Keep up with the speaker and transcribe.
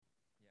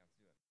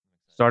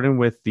Starting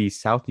with the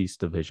Southeast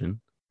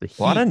Division, the Heat.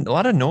 A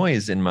lot of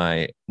noise in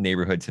my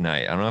neighborhood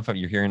tonight. I don't know if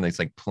you're hearing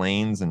like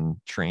planes and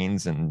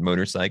trains and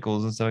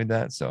motorcycles and stuff like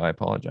that. So I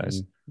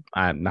apologize.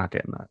 I'm not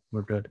getting that.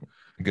 We're good.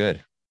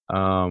 Good.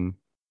 Um,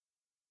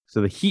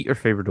 so the Heat are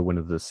favored to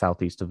win the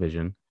Southeast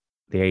Division.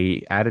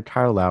 They added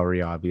Kyle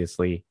Lowry,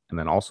 obviously, and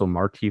then also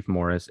Markieff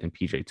Morris and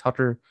PJ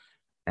Tucker.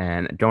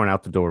 And going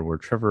out the door were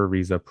Trevor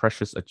Ariza,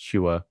 Precious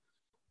Achua,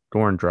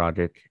 Goran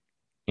Dragic,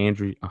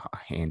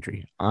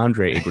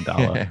 Andre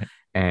Iguodala,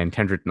 and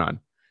Kendrick Nunn.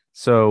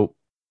 So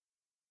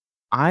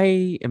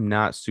I am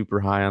not super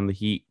high on the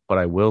Heat, but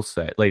I will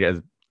say, like, as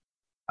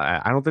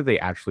I don't think they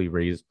actually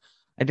raised.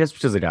 I guess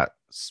because they got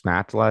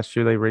smacked last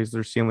year, they raised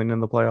their ceiling in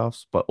the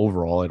playoffs. But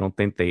overall, I don't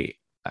think they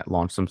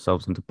launched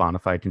themselves into bona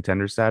fide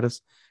contender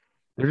status.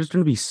 They're just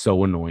going to be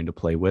so annoying to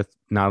play with,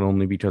 not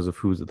only because of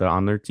who's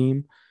on their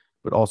team,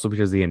 but also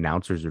because the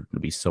announcers are going to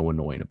be so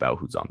annoying about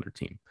who's on their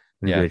team.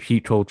 They're Yeah. like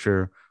heat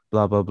culture,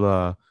 blah blah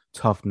blah,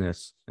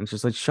 toughness, and it's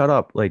just like shut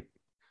up. Like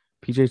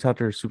PJ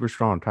Tucker, super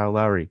strong. Kyle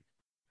Lowry,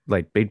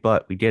 like big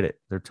butt. We get it.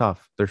 They're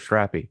tough. They're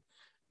scrappy.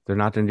 They're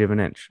not going to give an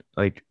inch.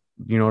 Like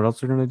you know what else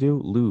they're going to do?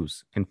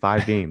 Lose in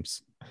 5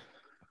 games.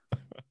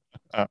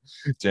 Uh,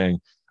 Dang.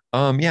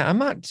 Yeah, I'm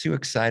not too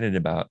excited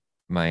about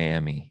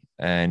Miami.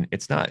 And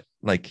it's not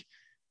like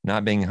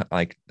not being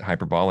like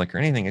hyperbolic or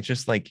anything. It's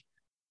just like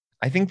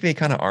I think they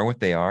kind of are what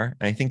they are.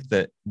 And I think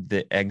that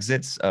the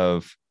exits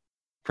of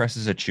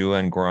Presses Achua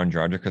and Goran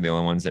Dragic are the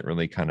only ones that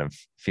really kind of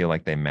feel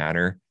like they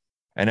matter.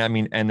 And I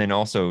mean, and then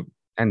also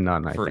And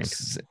none, I for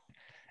think.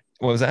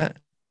 what was that?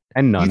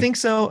 And You none. think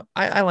so?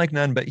 I like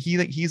none, but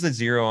he's a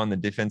zero on the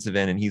defensive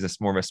end, and he's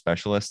more of a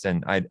specialist.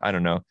 And I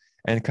don't know.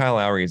 And Kyle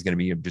Lowry is going to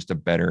be just a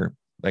better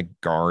like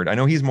guard. I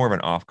know he's more of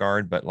an off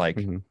guard, but like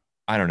Mhm.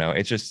 I don't know.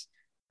 It's just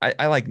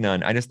I like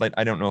none. I just like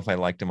I don't know if I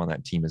liked him on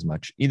that team as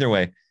much. Either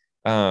way,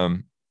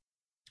 um,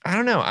 I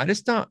don't know. I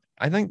just don't.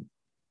 I think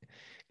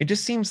it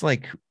just seems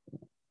like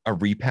a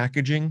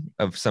repackaging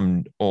of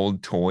some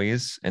old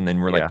toys, and then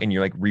we're like, Yeah. and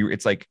you're like,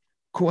 it's like,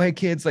 cool, hey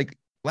kids, like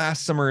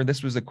last summer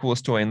this was the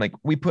coolest toy, and like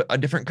we put a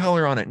different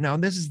color on it. Now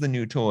this is the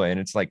new toy, and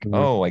it's like, Mhm.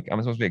 oh, like I'm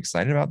supposed to be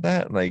excited about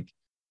that? Like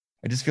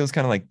it just feels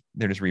kind of like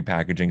they're just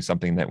repackaging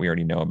something that we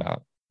already know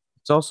about.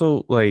 It's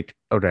also like,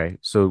 okay,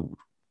 so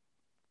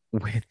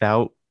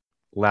without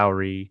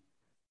Lowry,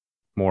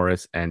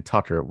 Morris, and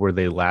Tucker, were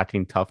they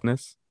lacking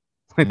toughness?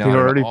 Like they No, were not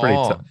at already pretty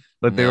tough. all.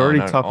 Like they were No, already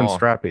not at tough and all.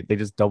 scrappy. They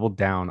just doubled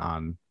down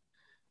on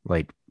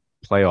like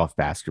playoff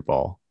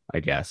basketball, I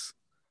guess.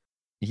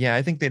 Yeah,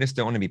 I think they just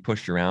don't want to be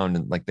pushed around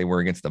and like they were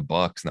against the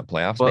Bucks in the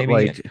playoffs. But Maybe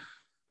like,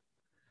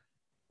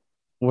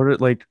 what are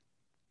like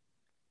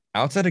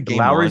outside of game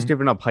Lowry's one,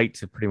 giving up height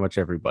to pretty much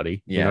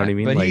everybody. You know what yeah, I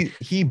mean? but Like,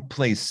 he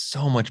plays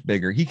so much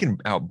bigger. He can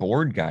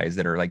outboard guys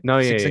that are like no,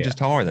 yeah, six yeah, yeah. inches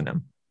taller than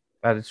him.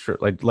 That is true.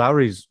 Like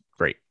Lowry's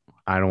great.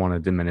 I don't want to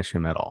diminish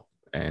him at all.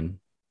 And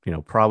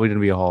probably gonna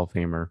be a Hall of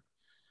Famer.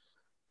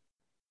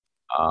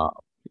 Uh,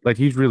 like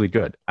he's really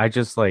good. I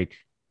just like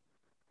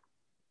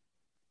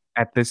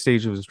at this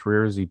stage of his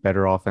career, is he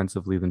better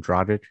offensively than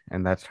Dragic?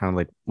 And that's kind of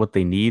like what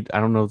they need. I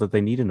don't know that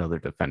they need another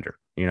defender,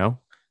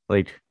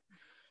 Like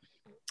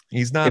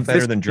He's not if better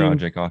this than team,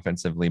 Dragic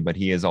offensively, but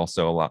he is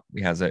also a lot.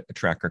 He has a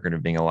track record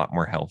of being a lot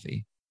more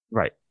healthy.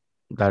 right,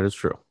 that is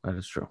true. That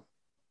is true.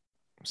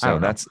 I So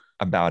don't know. that's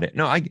about it.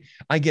 No,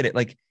 I get it.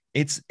 Like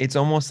it's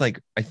almost like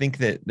I think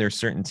that there's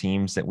certain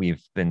teams that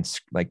we've been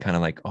like kind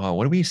of like, oh,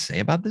 what do we say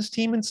about this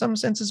team in some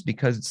senses?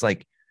 Because it's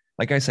like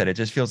I said, it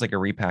just feels like a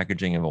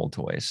repackaging of old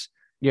toys.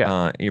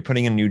 Yeah. You're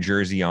putting a new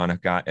jersey on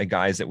a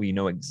guys that we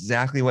know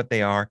exactly what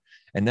they are,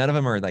 and none of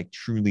them are like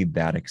truly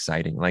that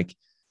exciting. Like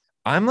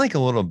I'm like a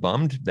little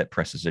bummed that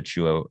Preston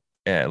Achua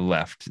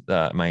left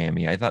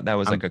Miami. I thought that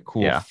was like a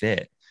cool Yeah.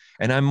 fit,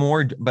 and I'm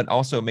more, but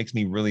also it makes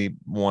me really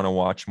want to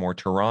watch more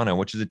Toronto,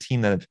 which is a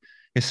team that I've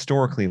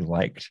historically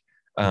liked.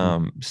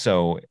 Mhm.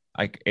 So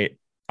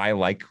I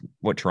like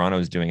what Toronto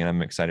is doing, and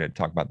I'm excited to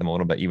talk about them a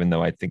little bit, even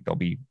though I think they'll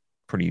be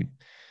pretty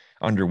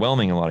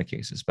underwhelming in a lot of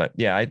cases. But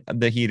yeah,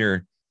 the Heat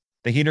are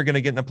going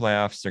to get in the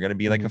playoffs. They're going to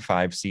be like a Mhm.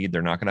 5 seed.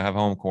 They're not going to have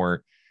home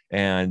court,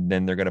 and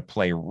then they're going to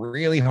play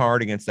really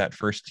hard against that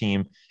first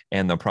team,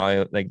 and they'll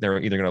probably like they're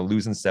either going to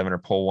lose in seven or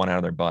pull one out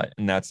of their butt,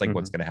 and that's like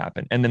what's Mhm. going to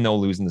happen. And then they'll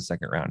lose in the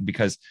second round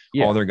because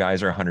all Yeah. their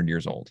guys are 100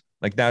 years old.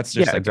 Like that's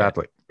just Yeah. like it.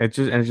 Exactly. It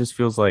just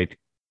feels like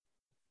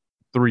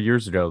 3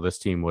 years ago this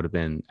team would have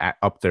been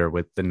up there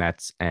with the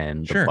Nets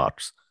and the Sure,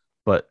 Bucks,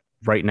 but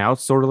right now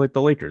it's sort of like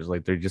the Lakers.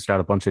 Like they just got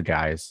a bunch of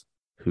guys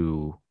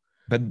who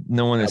but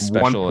no one at as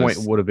one special point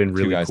as would have been the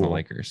two really guys in the cool.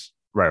 Lakers.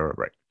 Right, right,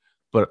 right.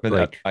 But But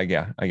like I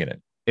get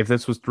it. if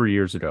this was 3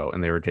 years ago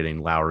and they were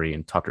getting Lowry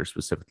and Tucker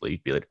specifically,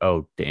 you'd be like,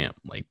 oh damn,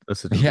 like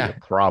this is gonna be a Yeah,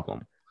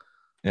 problem.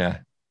 yeah.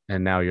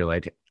 And now you're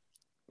like,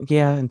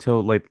 yeah,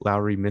 until like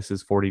Lowry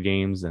misses 40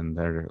 games and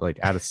they're like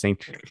out of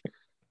sync.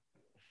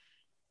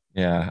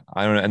 Yeah,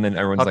 I don't know. And then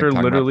everyone's like Tucker talking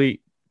about,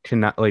 literally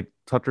cannot like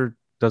Tucker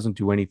doesn't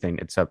do anything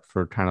except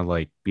for kind of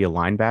like be a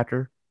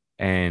linebacker.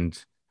 And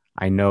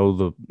I know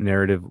the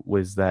narrative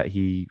was that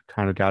he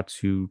kind of got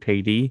to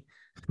KD,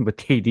 but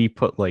KD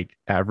put like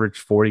average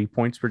 40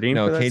 points per game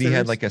No, for that KD had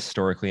series like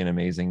historically an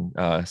amazing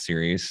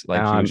series. Like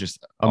he was on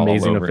just all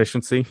amazing over it.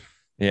 efficiency.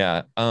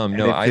 Yeah. And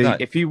No, I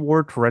thought if he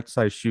wore Tourette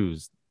size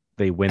shoes,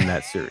 they win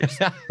that series.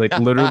 Like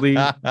literally,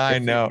 I if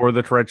he know. wore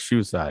the Tourette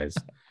shoe size,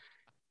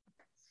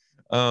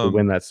 they Um,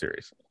 win that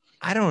series.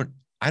 I don't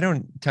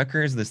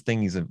Tucker is this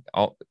thing.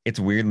 It's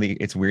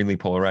weirdly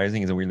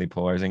polarizing. He's a weirdly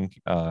polarizing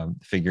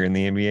figure in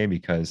the NBA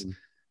because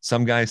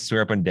some guys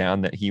swear up and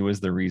down that he was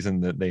the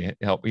reason that they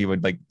help. He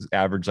would like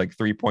average like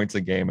 3 points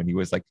a game, and he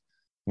was like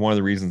one of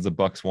the reasons the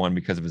Bucks won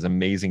because of his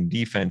amazing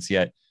defense.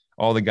 Yet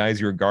all the guys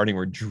you were guarding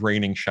were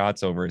draining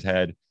shots over his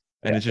head,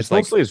 and Yeah, it's just it's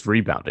like mostly his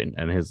rebounding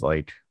and his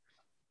like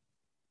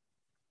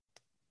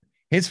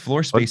his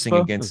floor spacing chutzpah.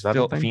 Is against that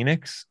a thing?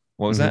 Phoenix.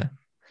 What was Mm-hmm. that?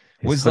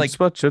 His Was like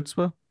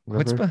chutzpah,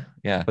 whatever. chutzpah.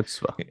 Yeah,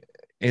 Chutzpah.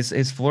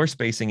 his floor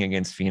spacing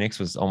against Phoenix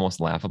was almost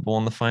laughable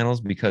in the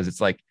finals because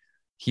it's like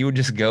he would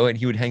just go and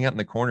he would hang out in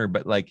the corner,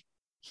 but like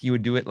he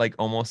would do it like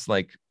almost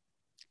like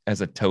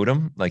as a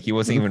totem. Like he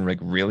wasn't Mhm. even like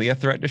really a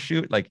threat to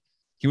shoot. Like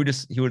he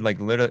would like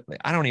literally,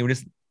 I don't even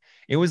just,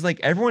 it was like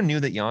everyone knew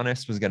that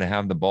Giannis was going to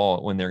have the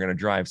ball when they're going to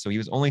drive. So he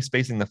was only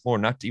spacing the floor,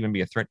 not to even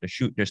be a threat to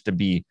shoot, just to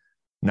be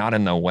not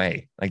in the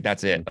way. Like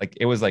that's it. Like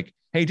it was like,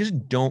 hey,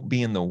 just don't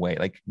be in the way.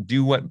 Like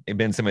do what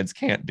Ben Simmons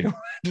can't do.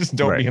 Just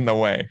don't Right. be in the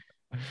way.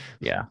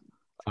 Yeah.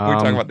 We're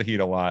talking about the Heat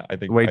a lot.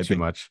 Way I too think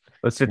much.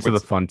 Let's get to the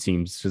fun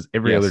teams. Just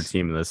every other yes.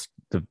 team in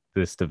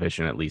this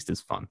division at least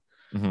is fun.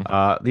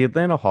 Mhm. The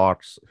Atlanta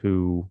Hawks,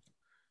 who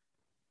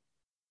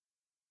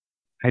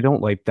I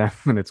don't like them,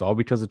 and it's all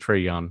because of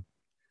Trae Young.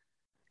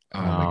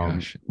 Oh my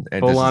gosh.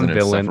 And Full this is on an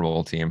villain.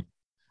 insufferable team.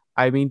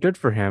 I mean, good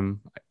for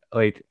him.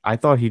 Like I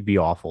thought he'd be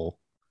awful.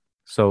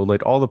 So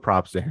like all the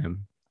props to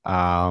him.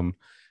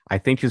 I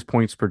think his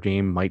points per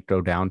game might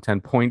go down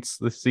 10 points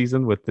this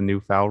season with the new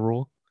foul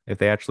rule if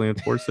they actually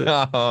enforce it.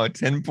 Oh,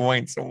 10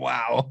 points.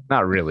 Wow.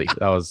 Not really.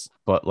 That was,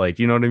 but like,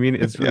 you know what I mean?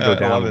 It's gonna Yeah, go I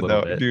down love a it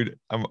little though. bit. Dude,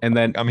 And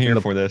then I'm here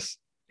for this.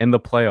 in the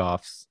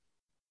playoffs,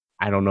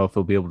 I don't know if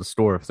they'll be able to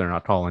score if they're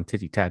not calling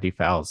titty tatty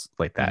fouls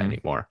like that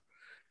anymore.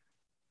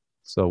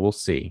 So we'll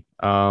see.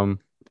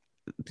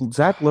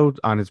 Zach Lowe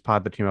on his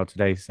pod that came out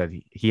today said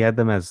he had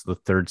them as the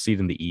third seed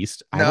in the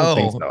East. I don't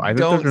think so. I think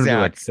they're going to be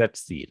like set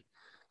seed.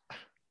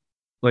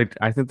 Like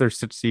I think they're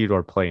sit seed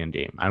or play in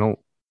game. I don't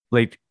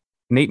like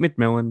Nate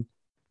McMillan.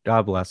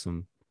 God bless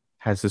him.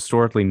 Has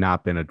historically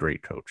not been a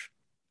great coach.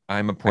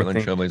 I'm a Portland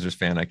Trailblazers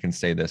fan. I can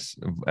say this.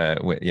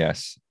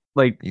 Yes.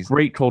 Like he's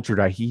great culture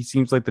guy. He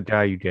seems like the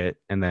guy you get,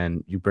 and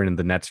then you bring in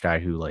the Nets guy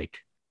who like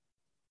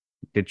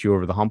get you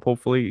over the hump.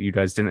 Hopefully, you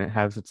guys didn't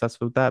have success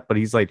with that, but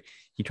he's like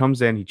he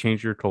comes in, he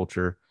changed your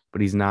culture,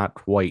 but he's not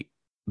quite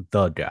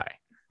the guy.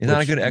 He's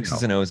not a good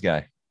X's and O's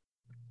guy.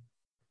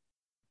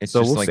 It's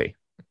so just we'll see.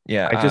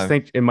 Yeah, I just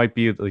think it might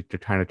be like the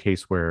kind of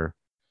case where,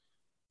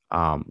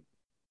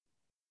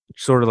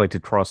 sort of like to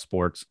cross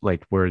sports,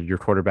 like where your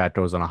quarterback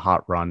goes on a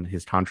hot run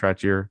his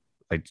contract year,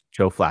 like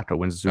Joe Flacco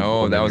wins the Super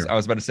Bowl. I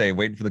was about to say,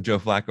 waiting for the Joe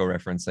Flacco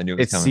reference. I knew it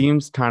was coming.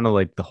 Seems kind of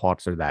like the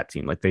Hawks are that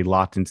team, like they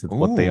locked into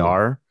what they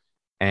are,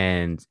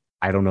 and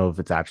I don't know if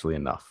it's actually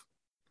enough.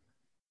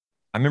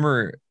 I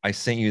remember I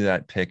sent you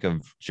that pic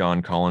of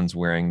John Collins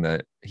wearing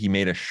he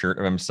made a shirt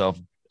of himself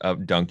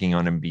dunking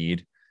on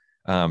Embiid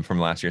from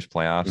last year's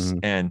playoffs.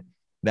 And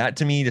that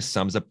to me just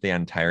sums up the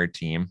entire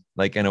team.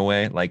 Like in a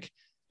way, like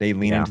they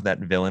lean into that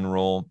villain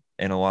role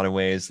in a lot of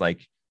ways.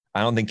 Like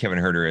I don't think Kevin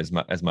Huerter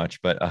as much,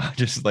 but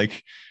just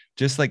like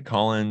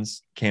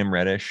Collins, Cam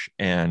Reddish,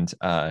 and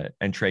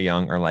Trae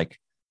Young are like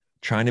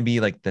trying to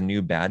be like the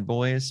new bad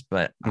boys.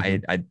 But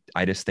I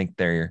just think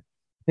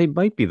they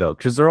might be though,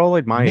 because they're all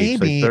like my age.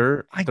 Like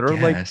they're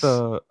like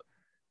the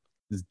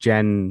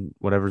Gen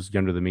whatever's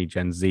younger than me,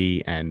 Gen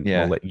Z and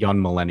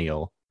young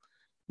millennial,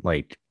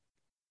 like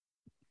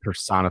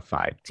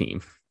personified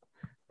team.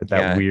 With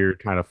that weird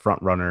kind of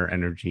front runner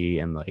energy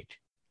and like,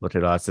 look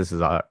at us, this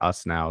is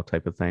us now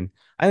type of thing.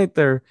 I think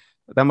that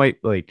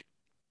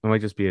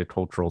might just be a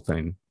cultural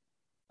thing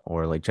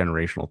or like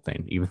generational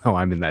thing, even though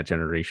I'm in that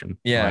generation.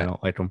 Yeah, I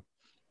don't like them.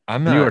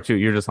 I'm not. You are too.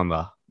 You're just on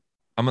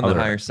I'm on the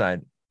higher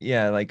side.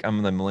 Yeah, like I'm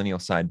on the millennial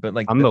side, but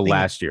like I'm the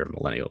last year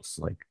millennials,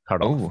 like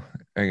cut off. Oh,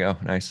 there you go.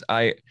 Nice.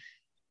 I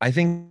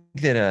think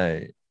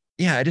that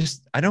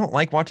I don't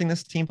like watching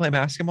this team play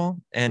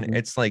basketball, and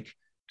it's like,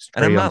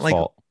 and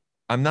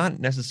I'm not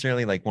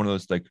necessarily like one of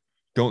those like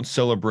don't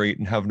celebrate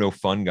and have no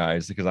fun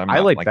guys because I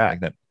like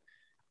that.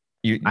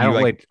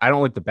 I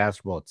don't like the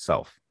basketball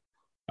itself.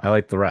 I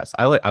like the rest.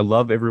 I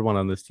love everyone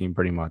on this team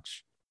pretty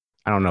much.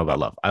 I don't know about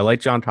love. I like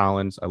John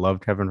Collins. I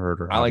love Kevin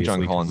Huerter. I like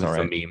John Collins. All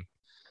right. Meme.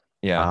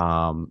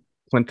 Yeah.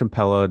 Clint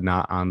Capella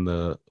not on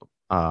the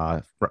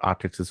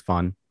optics is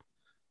fun.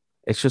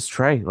 It's just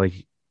Trae.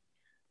 Like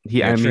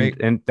Trae.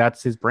 And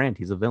that's his brand.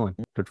 He's a villain.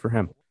 Good for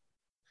him.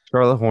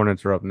 Charlotte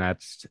Hornets are up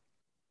next.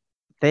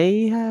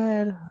 They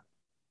had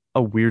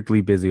a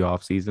weirdly busy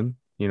offseason,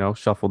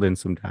 shuffled in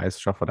some guys,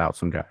 shuffled out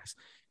some guys.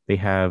 They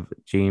have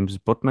James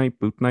Bouknight.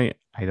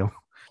 I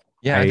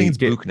think it's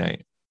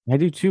Bouknight. I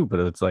do too, but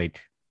it's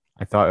like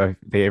I thought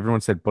everyone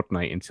said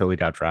Bouknight until he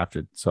got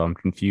drafted, so I'm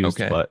confused.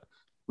 Okay. But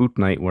Boot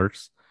Knight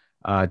works.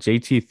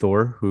 JT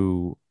Thor,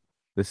 who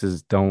this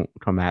is don't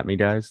come at me,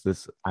 guys.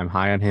 This I'm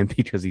high on him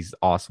because he's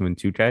awesome in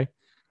 2K.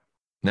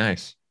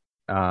 Nice.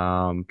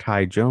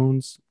 Kai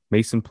Jones,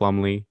 Mason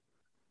Plumley,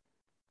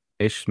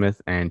 Ish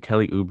Smith, and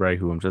Kelly Oubre,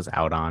 who I'm just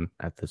out on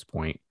at this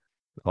point.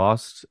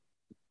 Lost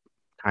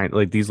kind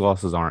like these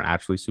losses aren't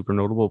actually super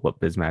notable,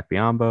 but Bismack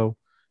Biyombo,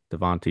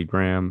 Devontae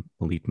Graham,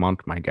 Malik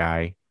Monk, my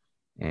guy,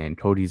 and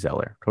Cody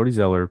Zeller. Cody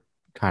Zeller,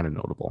 kind of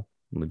notable,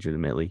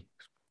 legitimately.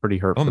 Pretty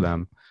hurt for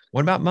them.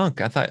 What about Monk?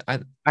 I thought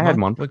I had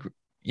Monk.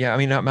 Yeah, I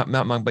mean not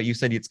Monk, but you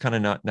said it's kind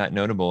of not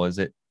notable. Is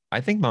it?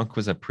 I think Monk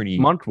was a pretty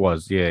Monk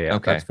was, yeah,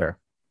 okay. That's fair.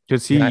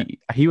 Because Yeah,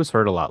 he was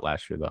hurt a lot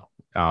last year though.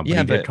 But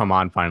yeah, he did come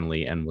on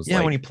finally and was yeah,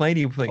 like when he played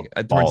towards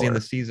the end of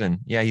the season.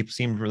 Yeah, he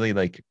seemed really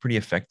like pretty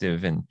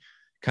effective and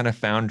kind of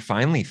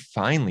finally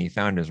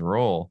found his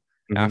role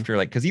after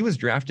like because he was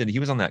drafted. He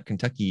was on that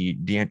Kentucky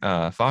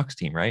Fox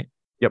team, right?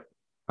 Yep.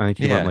 I think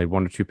he went Yeah. like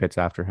 1 or 2 picks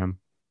after him.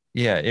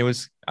 Yeah, I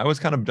was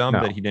kind of dumb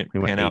that he didn't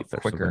pan out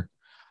quicker.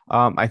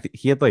 I think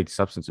he had like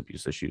substance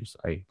abuse issues,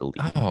 I believe.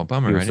 Oh,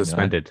 bummer. He was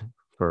suspended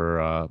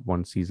for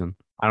 1 season.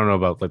 I don't know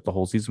about like the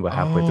whole season, but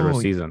halfway through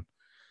a season.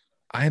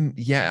 I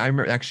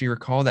actually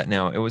recall that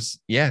now. It was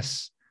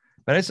yes,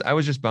 but I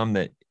was just bummed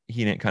that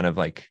he didn't kind of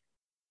like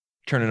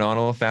turn it on a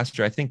little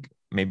faster. I think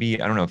maybe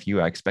I don't know if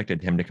you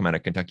expected him to come out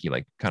of Kentucky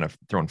like kind of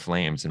throwing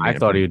flames. And I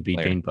thought he would be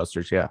Game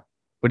Busters, yeah.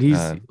 But he's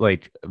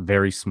like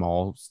very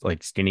small,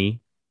 like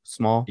skinny,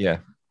 small. Yeah.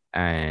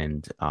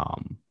 And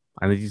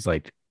I think he's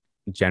like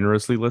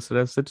generously listed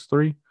as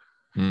 6'3".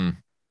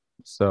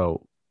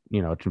 So,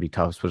 it can be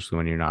tough, especially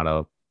when you're not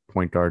a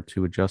point guard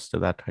to adjust to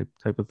that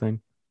type of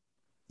thing.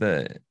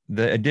 The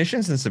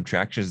additions and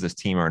subtractions of this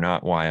team are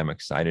not why I'm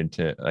excited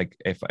to like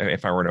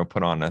if I were to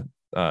put on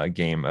a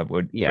game it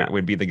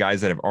would be the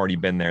guys that have already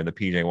been there, the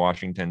PJ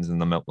Washingtons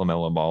and the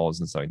LaMelo Balls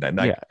and stuff like that.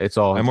 Yeah, it's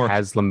all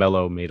has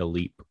LaMelo made a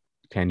leap?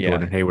 Can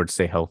Gordon Hayward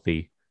stay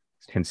healthy?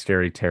 Can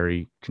Scary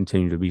Terry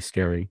continue to be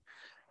scary?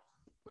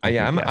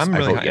 I'm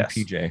really high on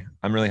PJ.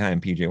 I'm really high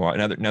on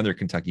PJ. Another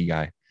Kentucky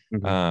guy.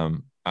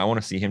 I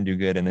want to see him do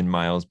good, and then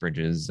Miles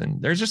Bridges,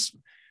 and there's just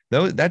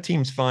that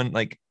team's fun.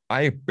 Like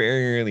I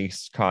barely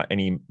caught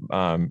any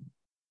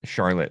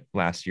Charlotte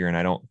last year, and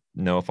I don't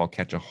know if I'll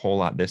catch a whole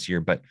lot this year.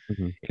 But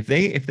if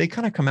they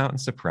kind of come out and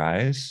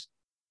surprise,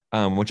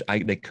 which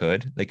they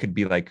could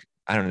be like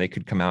I don't know, they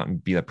could come out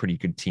and be a pretty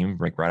good team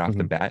like right off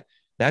the bat.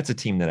 That's a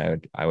team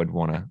that I would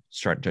want to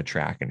start to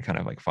track and kind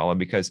of like follow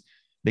because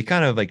they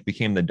kind of like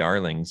became the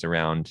darlings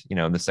around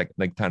the second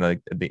like kind of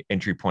like the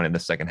entry point in the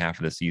second half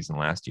of the season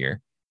last year,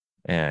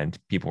 and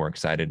people were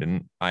excited.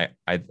 And I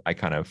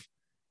kind of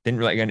I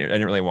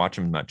didn't really watch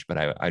them much, but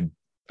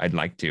I'd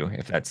like to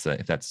if that's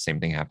the same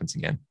thing happens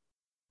again.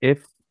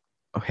 If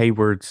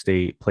Hayward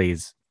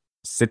plays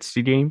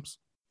 60 games,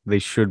 they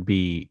should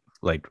be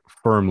like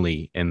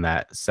firmly in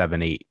that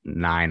 7, 8,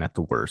 9 at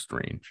the worst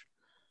range.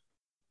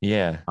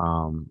 Yeah.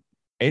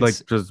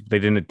 Like just they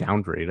didn't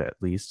downgrade at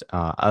least.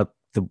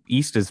 The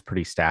East is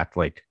pretty stacked,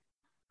 like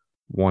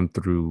 1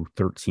 through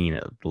 13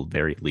 at the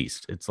very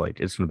least. It's like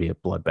it's going to be a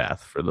bloodbath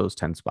for those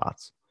 10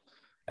 spots.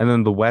 And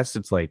then the West,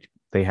 it's like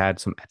they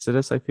had some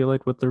exodus, I feel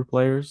like, with their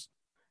players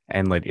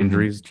and like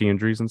injuries, key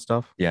injuries and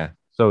stuff. Yeah.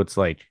 So it's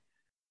like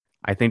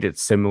I think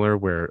it's similar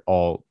where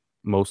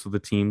most of the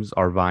teams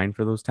are vying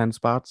for those 10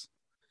 spots.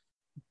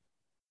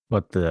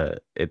 But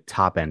the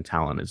top end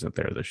talent isn't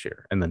there this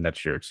year. And then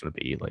next year it's going to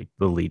be like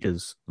the league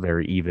is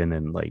very even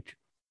and like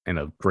in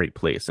a great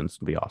place, and it's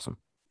going to be awesome.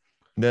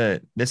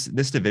 This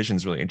division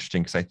is really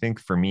interesting because I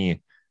think for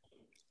me,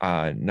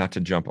 not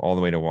to jump all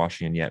the way to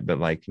Washington yet, but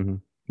like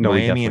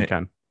Miami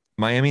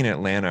and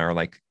Atlanta are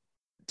like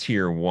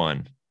tier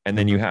 1. And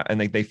then you have, and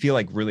like they feel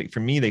like really,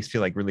 for me, they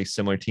feel like really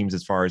similar teams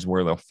as far as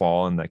where they'll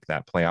fall in like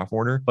that playoff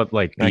order. But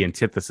like the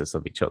antithesis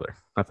of each other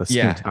at the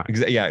same time.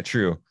 Yeah,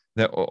 true.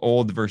 The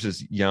old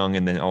versus young,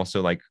 and then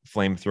also like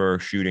flamethrower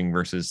shooting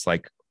versus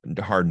like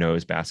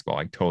hard-nosed basketball.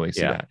 I totally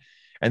see that.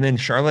 And then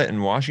Charlotte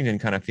and Washington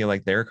kind of feel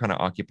like they're kind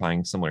of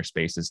occupying similar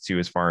spaces too,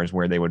 as far as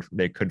where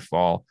they could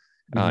fall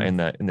in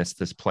this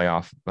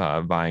playoff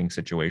vying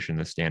situation,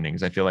 the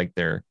standings. I feel like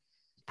they're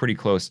pretty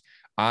close.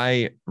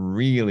 I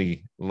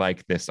really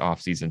like this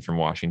offseason from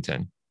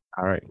Washington.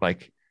 All right.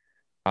 Like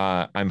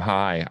I'm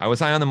high. I was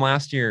high on them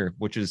last year,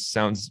 which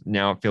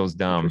now it feels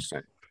dumb,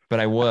 but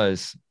I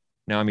was.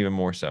 Now I'm even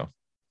more so.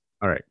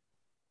 All right.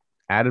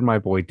 Added my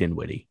boy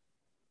Dinwiddie.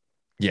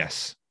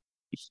 Yes.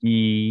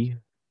 He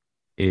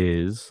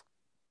is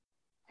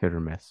hit or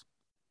miss.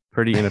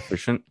 Pretty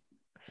inefficient.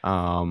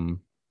 I've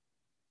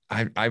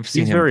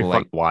seen him very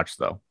fun to watch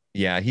though.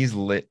 Yeah, he's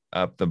lit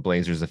up the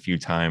Blazers a few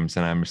times,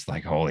 and I'm just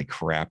like, holy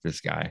crap, this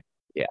guy.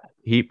 Yeah.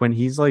 When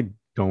he's like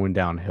going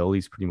downhill,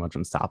 he's pretty much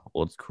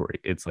unstoppable. It's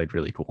great. It's like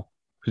really cool.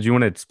 Because you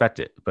want to expect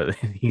it, but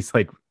he's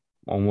like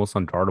almost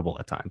unguardable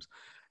at times.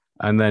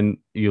 And then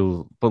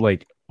but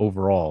like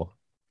overall,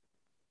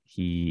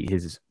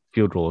 his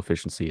field goal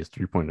efficiency, his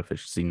 3-point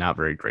efficiency, not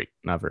very great,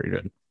 not very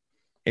good.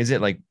 Is it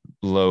like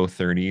low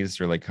 30s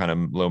or like kind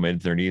of low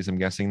mid 30s? I'm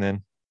guessing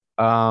then.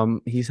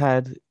 He's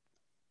had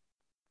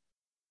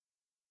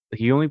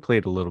he only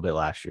played a little bit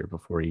last year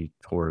before he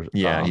tore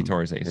Yeah, he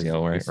tore his his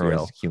ACL, right? Or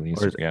his ACL or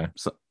Achilles. his, Yeah.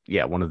 so,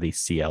 yeah, one of these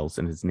CLs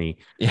in his knee.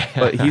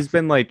 But Yeah. he's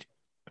been like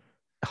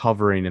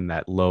hovering in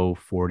that low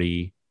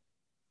 40,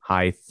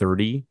 high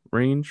 30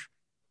 range.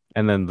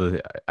 And then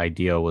the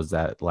idea was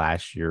that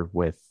last year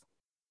with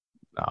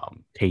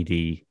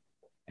KD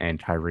and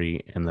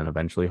Tyree, and then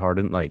eventually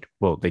Harden, like,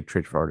 well, they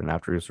traded for Harden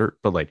after his hurt,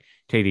 but like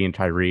KD and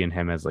Tyree and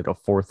him as like a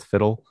fourth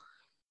fiddle,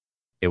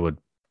 it would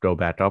go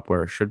back up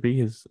where it should be.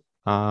 His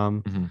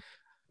Mhm.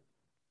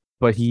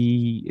 but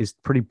he is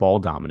pretty ball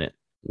dominant,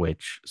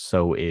 which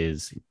so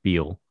is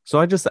Beal. So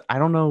I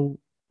don't know,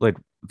 like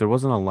there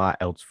wasn't a lot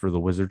else for the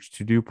Wizards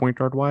to do point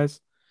guard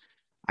wise.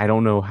 I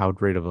don't know how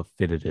great of a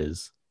fit it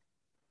is.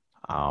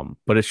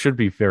 But it should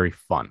be very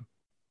fun.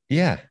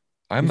 Yeah.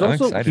 I'm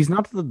He's excited.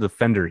 not the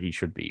defender he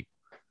should be,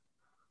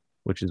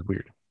 which is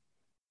weird.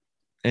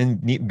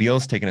 And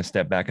Beal's taken a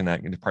step back in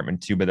that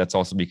department too, but that's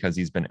also because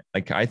he's been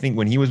like, I think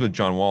when he was with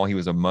John Wall, he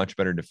was a much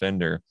better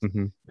defender.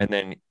 Mm-hmm. And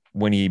then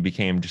when he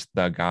became just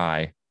the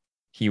guy,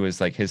 he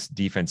was like, his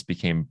defense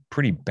became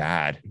pretty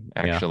bad,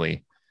 Yeah.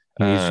 actually.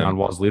 He needs John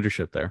Wall's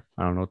leadership there.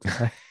 I don't know what to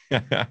say.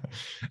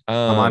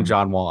 I'm on um,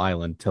 John Wall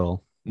Island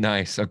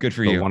nice. Oh, good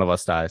for till you. one of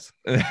us dies.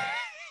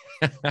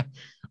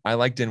 I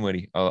like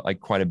Dinwiddie like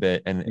quite a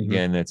bit. And Mm-hmm.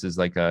 again, this is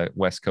like a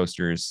West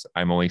Coasters.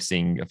 I'm only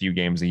seeing a few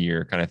games a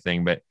year kind of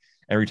thing. But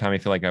every time I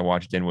feel like I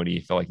watch Dinwiddie,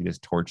 I feel like he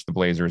just torched the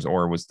Blazers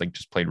or was like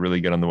just played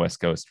really good on the West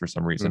Coast for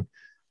some reason.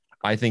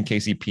 I think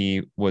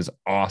KCP was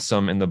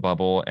awesome in the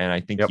bubble. And I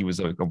think Yep. he was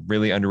a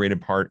really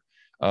underrated part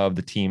of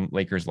the team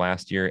Lakers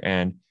last year.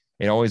 And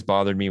it always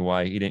bothered me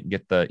why he didn't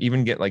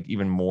get like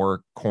even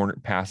more corner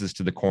passes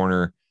to the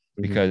corner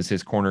Mm-hmm. because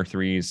his corner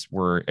threes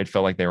it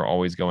felt like they were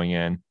always going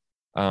in.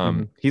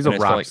 He's a And I felt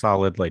rock like,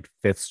 solid like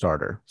fifth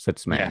starter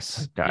six man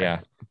yes, guy. yeah.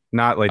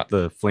 Not Uh, like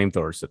the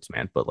flamethrower six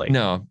man, but like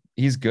no,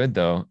 he's good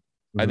though.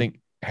 I mm-hmm. think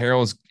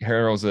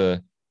Harrell's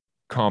a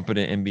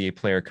competent NBA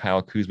player.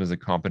 Kyle Kuzma is a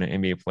competent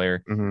NBA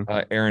player. Mm-hmm.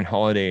 Aaron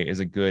Holiday is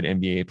a good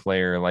NBA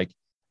player. Like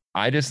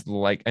I just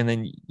like, and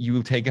then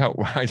you take out.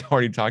 I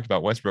already talked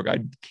about Westbrook. I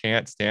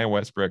can't stand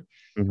Westbrook.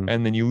 Mm-hmm.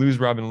 And then you lose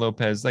Robin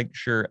Lopez. Like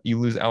sure, you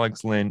lose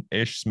Alex Lynn,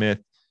 Ish Smith,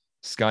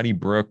 Scotty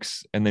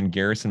Brooks, and then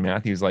Garrison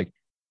Matthews. Like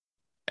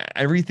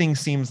everything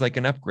seems like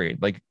an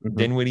upgrade, like Mm-hmm.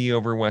 Dinwiddie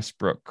over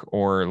Westbrook,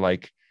 or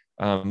like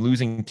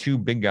losing two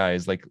big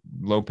guys like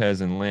Lopez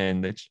and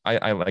Lynn. That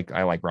I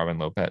like Robin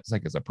Lopez.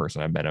 Like as a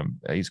person, I met him.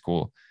 He's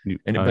cool.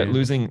 And Oh, but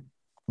yeah.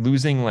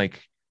 losing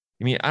like,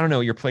 I mean, I don't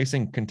know. You're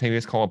placing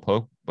Contavious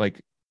Caldwell-Pope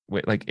like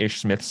with like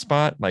Ish Smith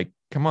spot. Like,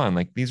 come on,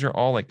 like these are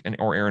all like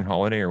or Aaron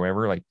Holiday or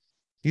whatever. Like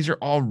these are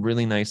all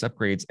really nice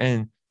upgrades.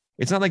 And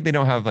it's not like they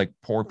don't have like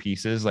poor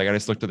pieces. Like I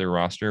just looked at their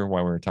roster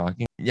while we were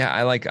talking. Yeah,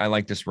 I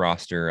like this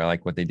roster. I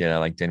like what they did. I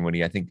like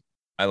Dinwiddie. I think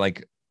I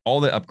like all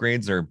the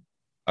upgrades are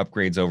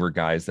upgrades over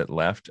guys that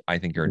left. I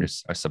think are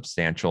just a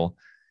substantial.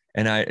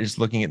 And I just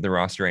looking at the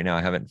roster right now,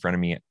 I have it in front of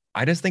me.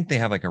 I just think they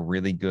have like a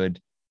really good,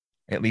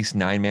 at least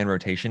 9-man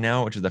rotation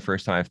now, which is the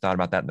first time I've thought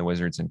about that in the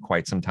Wizards in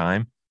quite some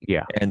time.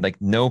 Yeah. And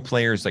like no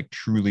players like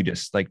truly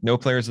just like no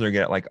players that are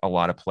get like a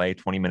lot of play,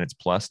 20 minutes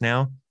plus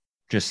now,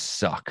 just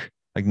suck.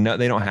 Like no,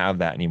 they don't have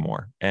that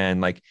anymore.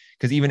 And like,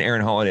 because even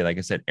Aaron Holiday, like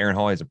I said, Aaron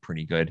Holiday is a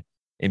pretty good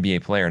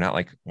NBA player. Not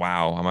like,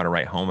 wow, I'm gonna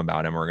write home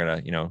about him. We're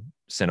gonna,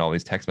 send all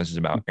these text messages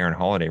about Aaron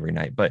Holiday every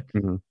night. But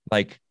Mm-hmm.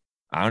 like,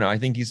 I don't know. I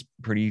think he's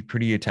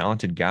pretty a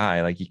talented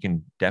guy. Like he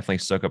can definitely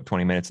soak up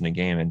 20 minutes in a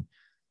game. And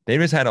they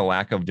just had a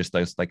lack of just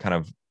those like kind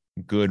of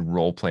good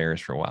role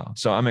players for a while.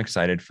 So I'm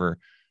excited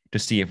to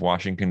see if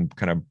Washington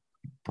kind of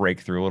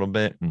break through a little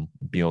bit, and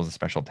Beal's a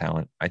special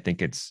talent. I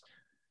think it's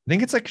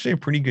actually a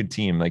pretty good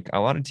team. Like a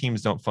lot of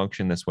teams don't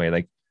function this way.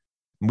 Like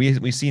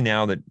we see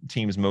now that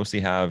teams mostly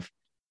have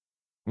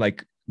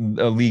like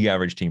a league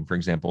average team, for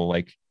example,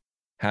 like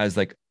has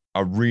like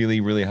a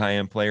really, really high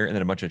end player and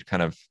then a bunch of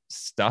kind of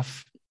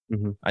stuff.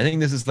 Mm-hmm. I think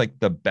this is like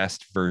the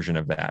best version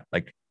of that.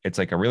 Like it's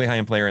like a really high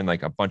end player and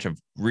like a bunch of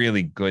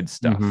really good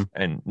stuff. Mm-hmm.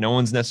 And no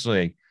one's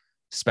necessarily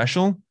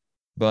special,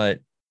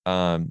 but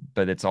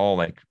it's all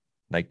like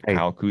Hey,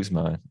 Kyle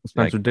Kuzma.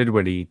 Spencer Like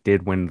Dinwiddie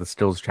did win the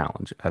Stills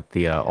Challenge at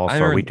the All I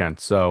Star remember Weekend,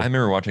 I so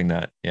remember watching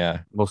that. Yeah.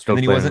 we'll And still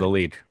then he play in wasn't the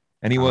league.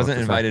 and he I don't know what wasn't to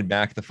say. invited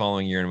back the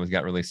following year and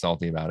got really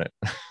salty about it,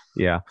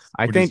 Yeah,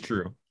 I which is think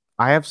true.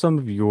 I have some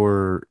of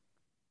your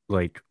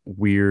like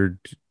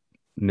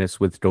weirdness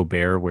with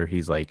Gobert, where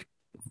he's like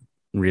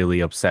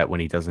really upset when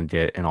he doesn't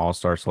get an All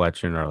Star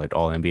selection or like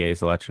All NBA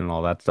selection and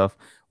all that stuff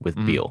with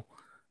Mhm. Beal.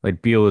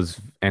 Like Beal is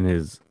and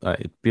his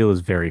Beal is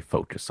very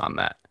focused on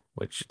that,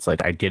 which it's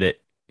like I get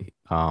it,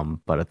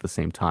 but at the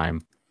same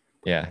time,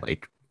 Yeah.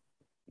 like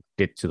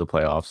get to the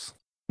playoffs.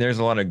 There's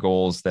a lot of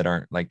goals that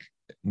aren't like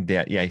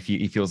that. Yeah.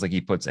 He feels like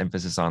he puts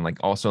emphasis on like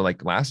also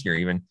like last year,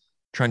 even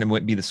trying to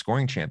be the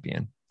scoring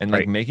champion and like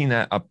Right. making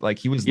that up. Like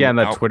he was Yeah, and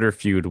that out. Twitter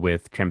feud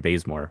with Ken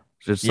Bazemore.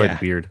 It's just like Yeah.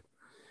 weird.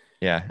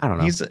 Yeah. I don't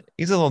know. He's a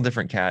little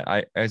different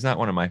cat. He's not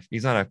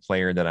a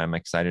player that I'm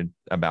excited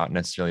about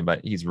necessarily,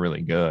 but he's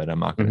really good. I'm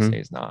not going to Mhm. say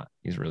he's not.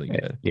 He's really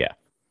good. Yeah.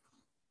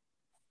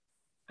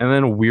 And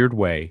then a weird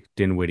way,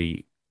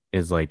 Dinwiddie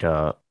is like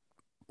a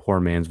poor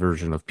man's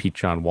version of Pete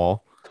John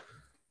Wall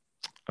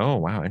Oh,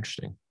 wow,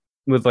 interesting.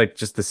 with like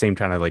just the same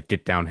kind of like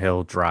get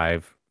downhill,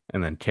 drive,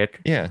 and then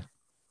kick Yeah.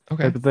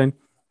 Okay. type of thing.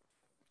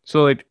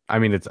 So like, I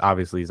mean, it's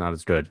obviously he's not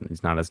as good,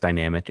 he's not as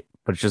dynamic,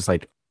 but it's just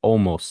like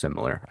almost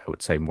similar. I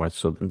would say more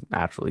so than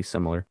naturally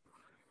similar.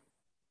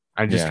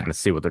 I just Yeah. kind of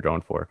see what they're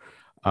going for.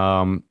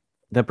 Um,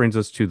 that brings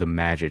us to the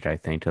Magic, I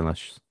think,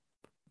 unless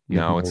you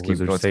have No, more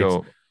Wizard let's states.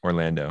 go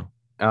Orlando.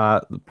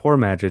 The poor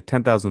Magic,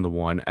 10,000 to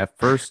 1. At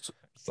first,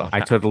 Saw I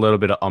that. took a little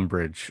bit of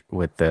umbrage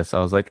with this. I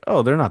was like,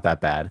 oh, they're not that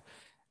bad.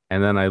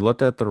 And then I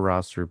looked at the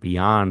roster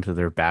beyond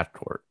their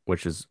backcourt,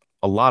 which is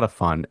a lot of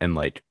fun and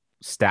like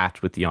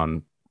stacked with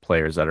young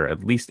players that are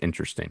at least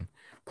interesting.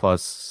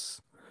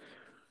 Plus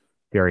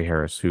Gary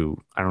Harris, who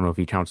I don't know if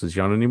he counts as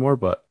young anymore,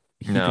 but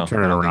he could No,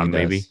 turn I it don't think he around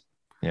maybe. does.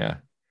 Yeah.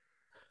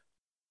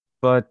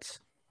 But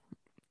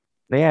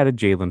they added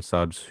Jalen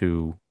Suggs,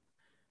 who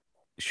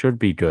should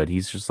be good.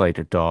 He's just like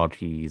a dog.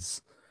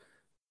 He's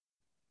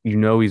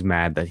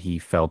mad that he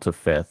fell to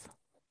fifth.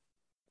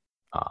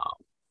 Uh,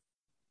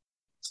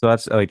 so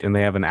that's like, and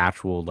they have an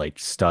actual like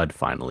stud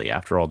finally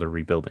after all their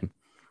rebuilding.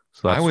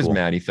 So I that's was cool.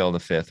 mad he fell to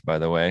fifth, by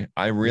the way.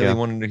 I really Yeah.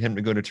 wanted him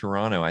to go to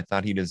Toronto. I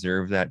thought he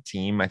deserved that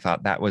team. I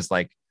thought that was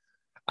like,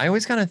 I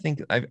always kind of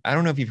think, I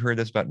don't know if you've heard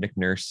this about Nick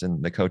Nurse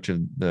and the coach of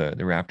the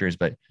Raptors,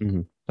 but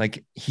Hmm.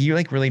 like he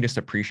like really just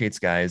appreciates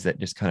guys that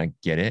just kind of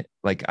get it.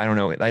 Like, I don't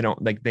know. I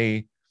don't like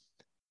they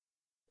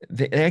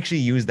actually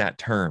use that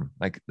term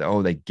like,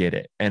 oh, they get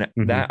it. And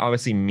Hmm. that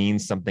obviously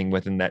means something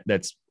within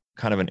that's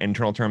kind of an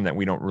internal term that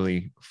we don't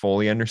really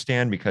fully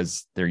understand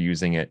because they're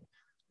using it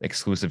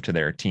exclusive to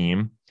their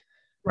team.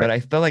 Right. But I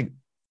feel like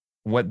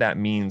what that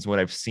means, what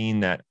I've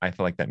seen that I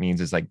feel like that means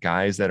is like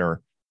guys that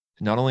are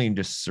not only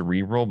just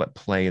cerebral, but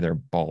play their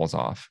balls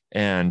off.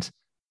 And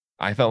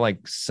I felt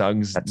like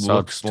Suggs That sucks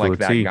looks to a like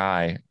that T.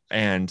 guy.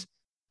 And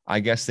I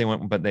guess they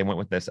went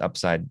with this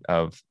upside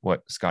of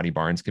what Scotty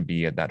Barnes could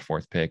be at that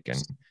fourth pick.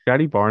 And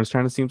Scotty Barnes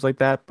kind of seems like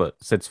that, but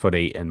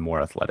 6'8" and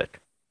more athletic.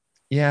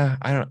 yeah,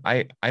 I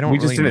don't We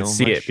just really didn't know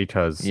see it much.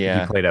 because he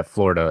Yeah. played at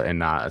Florida and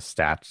not a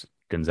stats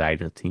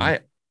Gonzaga team.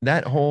 I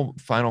that whole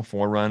Final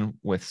Four run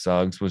with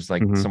Suggs was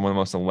like Hmm. some of the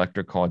most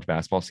electric college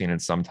basketball scene in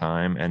some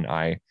time. And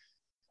I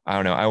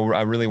don't know.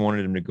 I really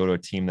wanted him to go to a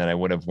team that I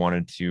would have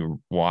wanted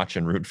to watch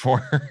and root for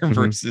Hmm.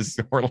 versus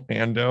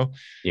Orlando,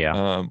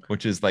 Yeah,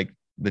 which is like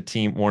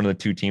one of the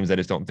two teams I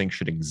just don't think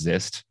should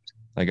exist.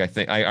 Like I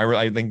think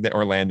that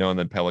Orlando and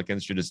the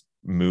Pelicans should just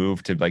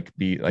move to like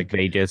be like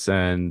Vegas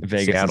and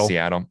Vegas and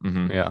Seattle.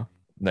 Seattle. Yeah,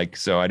 Like,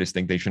 so I just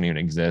think they shouldn't even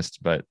exist,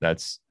 but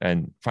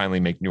and finally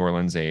make New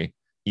Orleans a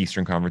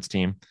Eastern Conference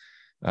team,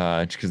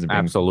 because they're being,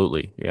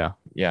 absolutely. Yeah.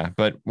 yeah,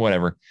 but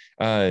whatever.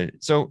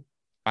 So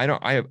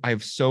I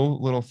have so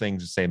little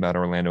things to say about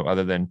Orlando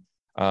other than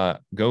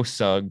go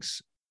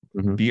Suggs,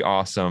 Hmm. be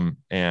awesome,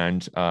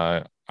 and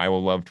I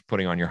will love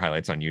putting on your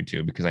highlights on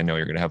YouTube because I know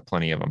you're gonna have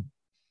plenty of them.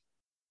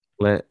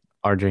 Let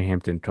RJ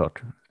Hampton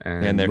cook.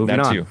 And And there moving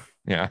that on, too.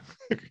 Yeah.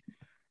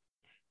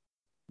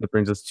 that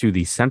brings us to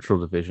the Central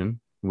Division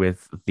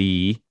with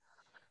the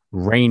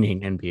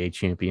reigning NBA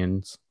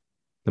champions,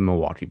 the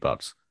Milwaukee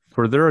Bucks.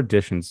 For their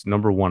additions,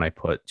 number one, I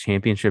put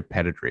championship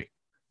pedigree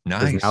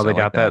because now Nice. I they like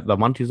got that. that the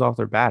monkeys off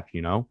their back.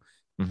 Hmm.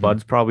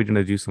 Bud's probably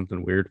gonna do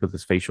something weird with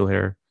his facial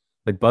hair.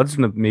 Like Bud's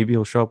gonna maybe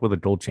he'll show up with a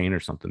gold chain or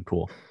something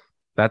cool.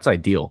 That's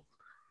ideal.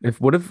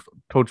 What if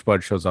Coach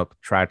Bud shows up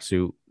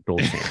tracksuit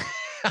gold chain?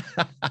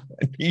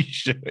 He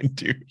should,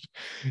 dude.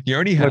 He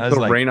already Like has the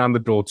like, rain on the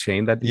gold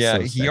chain. That'd be yeah,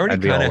 so he sick. already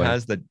I'd be kind of all in.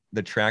 has the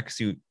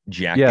tracksuit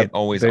Yeah, jacket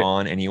always they,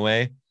 on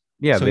anyway.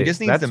 yeah, So he just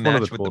needs to that's one of the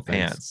match with the cool things.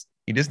 pants.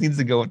 He just needs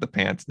to go with the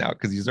pants now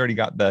because he's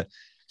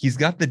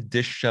got the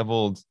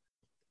disheveled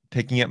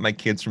picking up my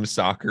kids from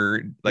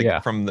soccer, like Yeah,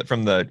 from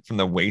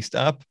the waist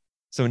up.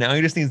 So now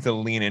he just needs to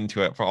lean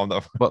into it for all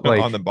the but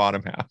on the like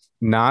bottom half.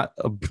 not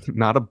a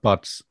not a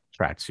Butts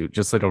tracksuit,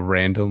 just like a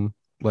random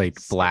like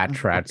black Some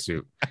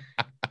tracksuit.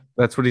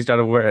 That's what he's got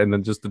to wear, and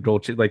then just the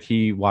Dolce. Like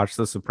he watched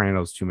The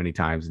Sopranos too many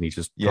times, and he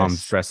just comes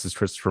Yes. dressed as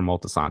Christopher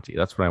Moltisanti.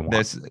 That's what I want.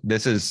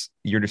 This is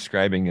you're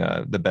describing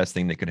the best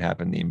thing that could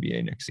happen in the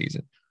NBA next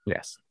season.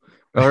 Yes,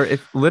 or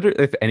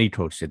if any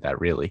coach did that,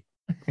 really.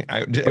 But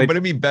Like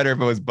it'd be better if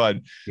it was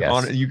Bud.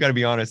 yes. You got to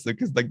be honest,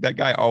 because like that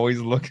guy always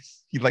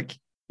looks he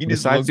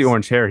just Besides the looks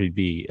orange hair, he'd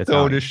be so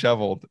Italian.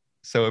 disheveled.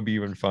 So it'd be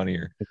even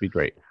funnier. It'd be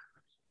great.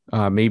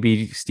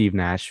 Maybe Steve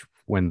Nash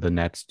when the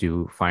Nets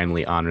do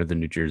finally honor the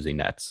New Jersey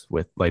Nets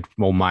with like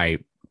my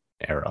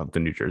era of the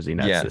New Jersey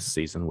Nets Yeah. this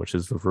season, which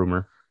is the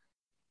rumor.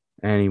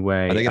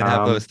 Anyway, Are they gonna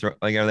have those are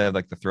they have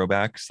like the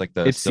throwbacks, like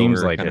the it seems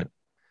silver like kind it. of?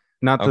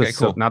 Not Okay,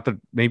 cool. not the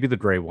maybe the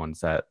gray ones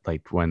that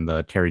like when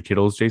the Terry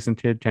Kittles, Jason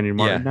Kidd, Kenyon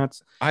Martin Yeah,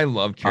 Nets. I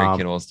love Kerry Um,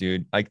 Kittles,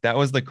 dude. Like that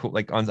was the cool.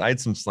 Like I had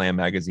some Slam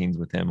magazines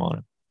with him on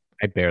it.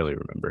 I barely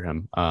remember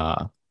him.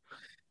 I'm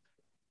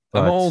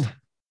But old.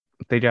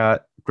 they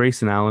got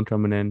Grayson Allen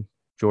coming in,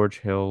 George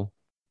Hill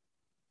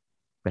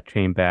that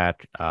came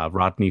back,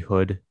 Rodney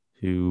Hood,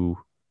 who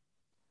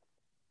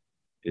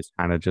is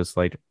kind of just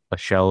like a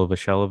shell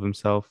of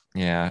himself,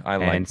 Yeah, I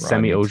like and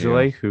Semi Rodney too.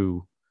 Ojale,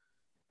 who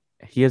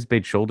he has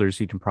big shoulders.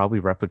 He can probably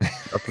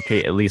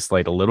replicate at least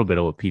like a little bit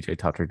of what PJ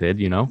Tucker did.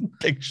 You know,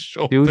 Big dude's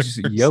shoulders.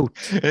 just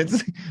yoked.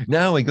 It's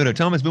now we go to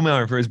Thomas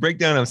Boomhauer for his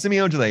breakdown of Semi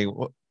Ojeleye.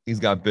 Well, he's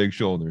got big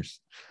shoulders.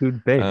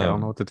 Dude, big. I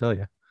don't know what to tell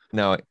you.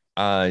 Now,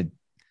 I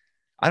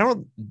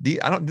don't.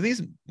 Do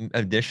these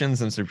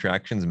additions and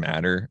subtractions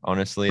matter?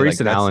 Honestly,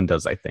 Grayson like Allen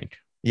does, I think,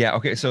 yeah.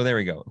 Okay, so there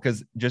we go.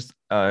 Because just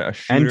a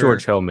shooter and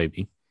George Hill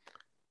maybe.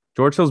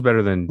 George Hill's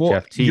better than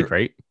Jeff Teague,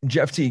 right?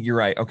 Jeff Teague, you're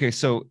right. Okay,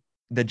 so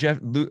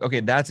the okay,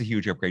 that's a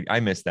huge upgrade. I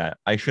missed that.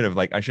 I should have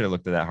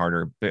looked at that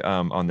harder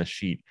on the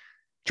sheet.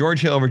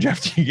 George Hill over Jeff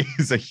Teague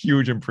is a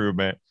huge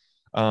improvement.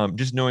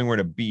 Just knowing where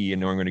to be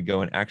and knowing where to go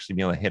and actually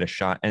be able to hit a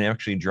shot and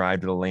actually drive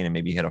to the lane and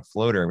maybe hit a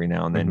floater every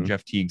now and then.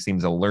 Jeff Teague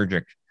seems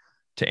allergic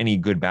to any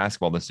good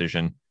basketball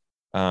decision.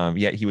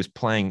 Yet he was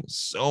playing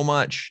so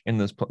much in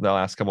the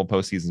last couple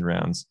postseason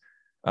rounds.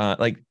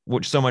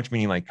 Which so much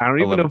meaning like I don't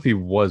even know if he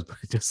was, but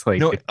just like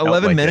no,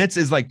 11 like minutes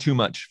is like too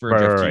much for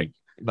Jeff Teague.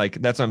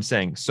 Like that's what I'm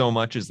saying. So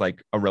much is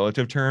like a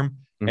relative term,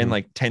 and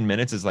like 10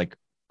 minutes is like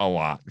a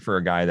lot for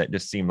a guy that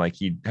just seemed like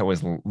he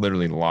was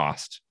literally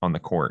lost on the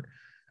court.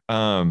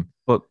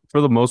 But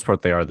for the most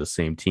part, they are the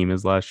same team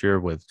as last year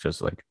with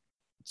just like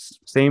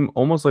same,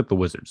 almost like the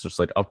Wizards, just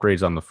like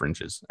upgrades on the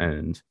fringes.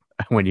 And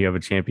when you have a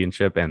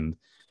championship and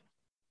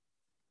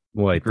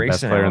like the best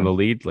player in the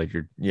league, like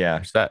you're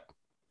set.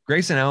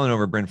 Grayson Allen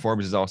over Bryn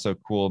Forbes is also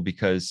cool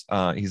because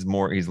he's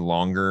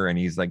longer and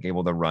he's like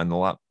able to run a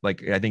lot.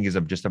 Like I think he's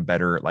just a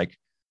better like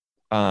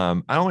I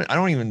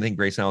don't even think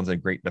Grayson Allen's a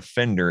great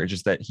defender. It's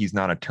just that he's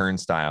not a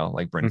turnstile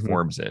like Bryn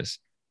Forbes is.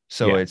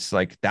 So it's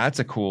like that's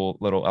a cool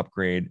little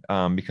upgrade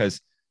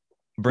because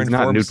Bryn Forbes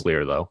not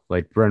nuclear though.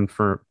 Like Bryn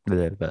Forbes.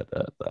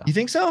 You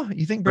think so?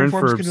 You think Bryn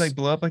Forbes could like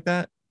blow up like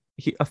that?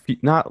 He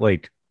not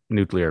like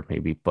nuclear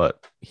maybe,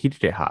 but he'd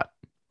get hot.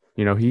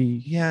 You know,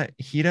 he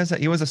does.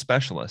 He was a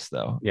specialist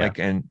though. Yeah. Like,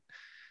 and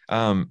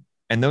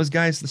those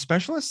guys, the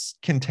specialists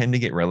can tend to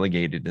get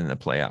relegated in the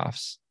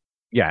playoffs.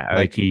 Yeah.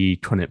 Like he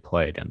couldn't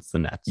play against the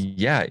Nets.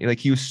 Yeah. Like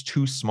he was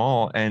too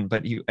small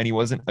but he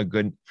wasn't a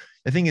good,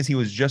 the thing is he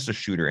was just a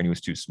shooter and he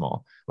was too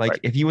small. Like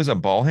if he was a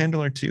ball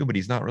handler too, but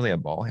he's not really a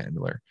ball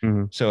handler.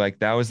 So like,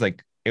 that was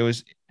like,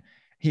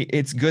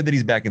 it's good that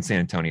he's back in San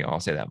Antonio. I'll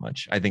say that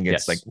much. I think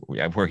it's like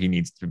where he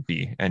needs to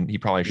be and he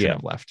probably should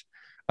have left.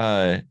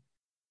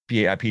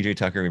 PJ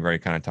Tucker, we've already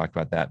kind of talked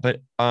about that, but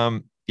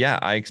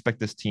I expect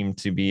this team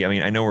to be, I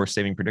mean, I know we're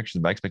saving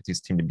predictions, but I expect this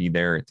team to be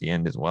there at the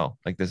end as well.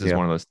 Like this is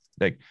one of those,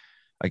 like,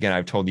 again,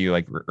 I've told you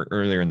like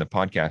earlier in the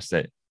podcast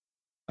that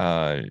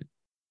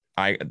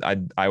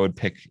I would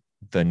pick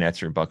the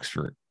Nets or Bucks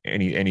for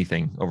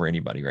anything over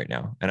anybody right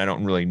now. And I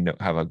don't really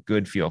have a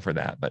good feel for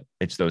that, but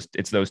it's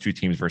those two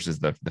teams versus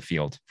the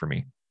field for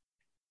me.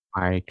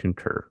 I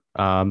concur.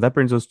 That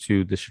brings us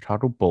to the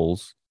Chicago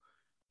Bulls,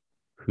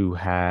 who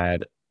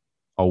had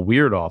a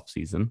weird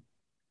offseason,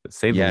 to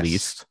say the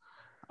least.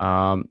 They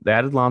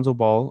added Lonzo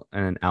Ball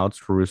and Alex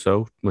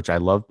Caruso, which I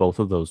love both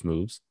of those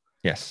moves.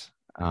 Yes.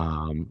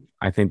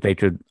 I think they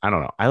could, I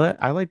don't know.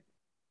 I like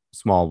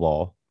small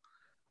ball.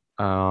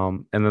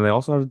 And then they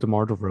also have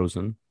DeMar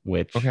DeRozan,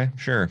 which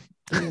sure.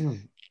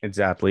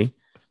 Exactly.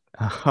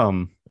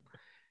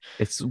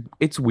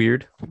 It's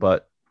weird,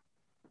 but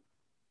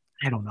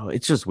I don't know.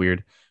 It's just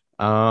weird.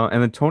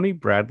 And then Tony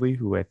Bradley,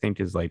 who I think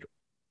is like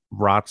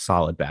rock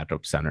solid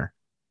backup center.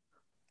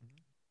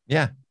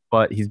 Yeah.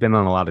 But he's been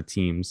on a lot of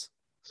teams,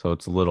 so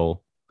it's a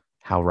little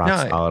how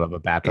rock solid of a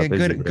backup is.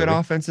 Good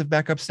offensive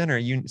backup center.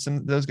 Some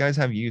of those guys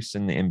have use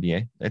in the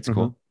NBA. That's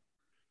cool.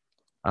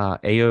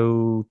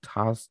 Ayo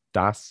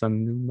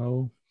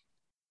Dasanumo.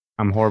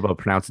 I'm horrible at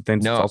pronouncing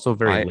things. No, it's also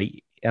very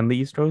late on the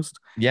East Coast.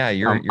 Yeah,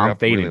 you're up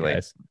fading, really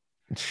guys.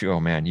 Oh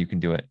man, you can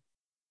do it.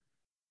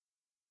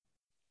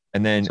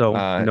 And then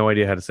no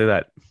idea how to say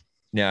that.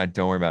 Yeah,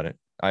 don't worry about it.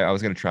 I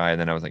was gonna try, and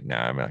then I was like, nah,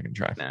 I'm not gonna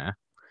try. Nah.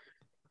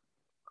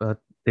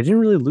 They didn't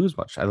really lose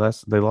much.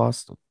 They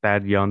lost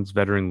Thad Young's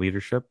veteran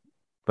leadership,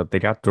 but they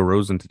got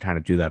DeRozan to kind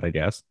of do that, I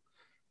guess.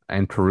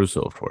 And Caruso,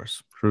 of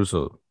course.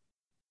 Caruso,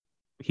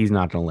 he's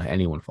not going to let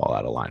anyone fall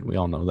out of line. We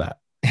all know that.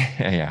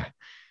 Yeah.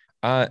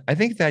 I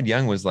think Thad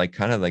Young was like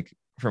kind of like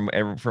from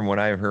what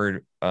I've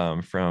heard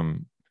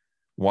from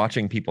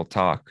watching people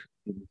talk,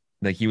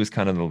 like he was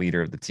kind of the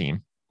leader of the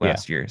team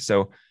last year.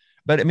 So,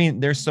 but I mean,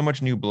 there's so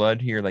much new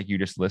blood here, like you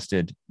just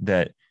listed,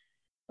 that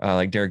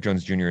like Derrick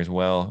Jones Jr. as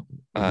well,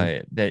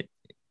 that,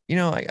 you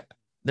know,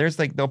 there's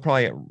like they'll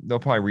probably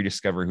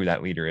rediscover who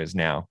that leader is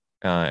now,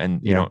 and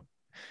you know,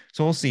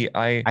 so we'll see.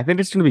 I think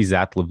it's going to be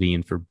Zach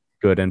LaVine for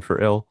good and for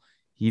ill.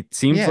 He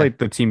seems like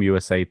the Team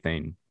USA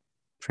thing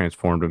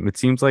transformed him. It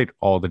seems like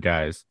all the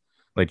guys,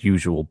 like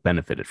usual,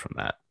 benefited from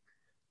that,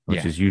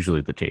 which is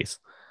usually the case.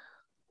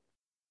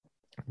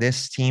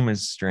 This team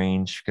is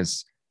strange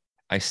because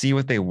I see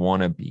what they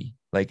want to be.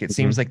 Like it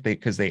seems like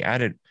they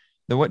added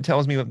what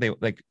tells me what they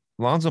like.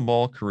 Lonzo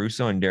Ball,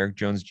 Caruso, and Derrick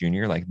Jones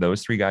Jr., like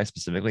those three guys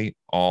specifically,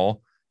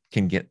 all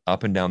can get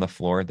up and down the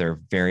floor. They're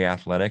very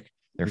athletic.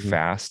 They're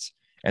fast,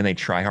 and they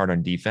try hard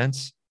on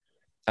defense.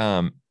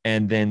 And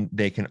then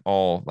they can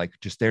all like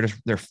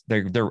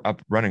they're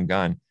up run and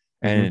gun.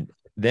 And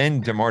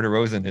Then DeMar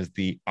DeRozan is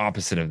the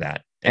opposite of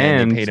that.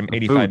 And they And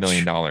paid him $85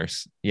 million.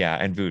 Vooch. Yeah,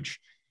 and Vooch.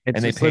 It's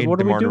And they just like, paid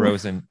what are we DeMar doing?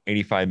 DeRozan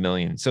 $85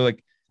 million. So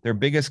like their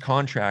biggest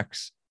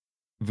contracts,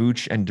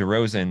 Vooch and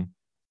DeRozan,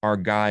 are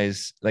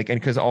guys like, and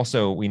because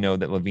also we know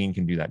that Levine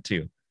can do that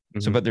too.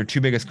 So, Mhm. but their two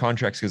biggest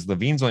contracts, because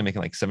Levine's only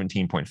making like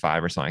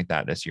 17.5 or something like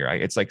that this year.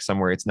 It's like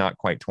somewhere it's not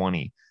quite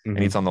 20. And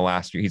Mhm. he's on the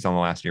last year. He's on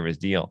the last year of his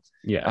deal.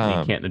 Yeah,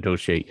 and he can't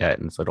negotiate yet,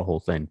 and so the whole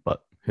thing.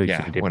 But he's Yeah,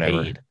 gonna get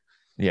whatever. paid.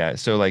 Yeah.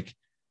 So like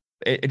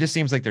it just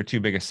seems like their two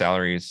biggest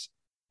salaries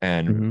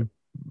and Hmm.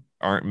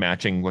 aren't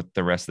matching what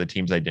the rest of the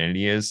team's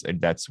identity is.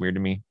 That's weird to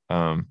me.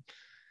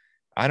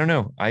 I don't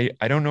know. I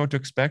don't know what to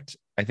expect.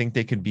 I think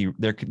they could be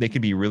there. They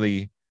could be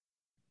really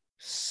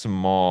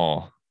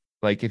small.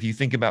 Like if you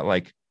think about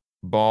like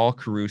Ball,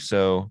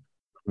 Caruso,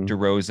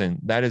 DeRozan,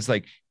 that is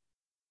like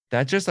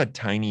that's just a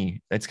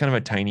tiny. That's kind of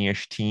a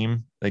tiny-ish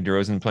team. Like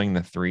DeRozan playing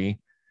the three,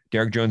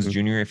 Derek Jones Hmm.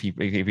 Jr. If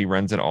he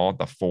runs it all at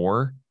the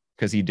four,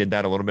 because he did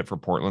that a little bit for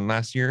Portland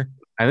last year.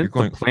 I You're think the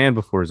going, plan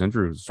before his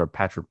injury was to start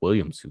Patrick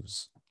Williams,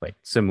 who's like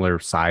similar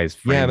size,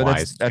 yeah, frame but that's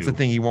wise that's the to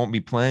thing. He won't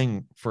be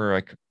playing for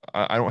like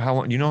I don't how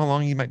long. Do you know how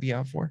long he might be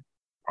out for?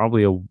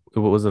 probably a what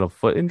was it, a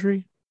foot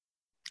injury?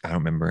 I don't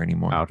remember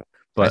anymore. Out, I just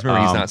but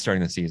remember he's not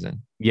starting the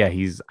season. yeah,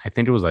 he's. I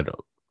think it was like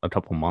a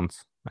couple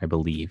months, I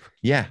believe.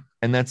 Yeah,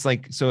 and that's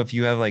like so if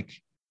you have like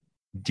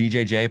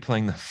DJJ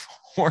playing the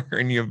four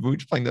and you have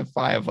Vooch playing the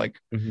five, like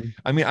Hmm.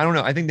 I mean I don't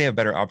know. I think they have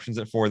better options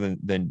at four than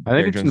I think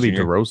Derek it's gonna Jones be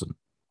Jr. DeRozan.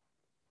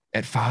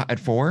 At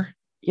four.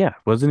 Yeah,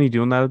 wasn't he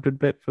doing that a good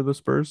bit for the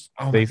Spurs?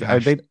 Oh my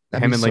gosh, They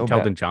that'd him be and like so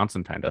bad. Keldon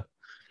Johnson kind of.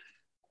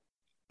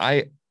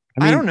 I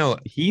I I don't mean, know. I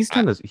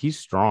he's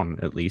strong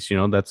at least. You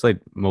know, that's like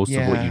most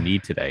of what you yeah.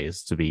 need today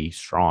is to be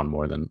strong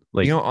more than You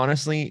like. know,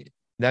 honestly,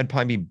 that'd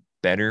probably be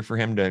better for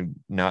him to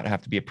not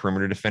have to be a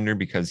perimeter defender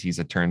because he's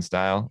a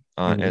turnstile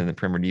Mhm. in the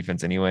perimeter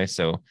defense anyway.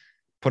 So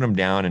put him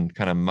down and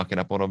kind of muck it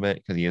up a little bit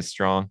because he is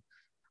strong.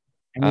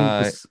 I mean,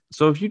 Uh, this,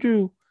 so if you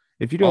do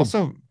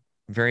Also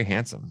very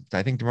handsome.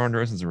 I think DeMar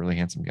DeRozan's a really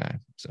handsome guy.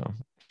 So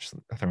just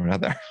throwing it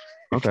out there.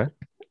 okay,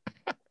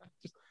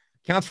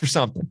 Counts for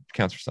something.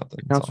 Counts for something.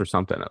 it That's counts for all.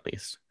 something at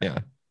least. Yeah.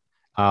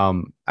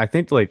 I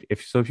think like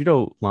if you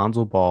know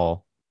Lonzo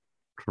Ball,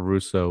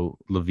 Caruso,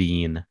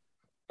 Levine,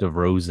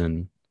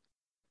 DeRozan,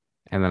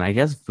 and then I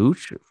guess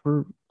Vooch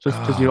for just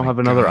because you Oh don't my have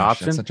another gosh,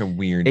 that's option, such a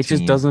weird it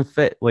just team. doesn't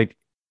fit. Like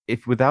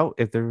if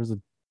there was a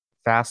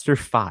faster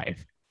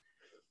five,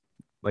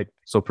 like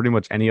so pretty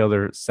much any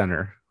other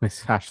center is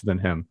faster than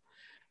him,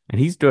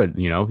 and he's good.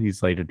 You know,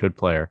 he's like a good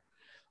player.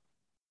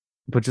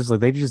 But just like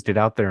they just did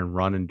out there and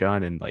run and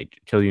done and like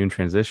kill you in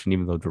transition,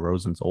 even though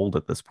DeRozan's old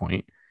at this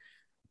point.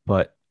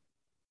 But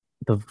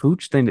the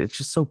Vooch thing, it's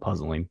just so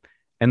puzzling.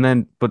 And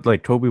then, but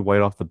like Kobe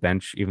White off the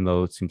bench, even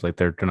though it seems like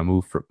they're gonna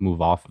move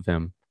off of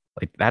him,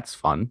 like that's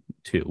fun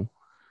too.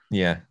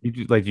 Yeah. You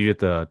get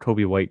the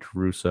Kobe White,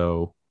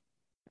 Caruso,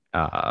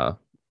 uh,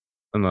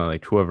 and then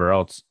like whoever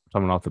else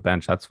coming off the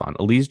bench, that's fun.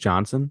 Elise,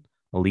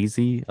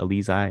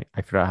 I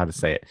forgot how to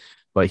say it,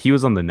 but he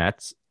was on the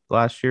Nets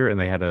last year, and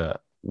they had to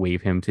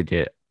waive him to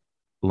get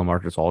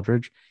LaMarcus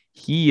Aldridge.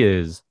 He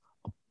is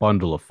a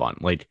bundle of fun.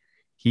 Like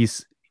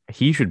he's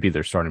he should be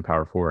their starting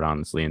power forward,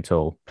 honestly,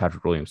 until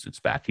Patrick Williams gets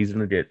back. He's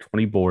gonna get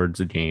 20 boards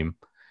a game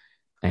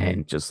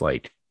and just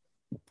like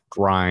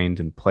grind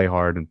and play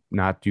hard and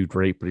not do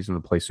great, but he's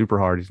gonna play super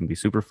hard. He's gonna be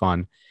super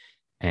fun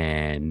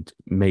and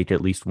make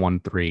at least 1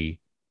 3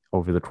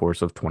 over the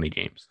course of 20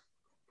 games.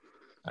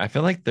 I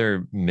feel like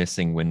they're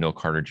missing Wendell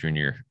Carter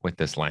Jr. with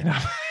this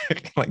lineup.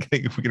 Like I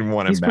think we can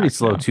want him He's pretty back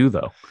slow now. too,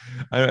 though.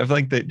 I feel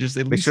like they just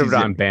at They least should have he's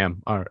gotten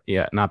Bam. Or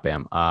yeah, not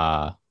Bam.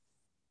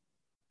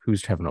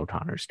 Who's Kevin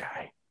O'Connor's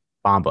guy?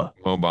 Bamba.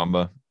 Mo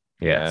Bamba.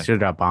 Yeah, Yeah,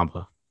 should have got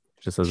Bamba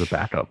just as a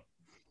backup.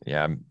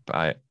 yeah.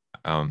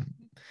 Um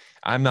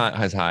I'm not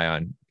as high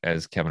on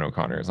as Kevin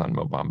O'Connor is on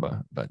Mo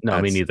Bamba, but No,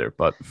 me that's neither.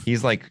 But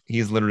he's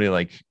literally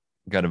like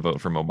got to vote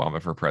for Mo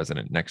Bamba for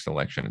president next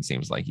election. It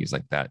seems like he's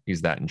like that.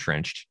 He's that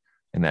entrenched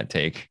in that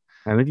take.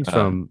 I think he's Uh,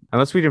 from,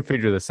 unless we can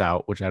figure this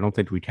out, which I don't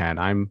think we can.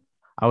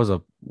 I was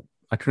a,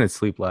 I couldn't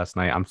sleep last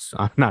night.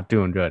 I'm not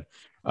doing good.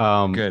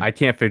 Good. I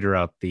can't figure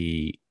out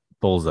the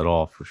Bulls at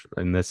all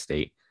in this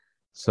state.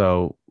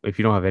 So if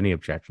you don't have any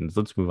objections,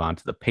 let's move on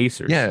to the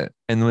Pacers. Yeah,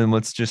 and then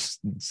let's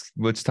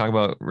talk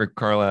about Rick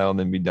Carlisle and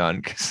then be done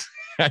because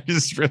I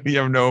just really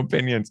have no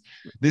opinions.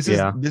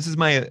 Yeah. This is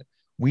my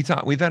we've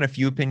had a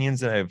few opinions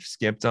that I've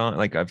skipped on.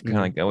 Like I've kind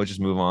of like, oh, let's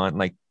just move on.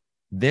 Like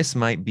this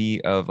might be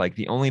of like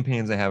the only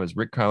opinions I have is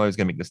Rick Carlisle is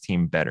gonna make this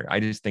team better. I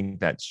just think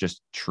that's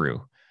just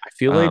true. I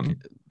feel like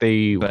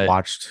they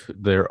But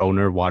their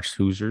owner watched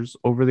Hoosiers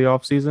over the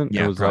offseason and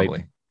yeah, was like,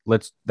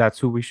 probably. that's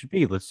who we should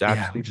be. Let's Yeah,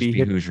 actually we'll just be be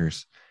hit.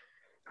 Hoosiers.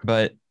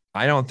 But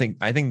I think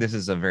this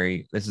is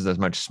a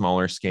much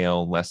smaller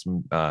scale, less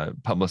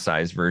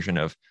publicized version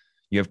of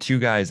you have two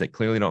guys that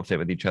clearly don't fit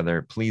with each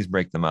other. Please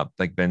break them up,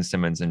 like Ben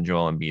Simmons and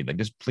Joel Embiid. Like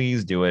just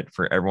please do it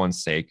for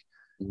everyone's sake.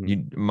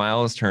 You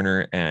Miles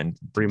Turner and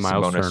Free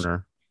Miles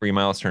Turner. Free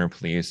Miles Turner,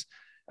 please.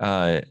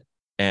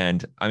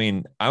 And I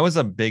mean, I was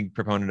a big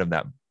proponent of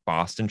that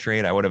Boston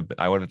trade. I would have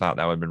thought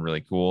that would have been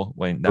really cool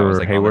when that was For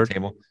like on the Hayward.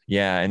 table.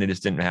 Yeah, and it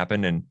just didn't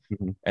happen. And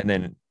Mhm. and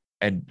then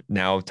and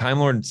now Time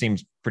Lord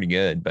seems pretty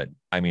good, but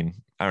I mean,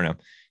 I don't know.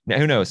 Now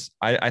who knows?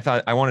 I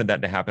thought I wanted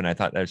that to happen. I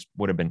thought that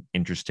would have been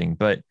interesting,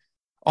 but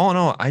all in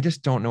all, I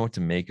just don't know what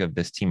to make of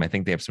this team. I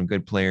think they have some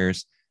good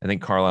players. I think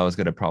Carlisle is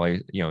going to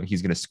probably,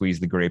 he's going to squeeze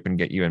the grape and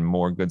get even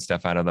more good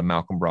stuff out of the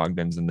Malcolm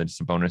Brogdons and the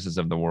Sabonis's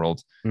of the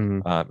world,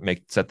 Mhm.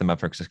 set them up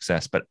for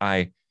success. But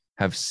I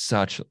have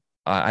such,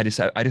 I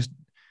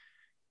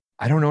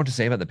don't know what to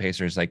say about the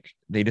Pacers. Like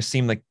they just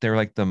seem like they're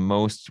like the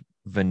most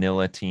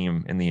vanilla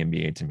team in the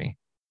NBA to me.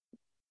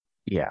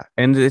 Yeah,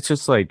 and it's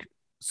just like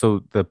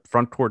so the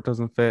front court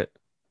doesn't fit,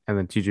 and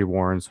then TJ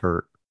Warren's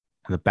hurt,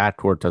 and the back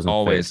court doesn't fit.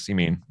 Always, you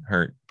mean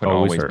hurt? Put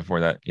Always always hurt. before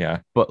that. Yeah,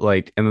 But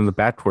like, and then the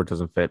backcourt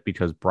doesn't fit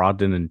because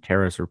Brogdon and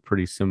Terrace are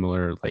pretty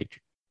similar,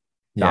 like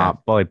yeah,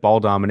 like ball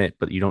dominant,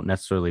 but you don't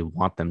necessarily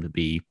want them to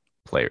be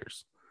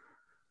players.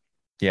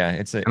 yeah.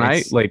 And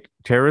I like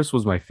Terrace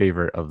was my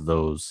favorite of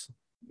those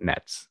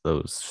nets,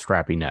 those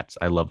scrappy nets.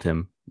 I loved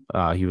him.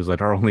 He was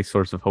like our only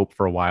source of hope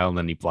for a while, and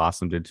then he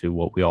blossomed into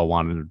what we all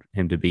wanted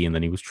him to be, and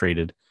then he was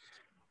traded.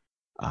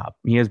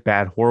 He has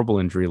bad, horrible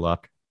injury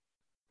luck,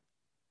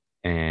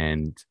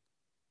 and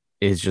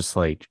is just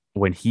like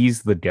when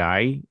he's the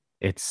guy,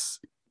 it's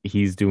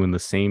he's doing the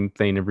same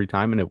thing every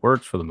time, and it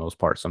works for the most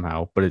part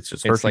somehow. But it's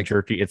just it's herky like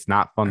jerky. It's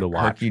not fun to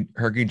watch.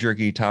 herky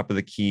jerky top of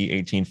the key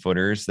 18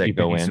 footers that Even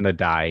go he's in. gonna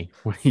die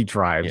when he Yeah,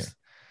 drives.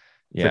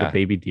 It's like a yeah.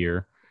 baby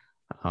deer.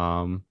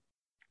 Um,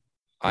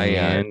 I uh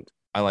and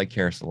I like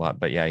Harris a lot,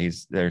 but yeah,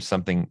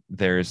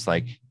 there's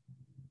like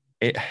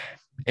it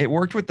it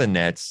worked with the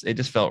Nets. It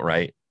just felt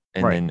right.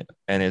 And right, then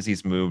and as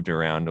he's moved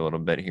around a little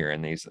bit here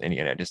and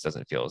it just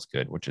doesn't feel as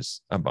good, which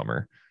is a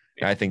bummer.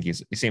 I think he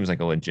seems like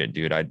a legit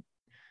dude.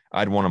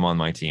 I'd want him on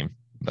my team,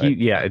 he but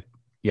yeah,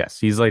 yes,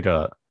 he's like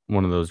a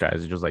one of those guys.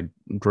 He's just like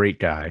great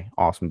guy,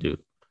 awesome dude.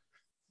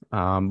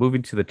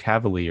 Moving to the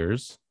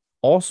Cavaliers,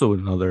 also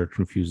another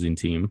confusing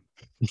team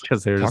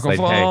because they're just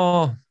Taco like, hey,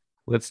 Fall.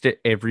 let's get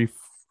every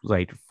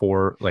like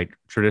four, like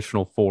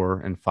traditional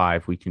 4 and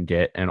 5 we can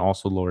get, and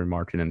also Laurie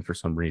Markkinen for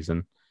some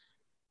reason,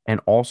 and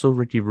also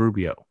Ricky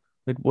Rubio.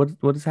 Like,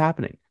 what is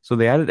happening? So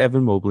they added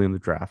Evan Mobley in the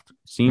draft.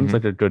 Seems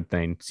like Mhm. a good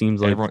thing. Seems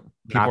like Everyone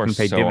people not are going to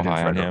pay so dividends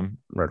high on him.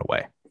 right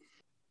away.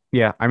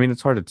 Yeah, I mean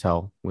it's hard to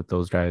tell with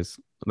those guys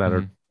that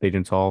are Mhm. they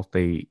didn't tall.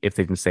 They if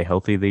they can stay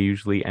healthy, they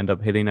usually end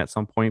up hitting at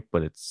some point.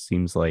 But it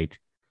seems like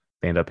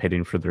they end up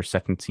hitting for their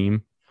second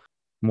team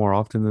more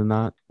often than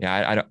not.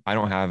 Yeah, I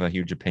don't have a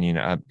huge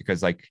opinion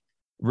because like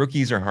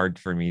rookies are hard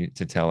for me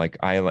to tell. Like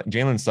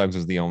Jalen Suggs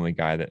was the only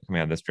guy that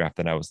coming out of this draft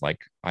that I was like,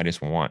 I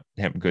just want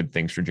him good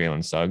things for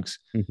Jalen Suggs.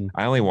 Mm-hmm.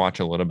 I only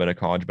watch a little bit of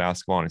college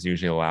basketball, and it's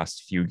usually the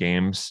last few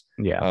games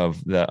Yeah.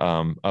 of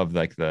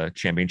like the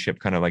championship,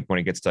 kind of like when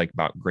it gets to like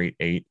about grade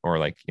 8 or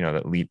like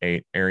the elite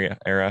 8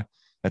 era.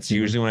 That's Mm-hmm.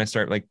 usually when I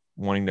start like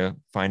wanting to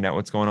find out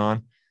what's going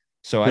on.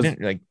 So I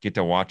didn't like get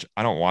to watch.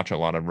 I don't watch a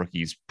lot of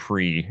rookies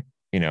pre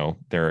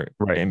their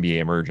Right. NBA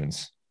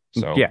emergence.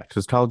 So Yeah,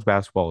 because college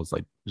basketball is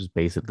like just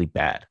basically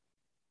bad.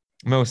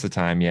 most of the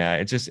time, yeah,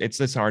 it's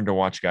just hard to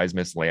watch guys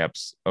miss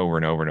layups over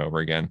and over and over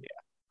again.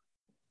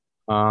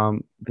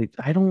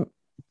 I don't.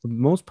 The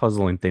most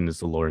puzzling thing is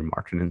the Laurie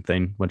Markkinen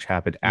thing, which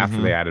happened after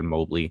they Mm-hmm. added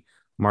Mobley.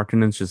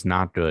 Markkinen's just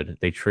not good.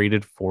 They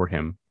traded for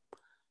him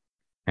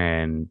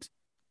and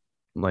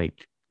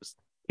like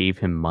gave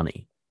him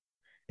money.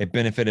 It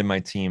benefited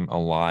my team a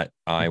lot.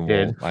 It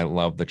did. I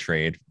love the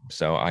trade.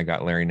 So I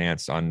got Larry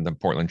Nance on the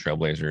Portland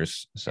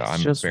Trailblazers. So It's I'm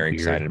just very weird.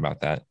 excited about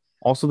that.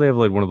 Also, they have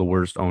like one of the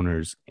worst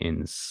owners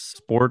in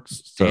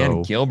sports. Dan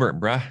So, Gilbert,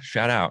 bruh,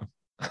 shout out.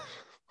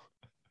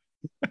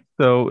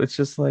 so it's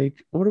just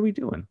like, what are we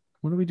doing?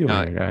 What are we doing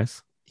No, here,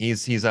 guys?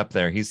 he's up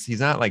there. He's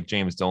not like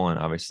James Dolan,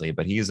 obviously,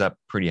 but he's up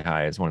pretty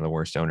high as one of the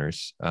worst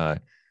owners.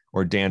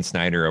 Or Dan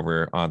Snyder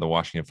over on the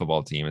Washington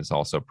football team is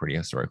also pretty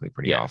historically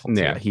pretty Yeah, awful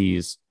yeah. too.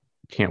 He's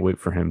can't wait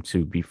for him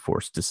to be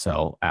forced to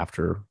sell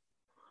after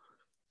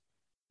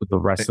the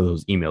rest of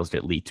those emails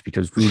get leaked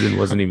because Gruden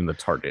wasn't even the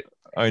target.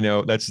 I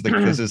know that's like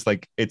this is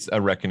like it's a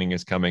reckoning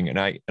is coming, and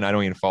I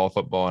don't even follow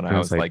football, and And I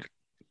it's was like,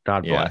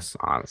 God yeah, bless,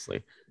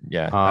 honestly.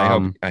 yeah.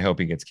 Um, I hope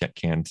he gets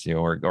canned too,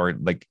 or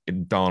like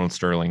Donald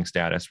Sterling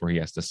status where he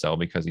has to sell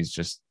because he's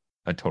just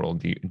a total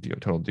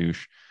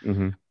douche.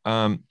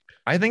 mhm.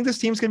 I think this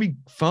team's gonna be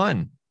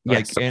fun.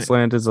 Yes, Like, and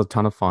Land is a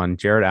ton of fun.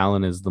 Jared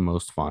Allen is the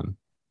most fun.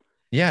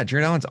 yeah,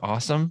 Jared Allen's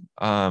awesome.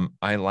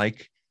 I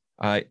like.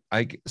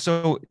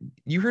 So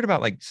you heard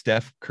about like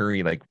Steph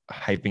Curry like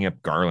hyping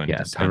up Garland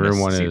Yes, kind of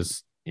everyone season.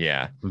 is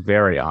Yeah,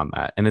 very on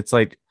that. And it's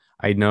like,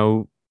 I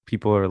know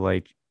people are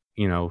like,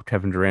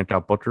 Kevin Durant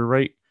out Booker,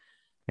 right?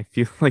 I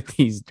feel like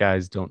these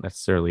guys don't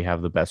necessarily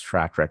have the best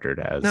track record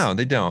as no,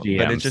 they don't.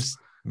 GMs.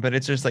 But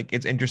it's just like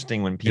it's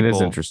interesting when It is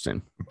people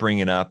interesting. bring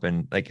it up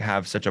and like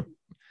have such a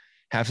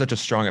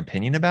strong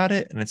opinion about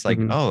it, and it's like,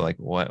 Mhm. oh, like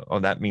what? Oh,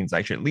 that means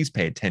I should at least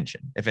pay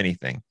attention, if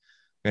anything.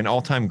 An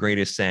all-time great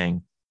is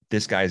saying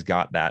this guy's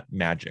got that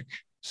magic, Mhm.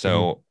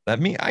 so that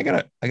me I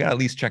gotta at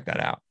least check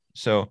that out.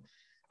 So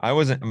I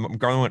wasn't.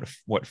 Garland went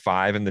what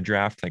 5 in the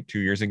draft like 2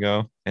 years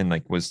ago, and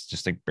like was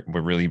just like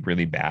really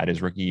really bad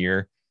his rookie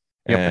year,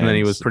 Yep, and then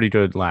he and was pretty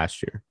good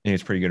last year. he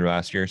was pretty good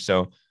last year.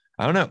 So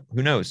I don't know.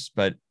 Who knows?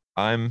 But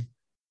I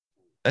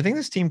think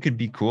this team could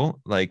be cool.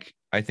 Like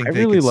I I think they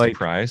really could like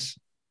surprise.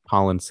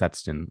 Colin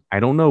Sexton. I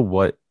don't know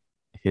what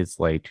his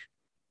like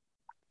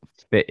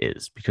fit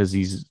is because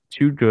he's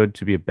too good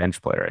to be a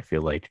bench player, I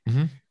feel like,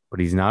 Mhm. but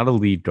he's not a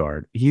lead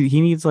guard.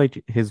 He needs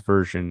like his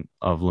version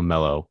of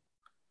LaMelo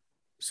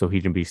so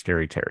he can be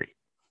Scary Terry.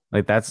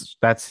 Like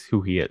that's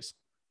who he is.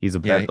 He's a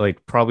Yeah,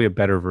 like probably a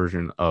better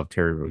version of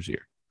Terry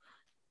Rozier,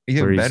 he's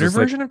a where he's better just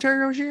like version of Terry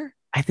Rozier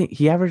I think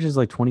he averages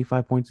like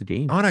 25 points a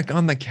game. on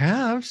the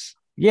Cavs.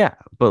 Yeah,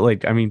 but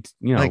like I mean,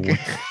 Like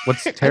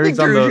what's I think Terry's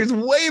on Terry the Rozier is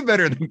way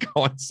better than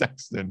Colin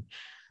Sexton.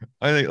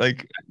 I think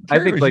like I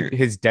Terry think like Rozier.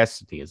 his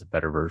destiny is a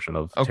better version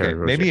of Okay, Terry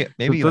Rozier.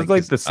 maybe There's like like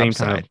his the same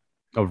kind upside.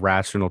 of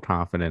rational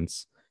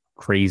confidence,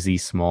 crazy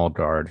small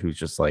guard who's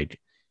just like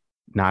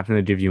not going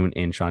to give you an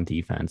inch on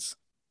defense.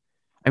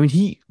 I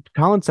mean,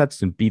 Colin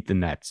Sexton beat the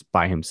Nets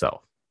by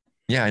himself.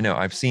 Yeah, I know.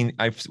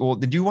 Well,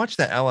 did you watch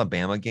that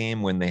Alabama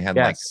game when they had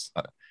like, Yes.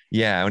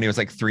 yeah, when he was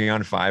like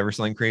 3-on-5 or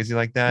something crazy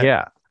like that?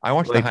 Yeah. I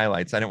watched the Like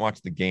highlights. I didn't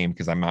watch the game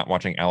because I'm not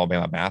watching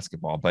Alabama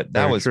basketball, but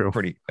very true.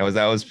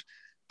 that was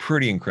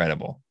pretty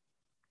incredible.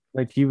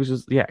 Like he was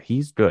just yeah,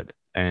 he's good.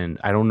 And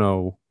I don't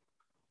know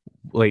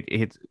like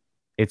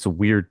it's a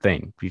weird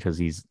thing because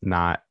he's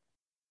not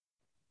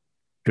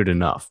good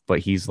enough, but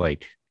he's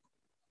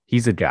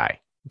a guy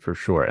for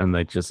sure. And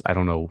like just I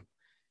don't know.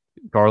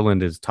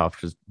 Garland is tough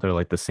because they're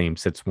like the same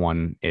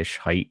 6'1" ish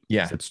height,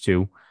 Yeah,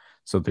 6'2".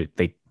 So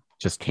they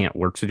just can't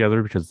work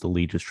together because the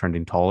league is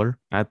trending taller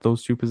at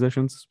those two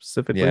positions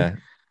specifically. yeah.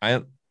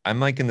 I I'm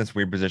like in this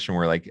weird position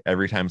where like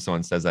every time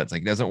someone says that, it's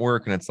like it doesn't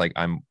work, and it's like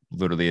I'm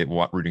literally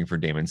rooting for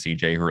Damon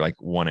CJ who are like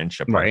 1 inch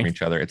apart from Right.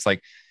 each other. It's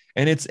like,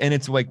 and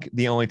it's like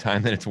the only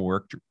time that it's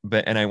worked.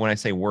 But and I when I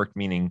say worked,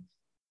 meaning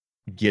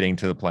getting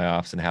to the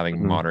playoffs and having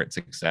Mhm. moderate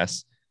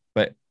success.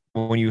 But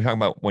when you talk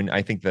about when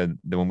I think the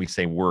when we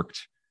say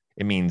worked,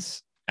 it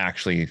means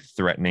actually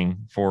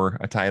threatening for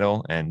a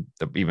title. And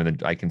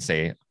I can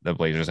say the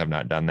Blazers have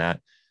not done that.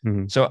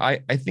 Mhm. So I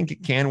think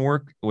it can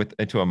work with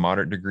to a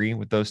moderate degree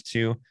with those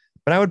two.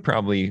 But I would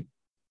probably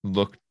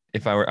look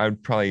I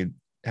would probably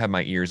have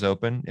my ears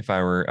open if I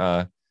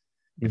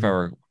Mhm.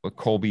 were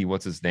Colby,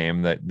 what's his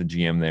name, that the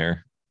GM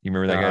there. You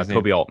remember that guy's name?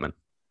 Kobe Altman.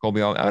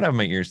 Colby, I would have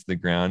my ears to the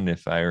ground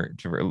if I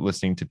were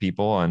listening to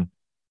people on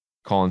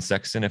Colin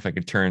Sexton. If I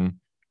could turn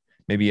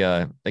maybe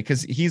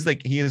because he is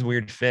a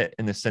weird fit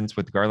in the sense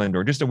with Garland,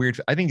 or just a weird.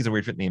 I think he's a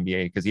weird fit in the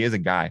NBA because he is a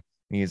guy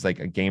and he's like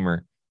a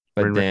gamer.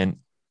 But then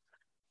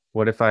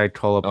What if I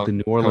call up oh the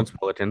New Orleans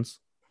Pelicans?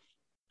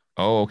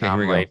 okay, here I'm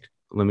we go. like,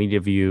 let me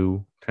give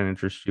you kind of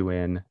interest you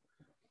in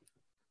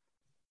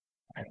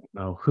I don't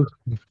know who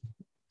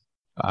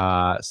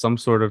some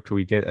sort of, can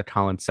we get a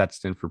Colin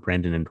Sexton for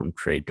Brandon Ingram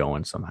trade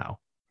going somehow?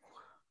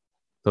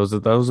 Those are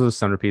the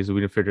centerpieces. We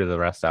can figure the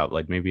rest out.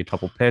 Like maybe a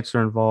couple picks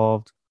are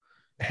involved,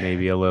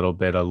 maybe a little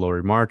bit of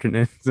Laurie Martin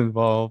is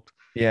involved.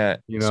 Yeah,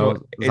 You so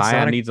know,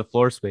 Zion needs a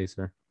floor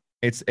spacer.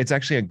 it's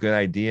actually a good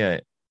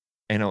idea,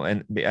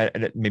 and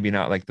maybe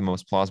not like the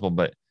most plausible,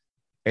 but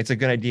it's a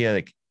good idea,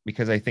 like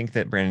because I think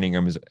that Brandon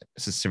Ingram is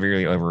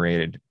severely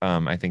overrated.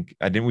 I think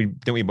didn't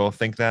we both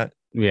think that?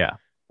 Yeah,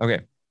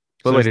 Okay,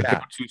 but so like there's a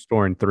that. go-to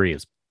score in three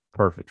is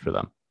perfect for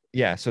them.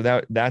 Yeah, so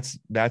that's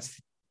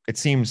it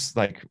seems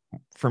like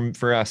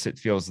for us it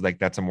feels like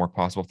that's a more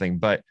possible thing.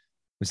 But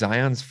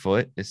Zion's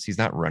foot is he's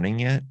not running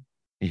yet.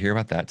 You hear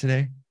about that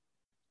today?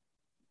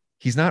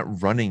 He's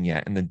not running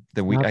yet, and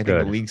the week Not I think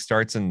the good. league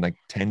starts in like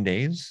 10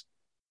 days.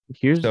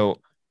 Here's So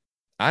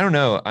I don't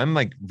know. I'm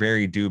like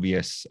very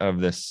dubious of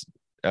this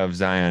of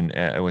Zion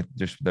with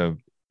just all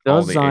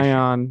Does the issue.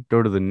 Zion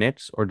go to the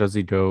Knicks or does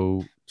he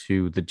go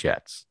to the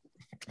Jets?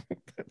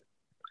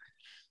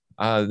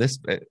 This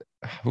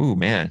oh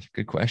man,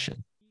 good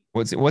question.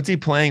 What's he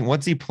playing?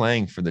 What's he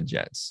playing for the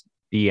Jets?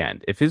 The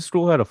end. If his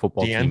school had a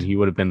football The team, end? he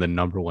would have been the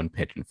number one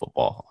pick in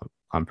football.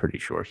 I'm pretty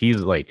sure. He's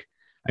like,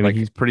 I mean, Like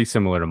he's pretty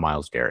similar to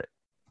Miles Garrett.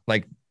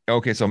 like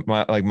okay, so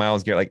like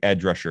Miles Garrett, like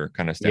edge rusher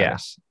kind of Yeah,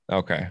 status.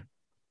 Okay.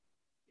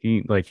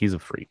 he's a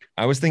freak.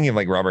 I was thinking of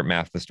like Robert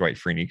Mathis, Dwight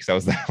Freeney, because that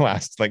was the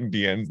last like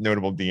DNs,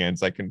 notable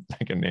DNs I can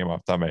name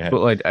off the top of my head.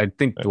 But like, I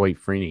think But, Dwight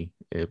Freeney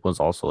it was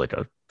also like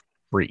a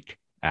freak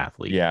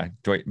athlete. yeah,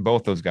 Dwight,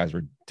 both those guys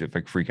were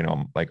like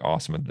freaking like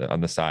awesome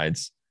on the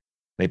sides.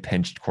 They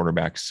pinched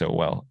quarterbacks so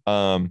well.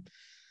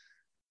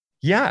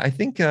 Yeah, I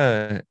think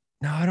no,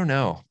 I don't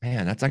know.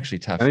 Man, that's actually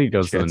I tough. think he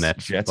goes to the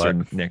Nets, Jets or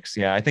but Knicks.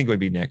 Yeah, I think it would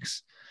be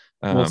Knicks.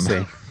 we'll Um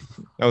see.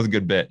 that was a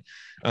good bit.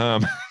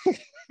 Um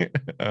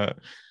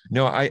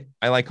no, I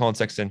like Colin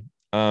Sexton.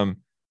 I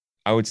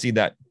would see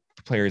that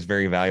player is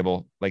very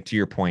valuable, like to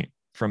your point,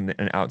 from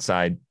an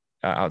outside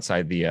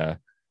the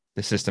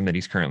system that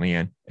he's currently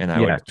in. And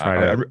Yeah,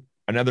 try to.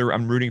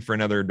 I'm rooting for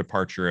another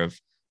departure of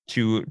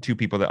two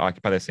people that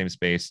occupy the same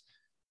space,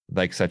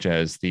 like such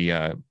as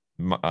the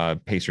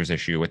Pacers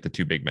issue with the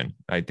two big men.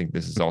 I think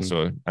this is Mhm.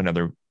 also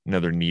another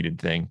another needed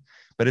thing.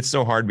 But it's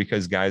so hard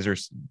because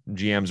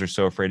GMs are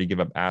so afraid to give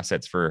up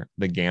assets for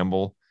the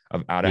gamble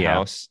of out of Yeah.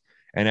 house.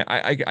 And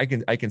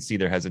I can see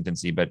their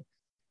hesitancy, but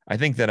I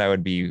think that I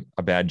would be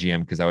a bad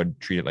GM because I would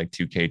treat it like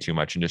 2K too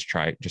much and just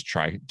try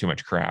too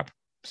much crap.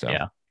 So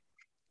Yeah.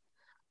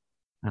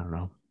 I don't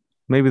know.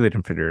 Maybe they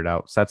can figure it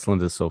out.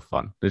 Setzland is so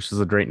fun. This is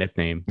a great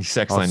nickname. It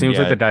Sexland, seems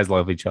like yeah, the guys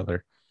love each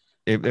other.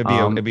 it'd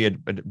be a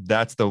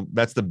that's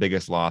the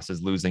biggest loss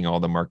is losing all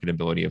the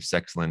marketability of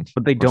Sexland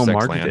But they or don't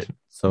market Sexland. it.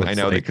 So I it's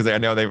know like because I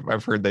know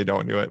I've heard they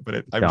don't do it,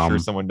 but I'm sure dumb.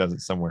 someone does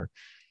it somewhere.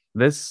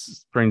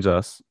 This brings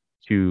us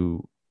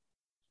to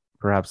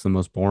perhaps the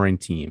most boring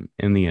team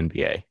in the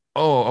NBA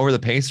Oh, over the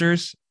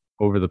Pacers.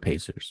 over the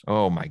Pacers,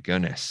 Oh my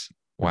goodness!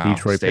 the Wow,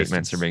 Detroit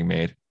statements are Pistons. being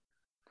made.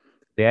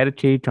 They added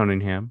Cade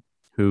Cunningham,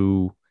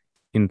 who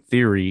in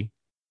theory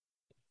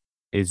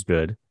is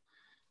good.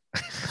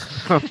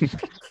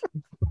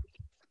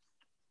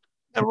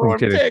 Number I'm one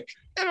kidding. pick.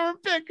 Number one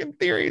pick in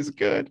theory is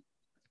good.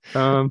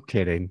 I'm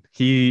kidding.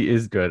 He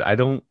is good. I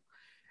don't.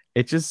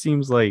 It just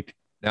seems like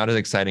Not as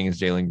exciting as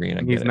Jalen Green.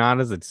 I he's get it. not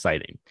as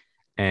exciting,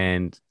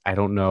 and I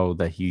don't know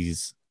that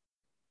he's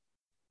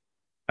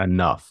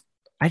enough.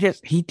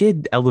 He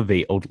did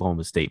elevate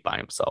Oklahoma State by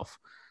himself,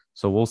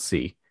 so we'll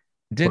see.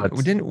 Didn't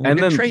But didn't and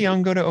did then Trey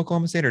Young go to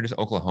Oklahoma State or just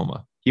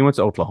Oklahoma? he went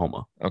to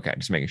Oklahoma. Okay,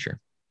 just making sure.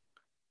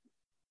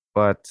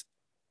 But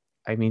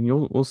I mean,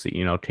 we'll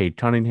see. Cade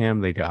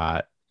Cunningham. They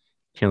got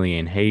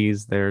Killian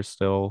Hayes there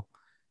still,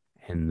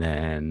 and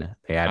then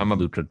they I'm added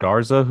a Luka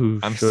Garza, who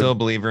I'm still a should.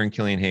 believer in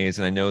Killian Hayes,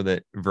 and I know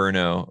that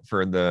Verno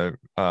for the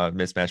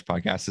Mismatch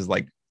podcast is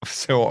like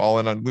so all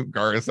in on Luke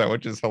Garza,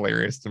 which is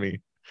hilarious to me.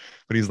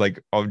 But he's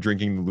like, oh,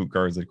 drinking the Luke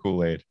Garza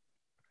Kool-Aid.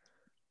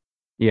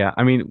 Yeah,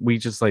 I mean, we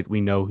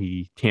know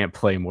he can't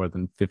play more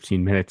than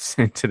 15 minutes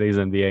in today's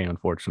NBA,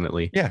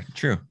 unfortunately. Yeah,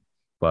 true.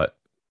 But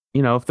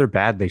if they're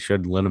bad, they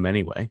should let him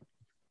anyway.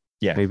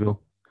 Yeah, Maybe.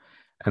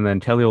 And then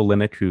Kelly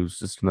Olynyk, who's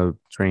just gonna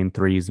train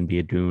threes and be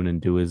a Dune and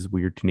do his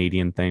weird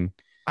Canadian thing.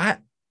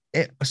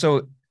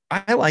 so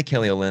I like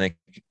Kelly Olynyk.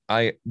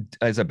 I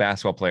as a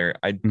basketball player,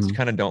 I Mhm.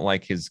 kind of don't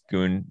like his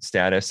goon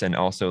status and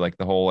also like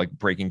the whole like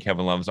breaking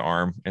Kevin Love's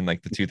arm in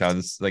like the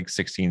 2000s, like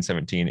 16,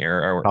 17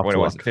 era or Tough what it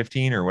was, luck.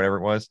 15 or whatever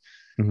it was.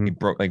 He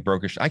Mhm.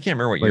 broke his. I can't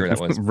remember what Like year that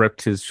was.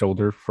 ripped his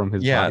shoulder from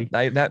his Yeah,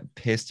 body. that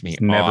pissed me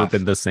It's never off.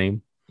 been the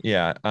same.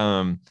 Yeah.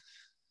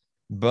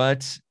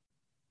 But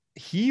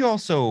he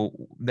also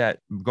that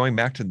going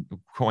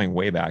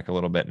way back a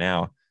little bit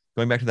now,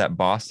 going back to that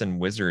Boston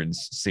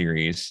Wizards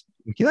series,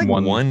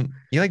 One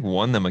he like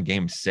won them a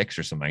game 6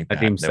 or something like at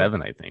that. game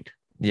 7, I think.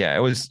 Yeah, it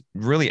was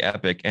really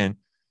epic. And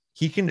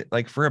he can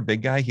like for a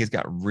big guy, he's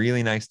got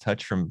really nice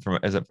touch from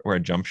or a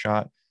jump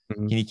shot.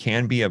 Mhm. He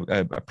can be a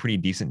pretty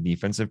decent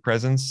defensive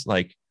presence.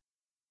 Like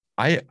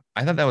I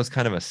thought that was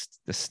kind of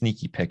a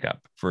sneaky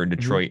pickup for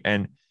Detroit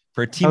and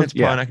for a team that's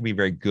probably Yeah. not gonna be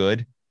very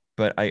good.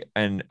 But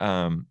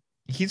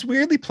he's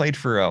weirdly played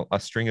for a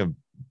string of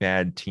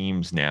bad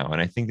teams now,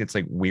 and I think it's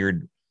like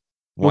weird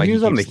Well, why he he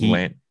was on the keeps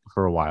Heat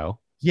for a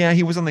while. Yeah,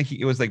 he was on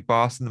it was like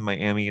Boston and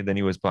Miami, and then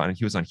he was on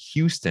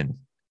Houston,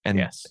 and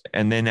Yes.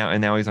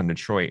 now he's on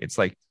Detroit. It's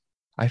like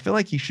I feel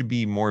like he should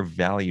be more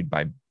valued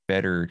by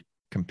better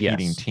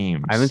competing Yes.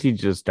 teams. I think he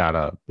just got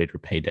a bigger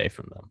payday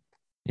from them.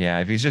 Yeah,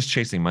 if he's just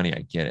chasing money,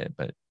 I get it,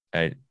 but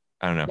I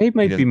don't know. It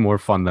might be more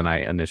fun than I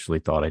initially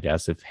thought, I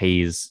guess, if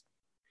Hayes.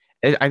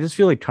 I just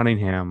feel like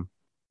Cunningham,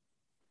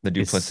 the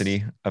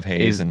duplicity of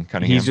Hayes and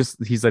Cunningham.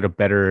 he's like a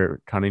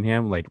better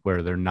Cunningham, like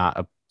where they're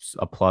not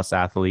a plus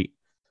athlete.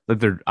 Like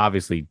they're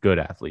obviously good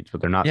athletes, but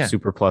they're not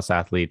super plus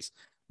athletes.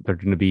 They're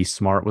going to be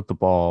smart with the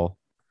ball,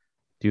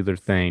 do their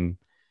thing.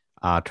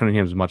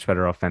 Cunningham's much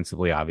better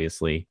offensively,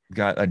 obviously.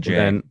 Got a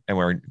J, and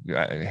where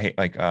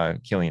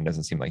Killian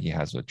doesn't seem like he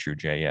has a true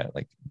J yet,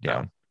 like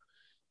down.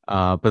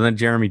 But then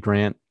Jeremy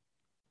Grant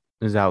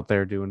is out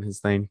there doing his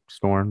thing,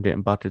 Storm,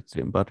 getting buckets,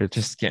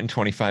 just getting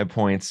 25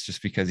 points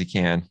just because he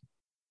can.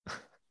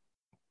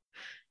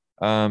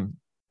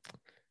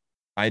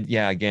 I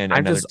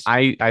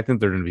think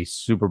they're going to be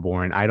super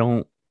boring. I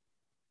don't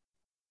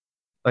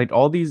like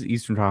all these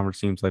Eastern Conference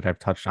teams like I've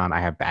touched on.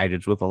 I have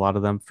baggage with a lot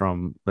of them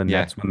from the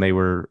Nets when they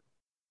were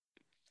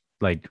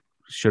like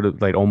should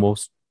have like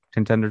almost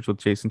contenders with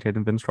Jason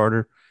Tatum, Vince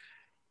Carter.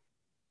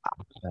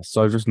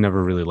 So I just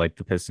never really liked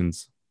the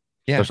Pistons.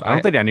 Yeah, I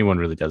don't think anyone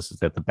really does. Is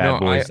that the bad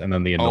boys and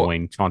then the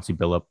annoying Chauncey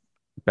Billup,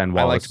 Ben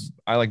Wallace.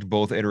 I liked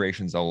both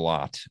iterations a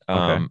lot.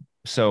 Okay.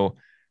 So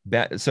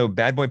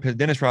bad boy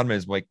Dennis Rodman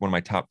is like one of my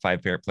top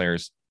 5 favorite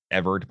players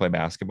ever to play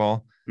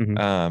basketball.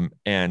 Mm-hmm.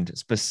 And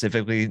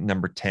specifically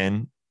number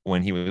 10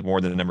 when he was more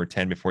than the number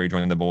 10 before he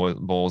joined the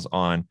Bulls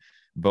on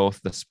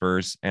both the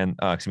Spurs and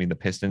the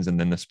Pistons and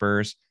then the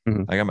Spurs.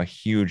 Mm-hmm. Like I'm a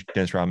huge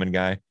Dennis Rodman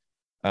guy.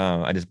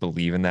 I just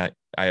believe in that.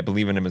 I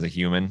believe in him as a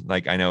human.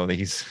 Like I know that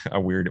he's kind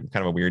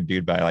of a weird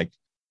dude, but I like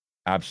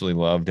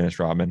absolutely love Dennis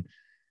Rodman.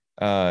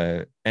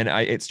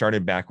 It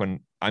started back when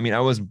I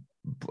was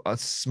a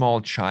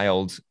small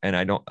child and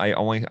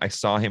I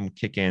saw him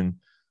kick in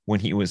when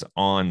he was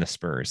on the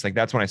Spurs. Like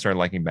that's when I started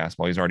liking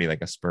basketball. He's already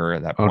like a Spur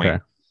at that point. Okay.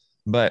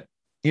 But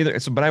either.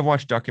 So, but I've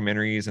watched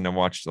documentaries and I've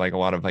watched like a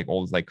lot of like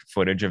old like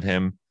footage of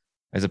him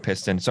as a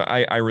Piston. So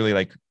I really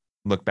like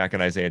look back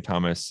at Isaiah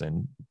Thomas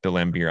and Bill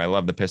Laimbeer. I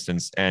love the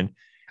Pistons, and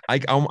I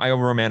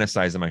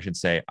romanticize them, I should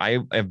say. I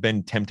have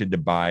been tempted to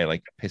buy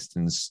like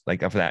Pistons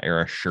like of that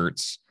era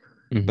shirts,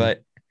 Mhm.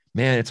 but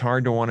man, it's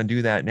hard to want to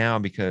do that now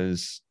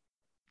because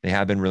they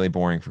have been really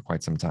boring for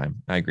quite some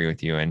time. I agree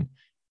with you, and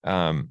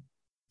um,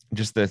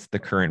 just the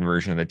current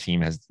version of the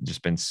team has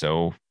just been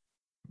so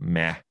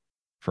meh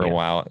for a Yeah.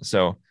 while.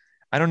 So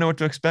I don't know what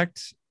to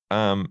expect.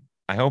 I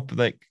hope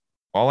like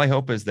all I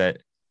hope is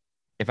that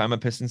if I'm a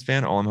Pistons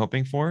fan, all I'm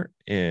hoping for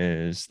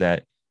is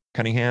that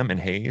Cunningham and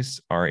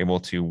Hayes are able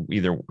to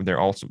either they're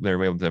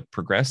able to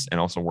progress and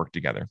also work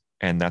together,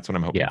 and that's what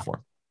I'm hoping Yeah.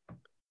 for.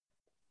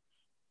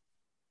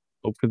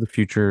 Hope for the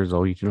future is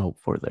all you can hope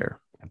for there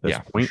at this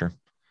Yeah, for point. sure.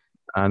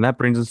 And that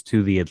brings us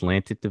to the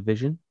Atlantic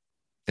Division.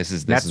 This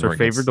Nets is are where it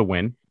favored gets to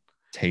win.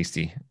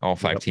 tasty. All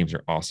five Yep. teams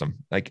are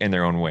awesome, like in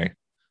their own way.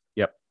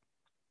 Yep.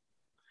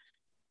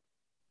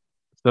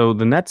 So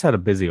the Nets had a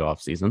busy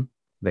offseason.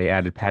 They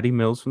added Patty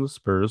Mills from the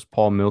Spurs,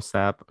 Paul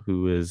Millsap,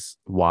 who is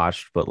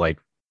washed, but like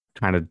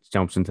kind of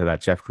jumps into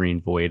that Jeff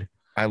Green void.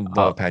 I Uh,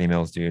 love Patty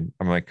Mills, dude.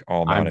 I'm like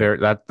all I'm about it. very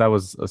that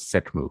was a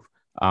sick move.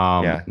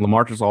 Yeah.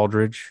 Lamarcus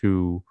Aldridge,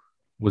 who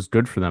was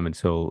good for them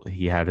until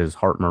he had his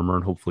heart murmur,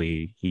 and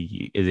hopefully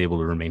he is able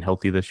to remain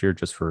healthy this year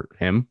just for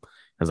him,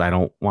 because I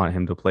don't want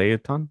him to play a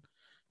ton.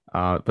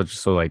 But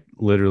just so like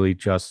literally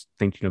just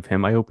thinking of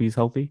him, I hope he's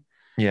healthy.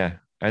 Yeah.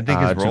 I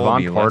think his role will Javon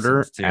be Carter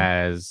lessons too.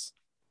 as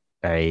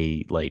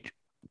a like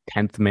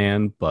 10th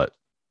man, but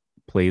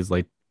plays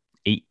like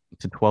 8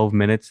 to 12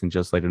 minutes and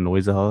just like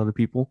annoys the hell out of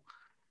people.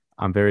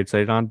 I'm very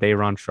excited on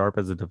Bayron Sharp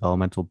as a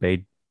developmental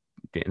Bay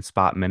getting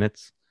spot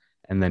minutes,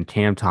 and then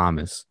Cam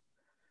Thomas,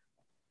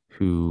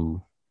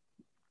 who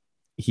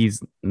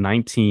he's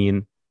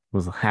 19,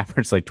 was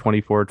average like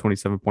 24,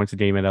 27 points a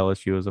game at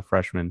LSU as a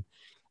freshman,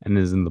 and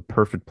is in the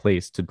perfect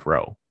place to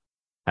grow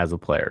as a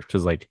player.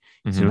 Because like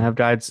he's gonna Hmm. have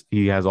guys,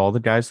 he has all the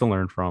guys to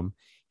learn from.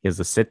 He has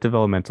a sit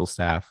developmental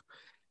staff,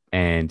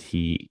 and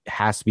he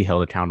has to be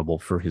held accountable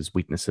for his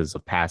weaknesses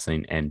of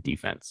passing and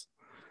defense.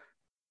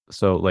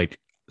 So like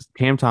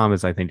Cam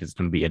Thomas, I think is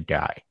going to be a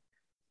guy,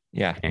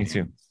 Yeah, me too.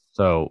 and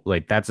so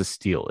like that's a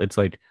steal. It's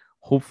like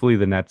hopefully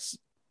the Nets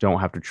don't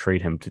have to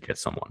trade him to get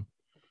someone.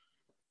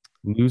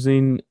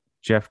 Losing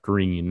Jeff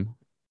Green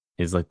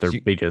is like their So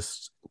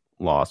biggest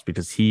loss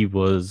because he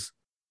was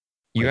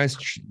you like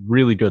guys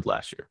really good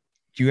last year.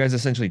 you guys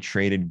essentially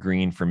traded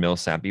Green for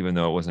Millsap, even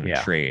though it wasn't a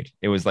Yeah, trade.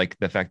 It was like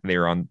the fact that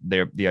they're on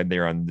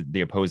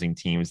the opposing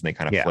teams and they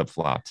kind of yeah. flip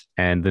flopped.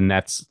 And the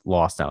Nets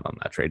lost out on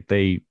that trade.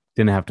 They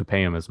didn't have to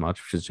pay him as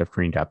much because Jeff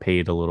Green got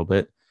paid a little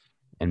bit,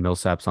 and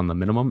Millsap's on the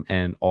minimum,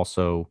 and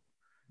also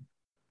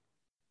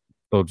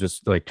they'll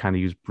just like kind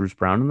of use Bruce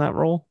Brown in that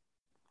role.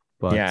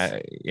 But Yeah,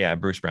 yeah.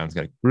 Bruce Brown's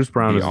got to Bruce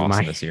Brown be is awesome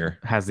my this year.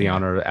 has the Yeah.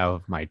 honor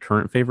of my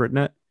current favorite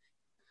net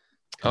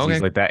because he's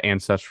Okay. like that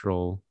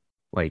ancestral,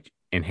 like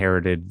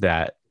inherited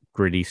that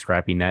gritty,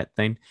 scrappy net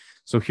thing.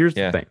 So here's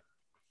the Yeah. thing.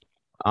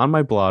 On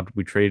my blog,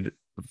 we traded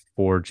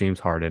for James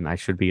Harden. I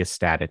should be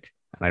ecstatic.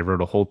 And I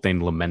wrote a whole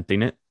thing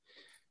lamenting it Yeah.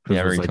 because I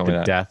it was already like told the me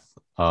that. death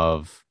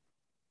of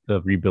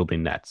the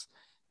rebuilding Nets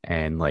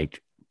and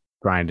like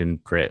grind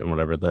and grit and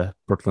whatever the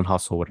Brooklyn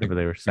hustle, whatever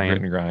they were The grit saying,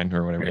 and grind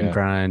or whatever. grit and Yeah.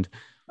 grind.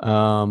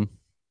 Um,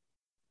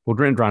 well,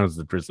 grit and grind was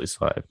the Grizzlies,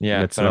 so I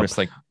Yeah. mixed But it I'm up. just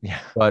like, yeah.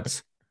 But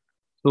so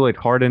like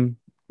Harden,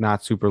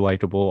 not super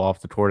likable off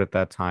the court at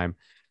that time,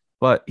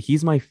 but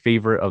he's my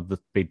favorite of the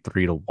big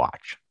three to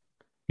watch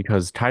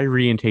because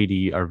Kyrie and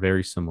KD are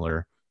very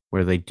similar,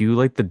 where they do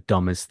like the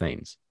dumbest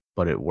things,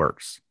 but it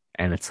works,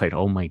 and it's like,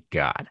 oh my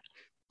god.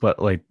 But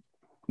like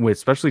with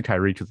especially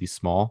Kyrie because he's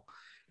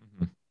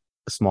Mhm.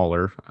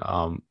 smaller.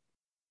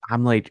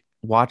 I'm like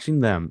watching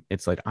them.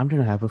 It's like I'm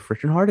gonna have a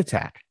freaking heart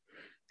attack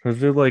because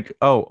they're like,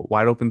 oh,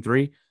 wide open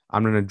three.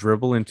 I'm gonna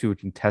dribble into a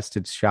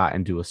contested shot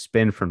and do a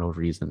spin for no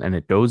reason, and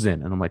it goes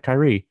in. And I'm like,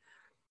 Kyrie,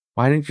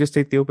 why didn't you just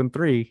take the open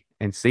three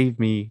and save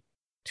me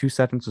 2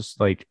 seconds of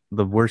like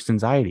the worst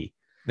anxiety?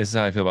 This is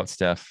how I feel about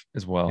Steph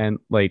as well. And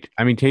like,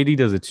 I mean, KD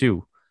does it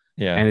too.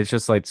 Yeah. And it's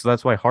just like, so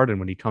that's why Harden,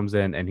 when he comes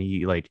in and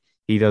he like,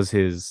 he does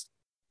his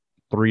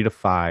 3 to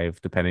 5,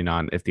 depending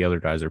on if the other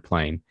guys are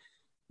playing,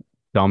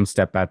 dumb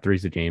step back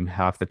threes a game.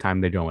 Half the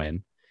time they go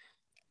in.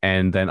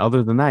 And then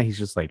other than that, he's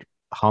just like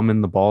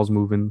humming, the ball's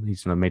moving.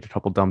 He's gonna make a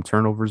couple dumb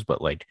turnovers,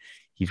 but like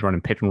he's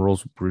running pick and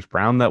rolls with Bruce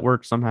Brown that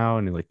works somehow,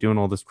 and he's like doing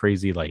all this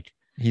crazy, like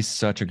He's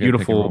such a good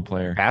pick and roll beautiful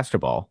player.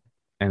 basketball.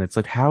 And it's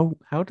like, how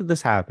did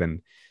this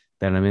happen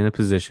that I'm in a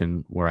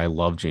position where I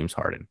love James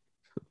Harden?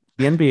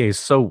 The NBA is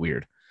so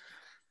weird.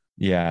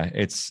 Yeah.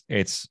 It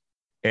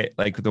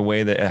like the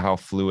way that how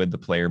fluid the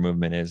player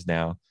movement is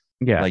now.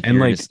 Yeah. Like And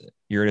like,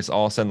 you're just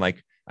all of a sudden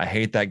like, I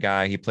hate that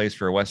guy. He plays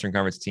for a Western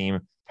Conference team.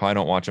 Probably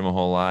don't watch him a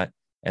whole lot.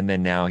 And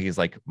then now he's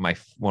like my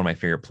one of my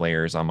favorite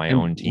players on my and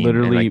own team. And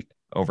like literally played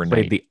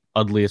overnight. the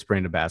ugliest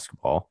brand of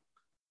basketball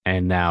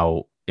and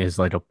now is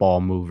like a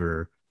ball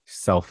mover,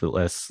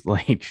 selfless.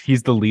 Like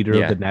he's the leader of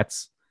the Yeah.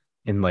 Nets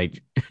and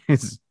like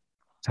is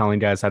telling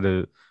guys how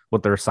to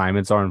what their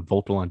assignments are and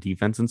vocal on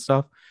defense and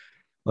stuff.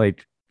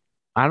 Like,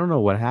 I don't know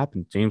what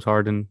happened. James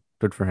Harden,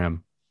 good for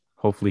him.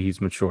 Hopefully he's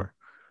mature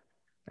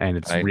and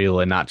it's I real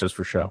and not just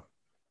for show.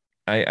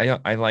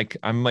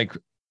 I'm like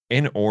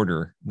in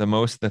order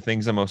the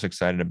things I'm most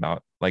excited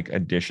about, like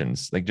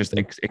additions, like just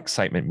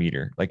excitement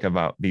meter, like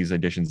about these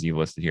additions you've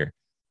listed here.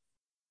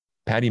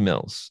 Patty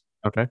Mills,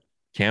 Okay.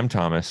 Cam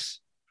Thomas,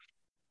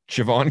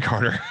 Siobhan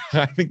Carter.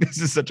 I think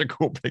this is such a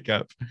cool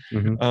pickup.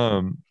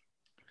 Mm-hmm.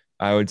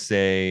 I would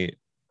say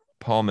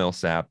Paul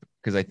Millsap,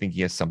 because I think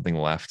he has something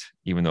left,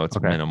 even though it's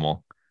Okay.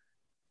 minimal.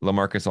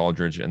 LaMarcus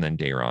Aldridge, and then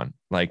Dayron.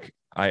 Like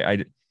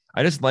I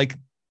just like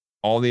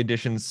all the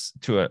additions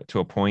to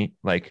a point.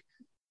 Like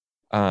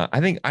I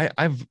think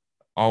I've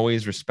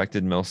always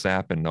respected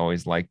Millsap and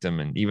always liked him.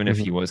 And even if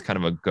he was kind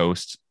of a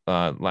ghost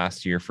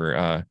last year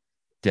for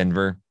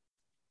Denver,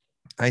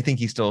 I think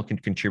he still can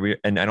contribute.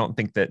 And I don't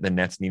think that the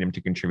Nets need him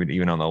to contribute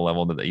even on the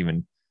level that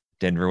even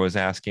Denver was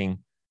asking.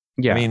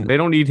 Yeah, I mean, they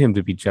don't need him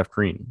to be Jeff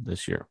Green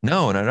this year.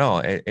 no, not at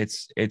all.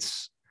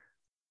 It's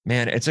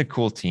man, it's a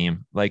cool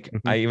team. Like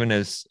Mm-hmm. I even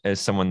as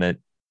someone that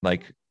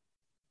like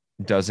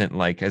doesn't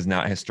like has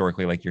not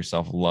historically like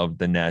yourself loved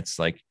the Nets,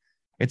 like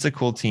it's a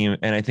cool team.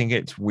 And I think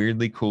it's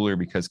weirdly cooler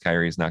because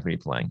Kyrie is not going to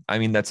be playing. I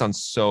mean, that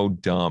sounds so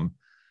dumb,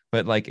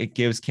 but like it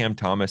gives Cam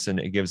Thomas and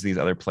it gives these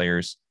other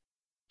players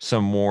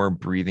some more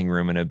breathing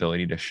room and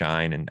ability to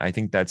shine. And I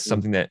think that's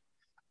something that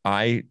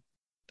I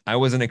I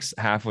wasn't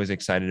half was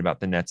excited about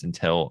the Nets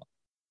until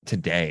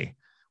today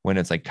when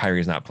it's like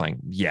Kyrie's not playing.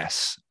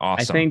 Yes, I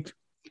awesome. think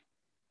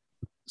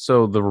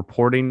so. The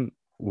reporting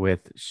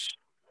with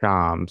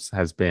Shams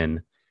has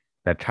been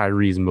that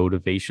Kyrie's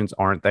motivations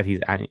aren't that he's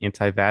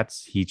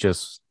anti-vets. He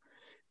just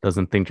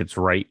doesn't think it's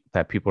right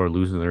that people are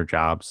losing their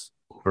jobs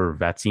over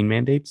vaccine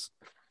mandates.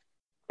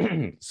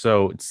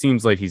 So it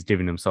seems like he's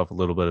giving himself a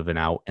little bit of an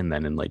out, and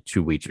then in like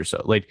 2 weeks or so,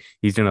 like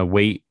he's gonna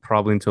wait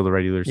probably until the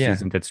regular Yeah.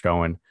 season gets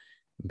going,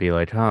 and be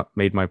like, "Huh,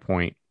 made my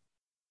point.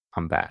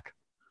 I'm back,"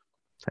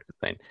 type of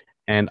thing.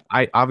 And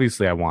I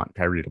want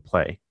Kyrie to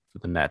play for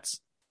the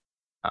Nets,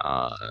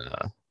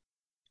 uh,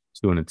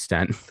 to an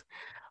extent,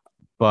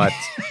 but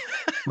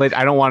like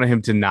I don't want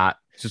him to not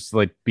just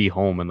like be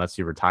home unless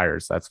he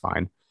retires. That's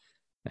fine,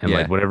 and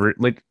like Yeah. whatever,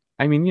 like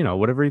I mean,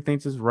 whatever he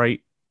thinks is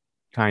right.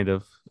 Kind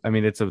of. I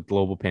mean, it's a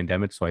global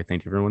pandemic, so I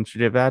think everyone should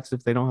get vaxxed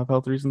if they don't have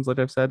health reasons, like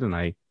I've said. And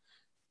I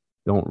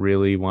don't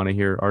really want to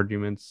hear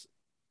arguments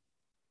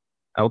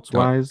Don't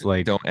elsewise.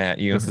 Like, don't at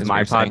you this is is what my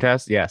you're saying.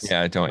 podcast. Yes.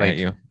 Yeah, don't at Like,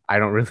 you. I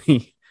don't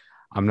really,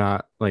 I'm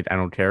not like, I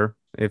don't care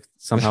if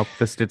somehow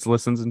Fistits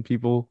listens and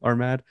people are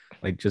mad.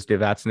 Like, just get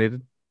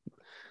vaccinated. For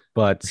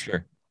But,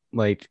 sure.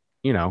 like,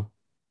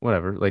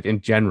 whatever. Like,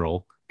 in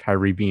general,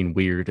 Kyrie being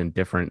weird and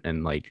different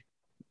and like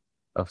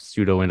a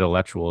pseudo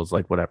intellectual is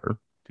like, whatever.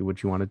 Do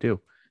what you want to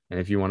do. And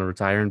if you want to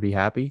retire and be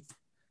happy,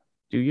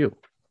 do you.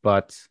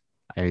 But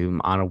I'm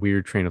on a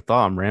weird train of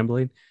thought. I'm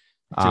rambling.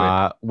 Do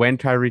it. When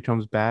Kyrie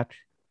comes back,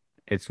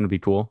 it's gonna be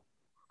cool.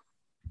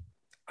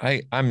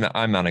 I'm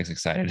not as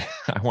excited.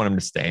 I want him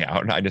to stay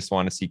out. I just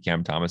want to see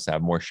Cam Thomas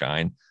have more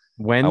shine.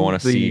 I When want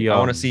to see the I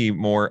want to see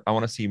more I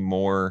want to see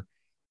more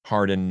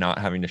Harden not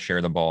having to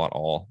share the ball at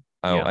all.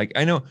 Yeah.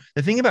 I know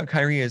the thing about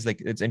Kyrie is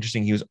like it's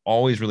interesting. He was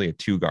always really a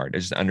two guard,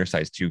 it's just an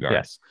undersized two guard.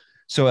 Yes.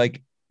 So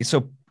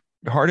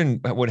Harden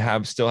would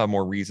still have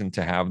more reason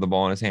to have the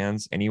ball in his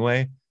hands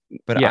anyway.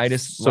 But I Yes.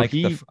 just So like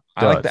he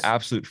I like the does.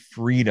 absolute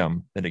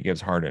freedom that it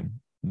gives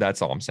Harden.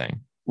 That's all I'm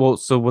saying. Well,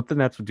 so what the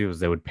Nets would do is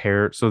they would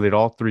pair, so they'd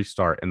all three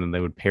start, and then they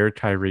would pair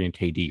Kyrie and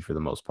KD for the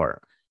most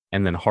part.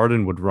 And then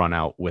Harden would run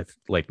out with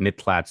like Nick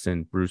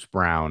Claxton, Bruce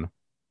Brown,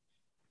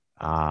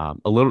 a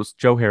little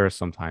Joe Harris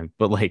sometimes,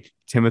 but like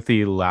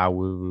Timothy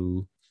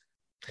Lawu,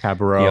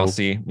 Cabarro,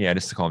 TLC. Yeah,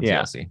 just to call him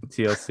yeah, TLC.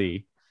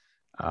 TLC.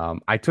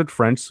 I took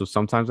French, so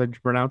sometimes I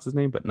pronounce his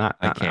name, but not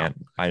I now.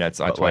 can't. That's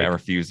But why I like,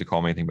 refuse to call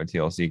him anything but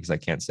TLC because I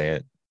can't say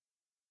it.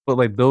 but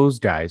like those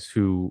guys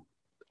who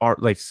are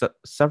like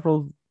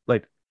several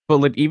like, but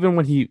like even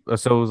when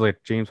so it was like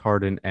James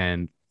Harden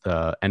and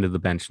the end of the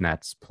bench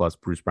Nets plus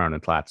Bruce Brown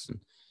and Claxton.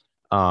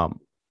 Um,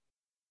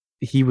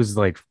 he was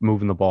like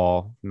moving the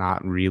ball,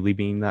 not really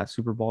being that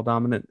Super Bowl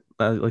dominant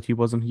like he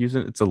was in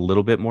Houston. It's a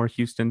little bit more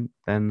Houston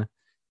than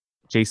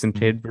Jason Mhm.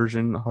 Kidd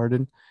version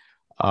Harden.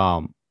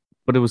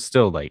 But it was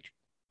still like,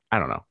 I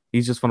don't know.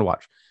 He's just fun to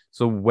watch.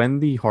 So when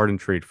the Harden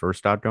trade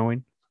first got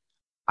going,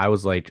 I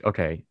was like,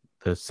 okay,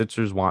 the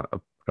Sixers want a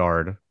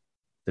guard,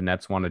 the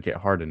Nets want to get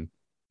Harden,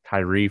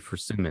 Kyrie for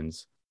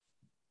Simmons,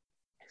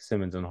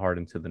 Simmons and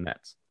Harden to the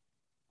Nets,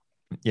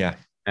 Yeah.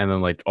 and then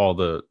like all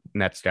the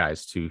Nets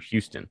guys to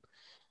Houston.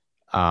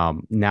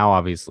 Now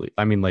obviously,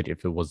 I mean, like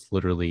if it was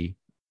literally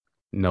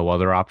no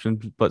other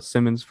option but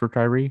Simmons for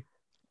Kyrie,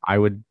 I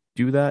would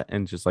do that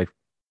and just like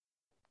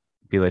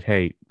be like,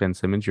 hey, Ben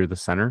Simmons, you're the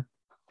center,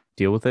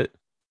 deal with it.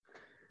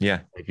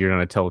 Yeah. Like you're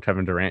gonna tell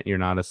Kevin Durant you're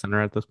not a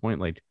center at this point,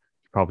 like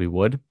you probably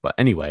would. But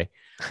anyway,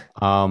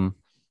 um,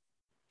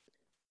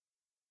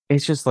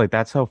 it's just like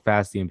that's how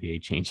fast the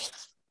NBA changes.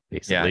 Yeah.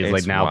 Basically, it's like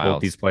It's now both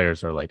wild. these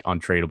players are like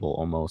untradeable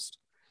almost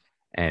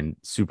and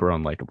super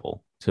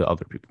unlikable to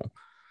other people.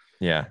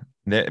 Yeah.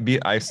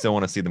 I still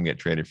want to see them get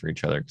traded for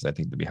each other because I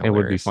think that'd be It would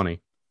be hilarious.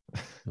 funny.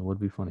 It would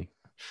be funny.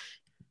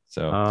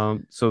 So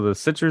So the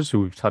Sixers,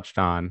 who we've touched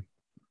on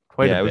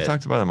quite a yeah, we've bit.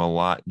 talked about them a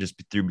lot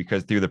just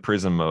through the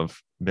prism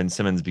of Ben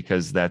Simmons,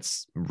 because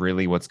that's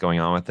really what's going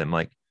on with him.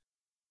 Like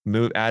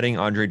adding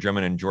Andre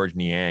Drummond and George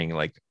Niang,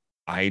 like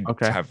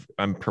Okay.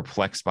 I'm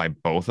perplexed by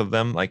both of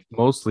them. Like,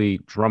 Mostly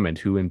Drummond,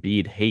 who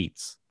Embiid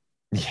hates.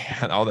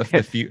 yeah, all the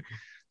few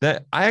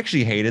that I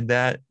actually hated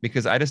that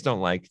because I just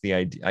don't like the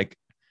idea. Like,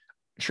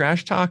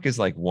 trash talk is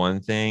like one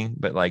thing,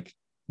 but like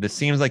this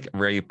seems like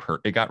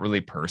it got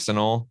really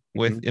personal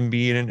with Mhm.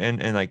 Embiid,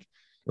 and like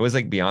it was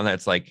like beyond that.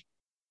 It's like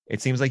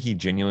it seems like he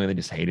genuinely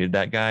just hated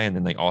that guy, and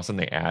then like all of a sudden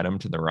they add him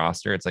to the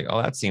roster. It's like,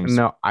 oh, that seems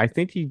No, I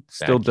think he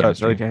still bad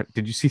does. Like, chemistry.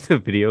 did you see the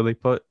video they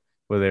put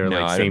where they were No,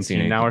 like I haven't same seen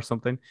team now anything. or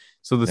something?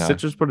 So the Yeah,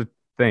 Sixers put a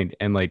thing,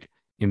 and like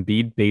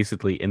Embiid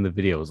basically in the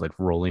video is like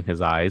rolling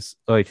his eyes,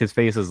 like his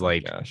face is oh my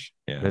like gosh,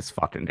 yeah, this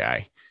fucking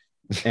guy,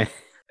 and,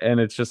 and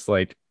it's just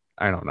like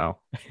I don't know.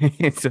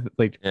 It's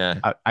like yeah.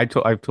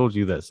 I've told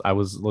you this. I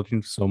was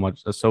looking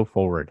so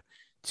forward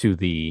to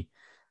the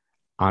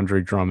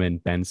Andre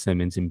Drummond, Ben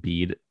Simmons, and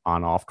Embiid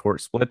on off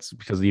court splits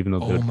because even though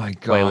they Oh would my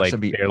play gosh, like that'd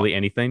be barely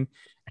anything,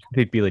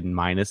 they'd be like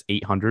minus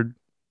 800.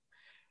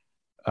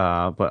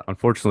 But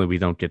unfortunately, we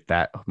don't get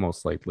that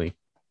most likely.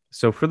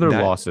 So for their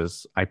that.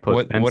 losses, I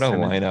put Ben What a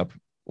Simmons. lineup!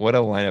 What a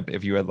lineup!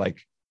 If you had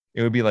like,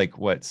 it would be like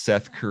what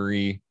Seth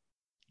Curry,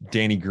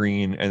 Danny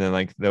Green, and then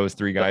like those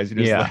three guys you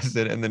just Yeah,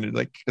 listed, and then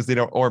like because they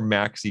don't, or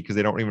Maxi because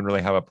they don't even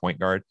really have a point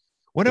guard.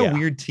 What a yeah,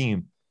 weird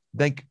team.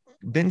 Like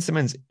Ben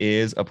Simmons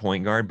is a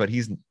point guard, but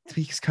he's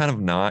kind of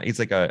not. He's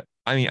like a.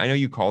 I mean, I know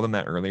you called him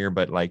that earlier,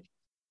 but like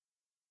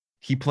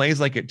he plays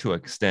like it to an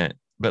extent.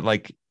 But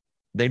like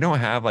they don't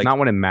have like, not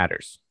when it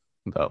matters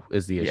though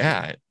is the issue.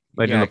 yeah,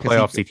 Like in yeah, the because he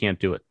playoffs, he can't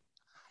do it.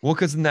 well,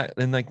 because in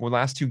like the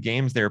last two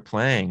games they were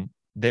playing,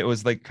 that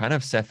was like kind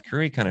of Seth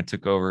Curry kind of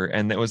took over,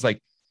 and it was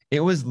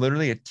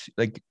literally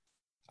like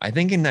I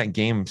think in that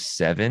game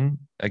 7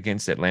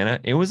 against Atlanta,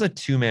 it was a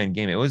 2-man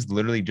game. It was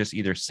literally just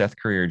either Seth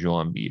Curry or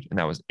Joel Embiid, and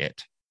that was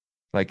it.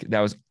 Like that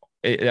was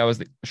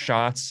the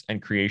shots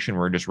and creation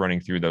were just running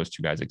through those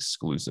two guys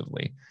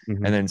exclusively,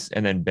 Mhm.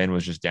 and then Ben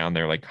was just down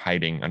there like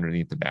hiding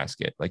underneath the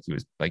basket like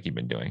he'd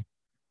been doing.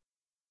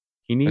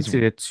 He That's needs to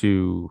get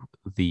to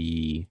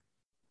the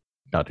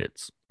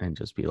Nuggets and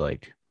just be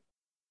like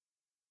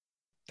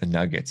the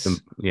Nuggets.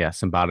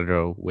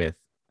 Simbadero with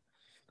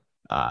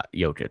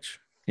Jokic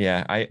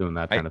Yeah, doing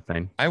that I kind of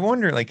thing. I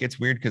wonder, like, it's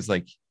weird because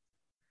like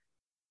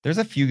there's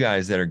a few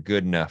guys that are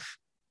good enough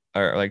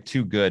or like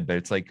too good, but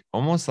it's like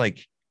almost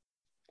like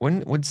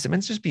when would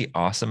Simmons just be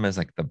awesome as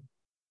like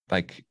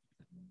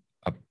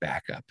a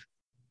backup?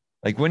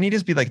 Like wouldn't he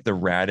just be like the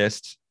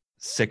raddest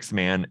sixth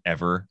man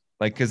ever?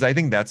 Like, because I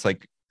think that's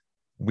like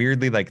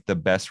weirdly like the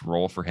best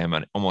role for him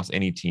on almost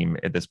any team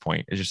at this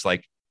point. Is just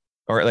like,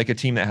 or like a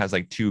team that has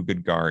like two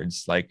good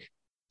guards. Like,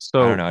 I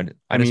don't So know. I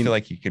I just feel mean,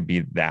 like he could be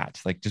that.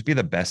 Like just be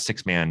the best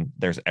six man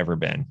there's ever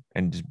been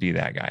and just be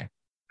that guy.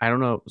 I don't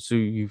know. So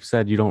you've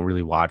said you don't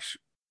really watch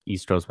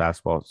East Coast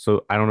basketball.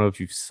 So I don't know if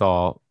you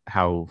saw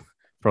how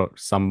for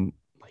some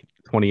like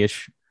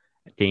 20-ish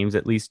games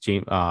at least,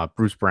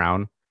 Bruce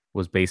Brown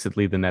was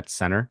basically the net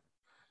center.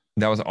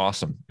 That was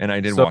awesome. And I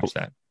did So watch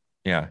that.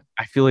 Yeah.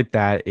 I feel like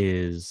that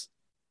is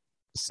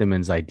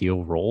Simmons'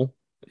 ideal role.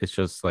 It's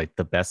just like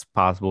the best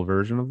possible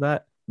version of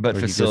that, But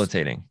where he just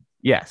facilitating.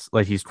 yes,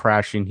 like he's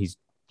crashing, he's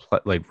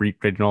like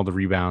getting all the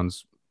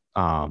rebounds,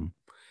 um,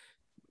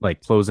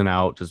 like closing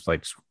out, just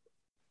like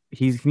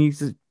he needs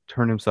to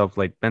turn himself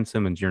like Ben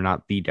Simmons. You're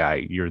not the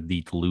guy, you're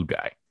the glue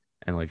guy,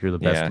 and like you're the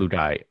best Yeah. glue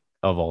guy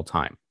of all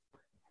time.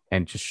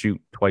 And just shoot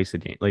twice a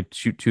game, like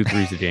shoot two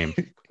threes a game.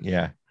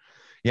 Yeah.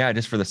 Yeah.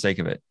 Just for the sake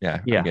of it. Yeah.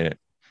 I Yeah, get it.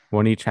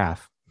 one each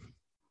half.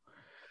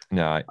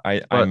 No,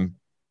 But I'm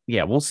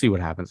yeah, we'll see what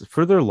happens.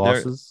 For their they're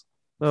losses,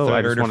 though,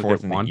 I just third or want to fourth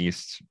get in the one.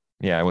 East.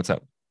 Yeah. What's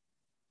up,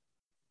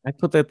 I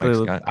put that Mike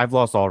Scott? I've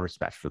lost all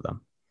respect for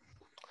them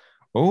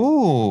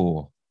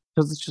Oh,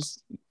 because it's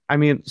just, I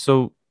mean,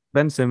 so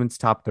Ben Simmons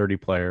top 30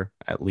 player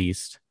at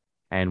least,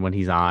 and when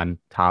he's on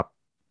top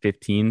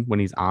 15, when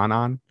he's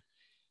on,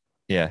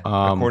 yeah.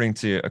 um, According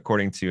to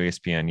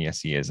ESPN,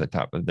 yes, he is a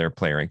top of their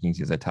player rankings.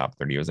 He's a top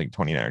 30. It was like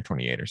 29 or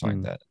 28 or something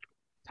mm, like that.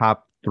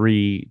 top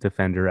three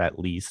defender at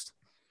least,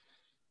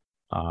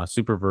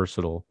 super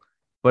versatile.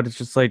 But it's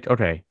just like,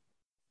 okay,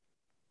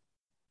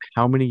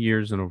 how many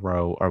years in a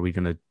row are we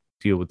gonna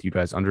deal with you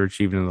guys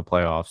underachieving in the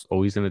playoffs?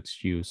 Always an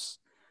excuse.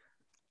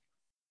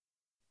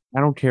 I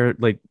don't care.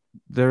 Like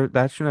there,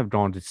 that shouldn't have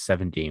gone to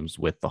 7 games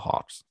with the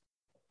Hawks.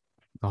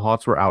 The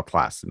Hawks were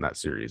outclassed in that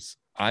series.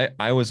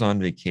 I was on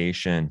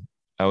vacation.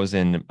 I was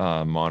in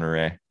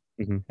Monterey,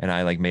 Mm-hmm. and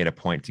I like made a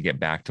point to get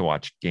back to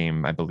watch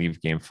I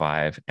believe game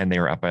 5, and they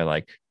were up by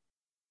like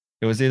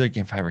it was either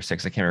game 5 or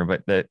 6. I can't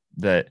remember,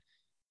 but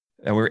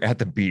and we were at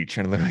the beach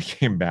and literally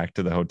came back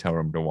to the hotel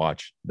room to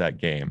watch that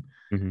game,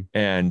 Mm-hmm.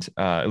 and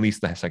at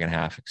least the second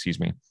half, excuse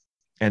me.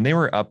 And they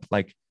were up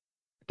like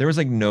there was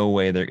like no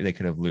way they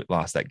could have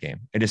lost that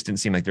game. It just didn't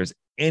seem like there's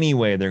any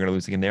way they're going to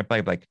lose the game. They're up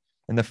by like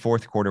in the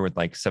fourth quarter with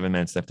like 7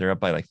 minutes left. They're up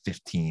by like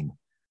 15,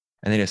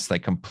 and they just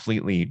like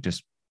completely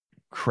just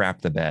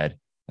crap the bed,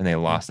 and they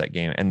lost that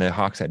game. And the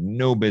Hawks had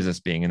no business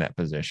being in that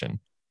position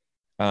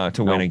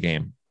to win a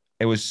game.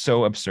 It was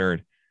so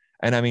absurd.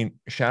 And I mean,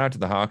 shout out to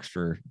the Hawks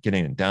for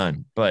getting it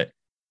done, but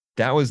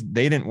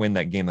they didn't win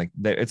that game. Like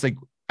it's like,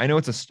 I know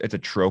it's a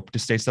trope to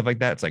say stuff like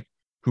that. It's like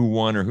who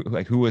won or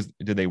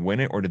did they win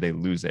it or did they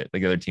lose it?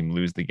 Like the other team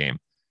lose the game.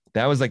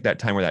 That was like that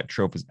time where that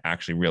trope was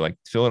actually real. Like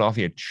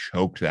Philadelphia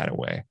choked that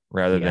away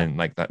rather than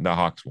like the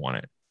Hawks won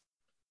it.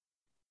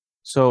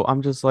 So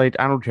I'm just like,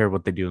 I don't care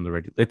what they do in the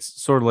regular.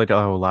 It's sort of like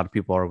how a lot of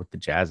people are with the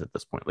Jazz at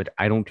this point. Like,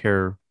 I don't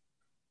care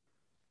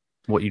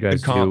what you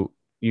guys do.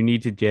 You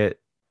need to get,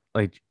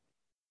 like,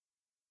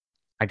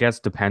 I guess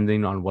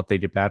depending on what they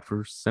did bad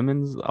for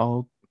Simmons,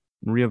 I'll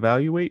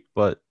reevaluate.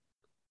 But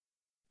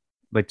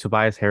like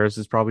Tobias Harris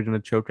is probably going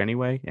to choke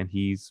anyway, and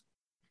he's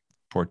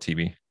poor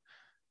TB.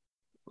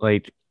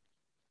 Like,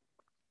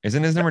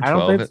 isn't his number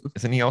 12?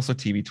 Isn't he also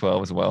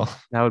TB12 as well?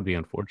 That would be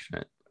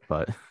unfortunate,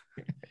 but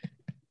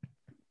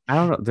I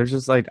don't know. There's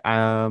just like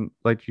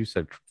you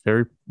said,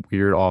 very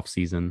weird off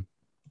season,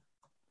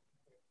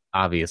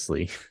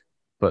 obviously,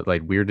 but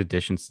like weird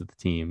additions to the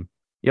team.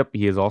 Yep,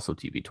 he is also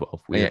TB12.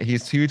 Yeah,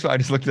 he's TB12. I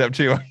just looked it up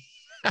too.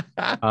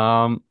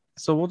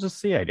 So we'll just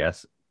see, I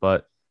guess.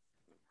 But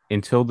I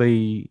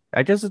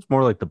guess it's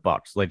more like the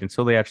Bucks. Like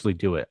until they actually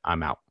do it,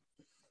 I'm out.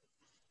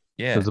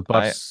 Yeah, because the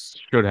Bucks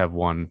should have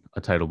won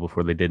a title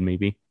before they did,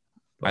 maybe.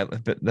 But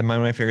one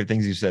of my favorite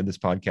things you said this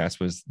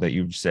podcast was that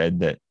you said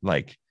that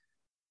like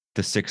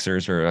the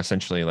Sixers are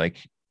essentially like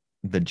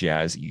the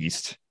Jazz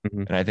East,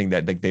 and I think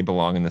that like they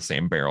belong in the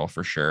same barrel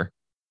for sure.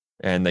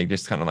 And they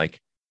just kind of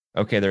like,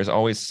 okay, there's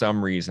always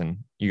some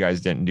reason you guys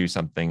didn't do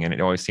something, and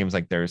it always seems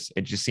like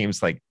it just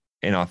seems like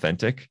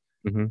inauthentic.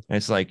 And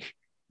it's like,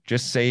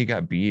 just say you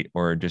got beat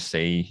or just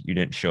say you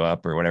didn't show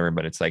up or whatever.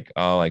 But it's like,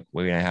 oh, like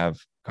we're gonna have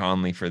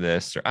Conley for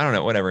this, or I don't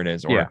know, whatever it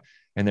is. Or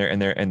in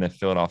the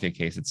Philadelphia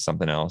case, it's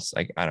something else.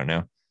 Like I don't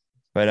know,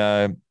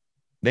 but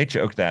they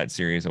choked that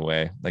series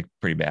away like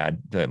pretty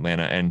bad to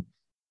Atlanta, and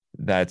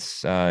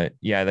that's like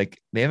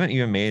they haven't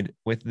even made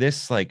with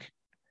this like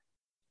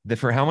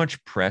for how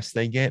much press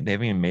they get, they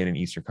haven't even made an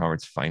Eastern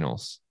Conference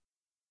Finals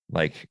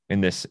like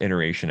in this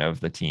iteration of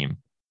the team,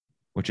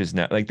 which is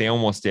not like they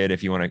almost did.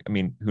 If you want to, I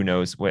mean, who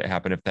knows what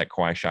happened if that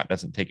Kawhi shot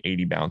doesn't take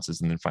 80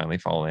 bounces and then finally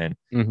fall in.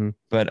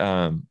 But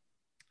I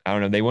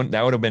don't know. They wouldn't.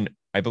 That would have been.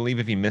 I believe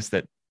if he missed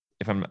it,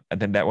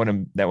 then that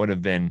would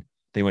have been.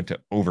 They went to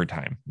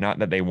overtime. Not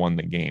that they won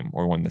the game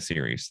or won the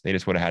series. They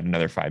just would have had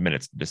another 5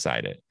 minutes to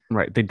decide it.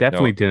 Right. They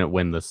definitely didn't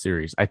win the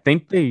series. I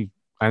think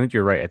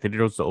you're right. I think it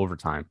goes to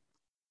overtime.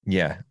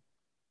 Yeah.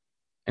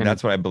 And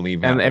that's what I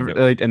believe.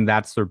 And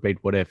that's their big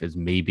what if is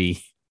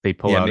maybe they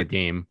pull out a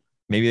game.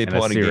 Maybe they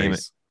pull out a game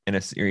in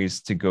a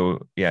series to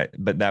go. Yeah.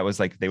 But that was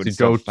like they would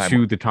go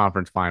to the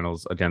conference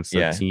finals against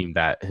a team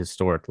that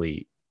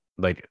historically,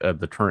 like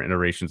the current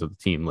iterations of the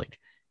team, like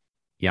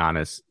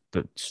Giannis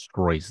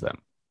destroys them.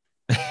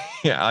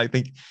 Yeah, I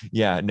think.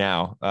 Yeah,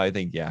 now I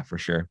think. Yeah, for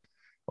sure.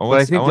 But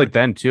I think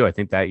then too. I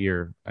think that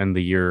year and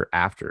the year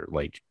after,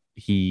 like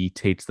he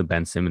takes the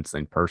Ben Simmons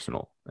thing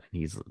personal.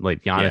 He's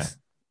like Giannis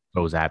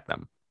goes at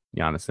them.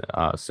 Giannis,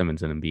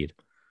 Simmons, and Embiid.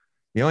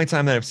 The only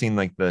time that I've seen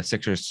like the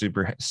Sixers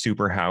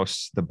super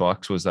house the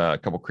Bucks was a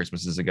couple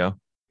Christmases ago.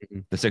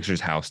 The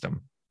Sixers housed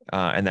them,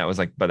 and that was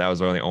like, but that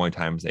was one of the only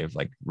times they've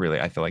like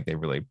really. I feel like they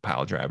really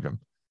pile drived them.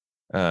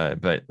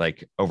 But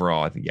like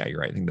overall, I think you're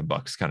right. I think the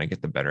Bucks kind of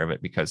get the better of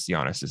it because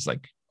Giannis is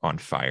like on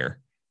fire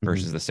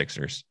versus the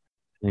Sixers.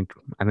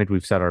 I think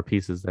we've set our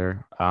pieces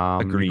there.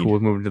 Agreed. Cool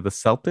with moving to the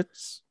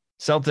Celtics.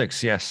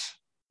 Celtics, yes.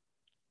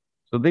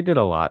 So they did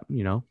a lot.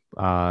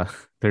 Their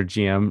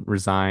GM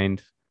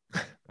resigned.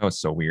 That was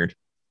so weird.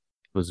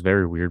 It was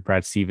very weird.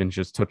 Brad Stevens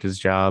just took his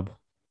job,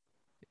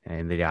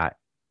 and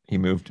he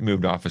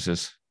moved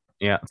offices.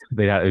 Yeah,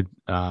 they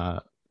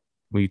got.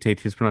 Will you take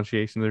his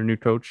pronunciation of their new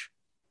coach?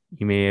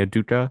 Ime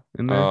Udoka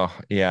in there. Oh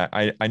yeah,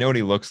 I know what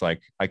he looks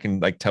like. I can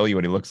like tell you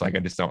what he looks like. I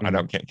just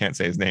can't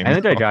say his name. I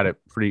think I got it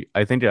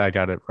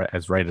right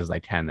as I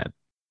can at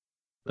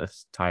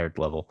this tired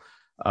level.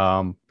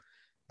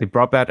 They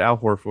brought back Al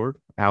Horford.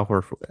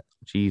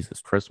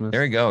 Jesus Christmas.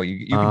 There you go.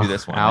 You can do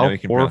this one. Al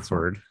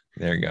Horford.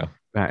 There you go.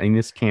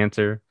 Enes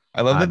Kanter.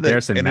 I love that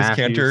Enes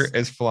Kanter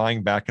is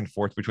flying back and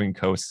forth between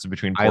coasts,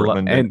 between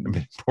Portland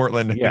and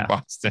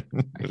Boston.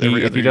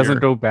 If he doesn't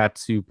go back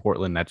to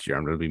Portland next year,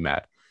 I'm going to be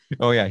mad.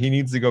 Oh yeah, he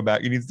needs to go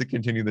back. He needs to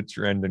continue the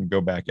trend and go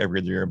back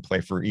every year and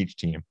play for each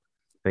team.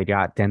 They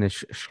got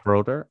Dennis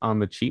Schroeder on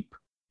the cheap,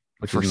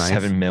 which for is nice.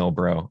 $7 million,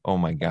 bro. Oh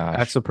my gosh,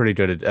 that's a pretty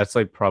good. That's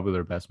like probably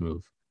their best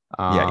move.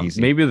 Easy.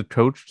 Maybe the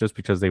coach, just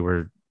because they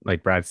were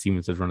like Brad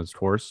Stevens has run his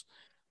course,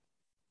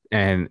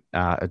 and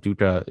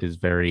Udoka is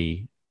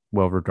very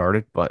well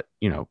regarded. But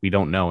we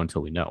don't know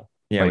until we know.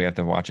 Yeah, we have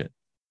to watch it.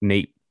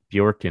 Nate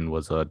Bjorken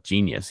was a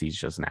genius. He's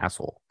just an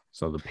asshole.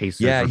 So the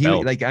Pacers. Yeah, I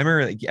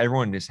remember like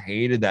everyone just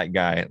hated that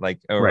guy. Like,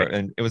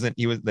 and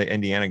he was the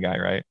Indiana guy,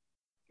 right?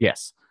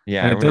 Yes.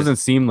 Yeah, And it everyone is. doesn't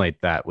seem like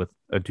that with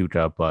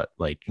Aduja, but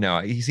like, No,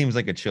 he seems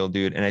like a chill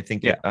dude, and I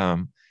think yeah,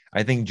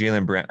 I think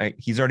Jalen Brown.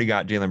 He's already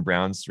got Jalen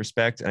Brown's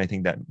respect, and I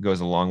think that goes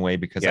a long way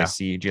because I yeah.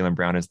 see Jalen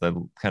Brown as the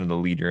kind of the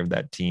leader of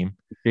that team,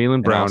 Jalen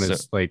and Brown also,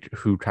 is like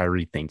who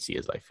Kyrie thinks he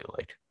is, I feel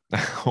like,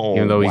 oh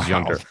even though he's wow,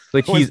 younger.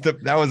 Like he's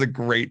that was a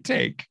great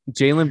take.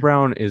 Jalen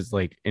Brown is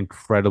like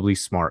incredibly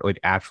smart, like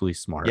actually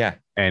smart, Yeah,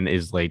 and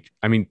is like,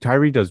 I mean,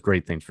 Kyrie does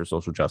great things for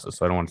social justice,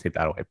 so I don't want to take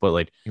that away. But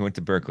like he went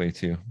to Berkeley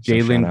too, so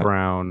shout Jalen out.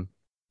 Brown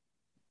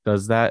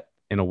does that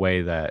in a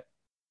way that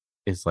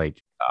is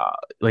like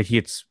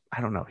it's I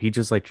don't know, he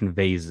just like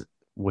conveys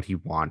what he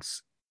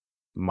wants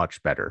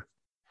much better.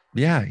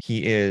 Yeah,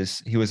 he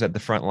is. He was at the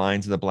front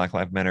lines of the Black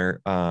Lives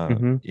Matter,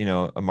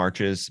 Mm-hmm.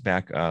 marches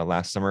back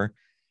last summer,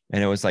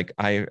 and it was like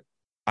I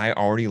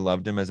already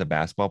loved him as a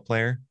basketball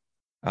player.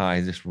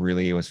 I just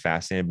really was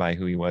fascinated by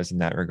who he was in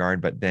that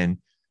regard. But then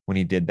when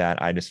he did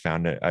that, I just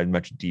found a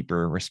much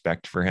deeper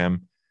respect for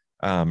him.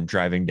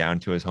 Driving down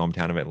to his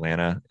hometown of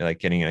Atlanta, like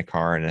getting in a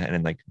car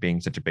and like being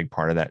such a big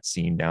part of that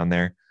scene down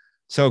there,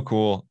 so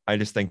cool. I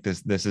just think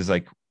this is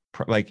like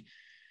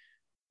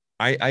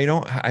I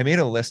don't I made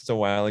a list a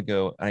while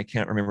ago. I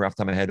can't remember off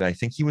the top of my head, but I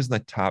think he was in the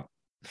top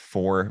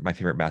four of my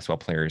favorite basketball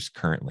players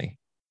currently.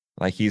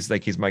 He's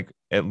my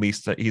at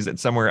least he's at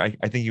somewhere. I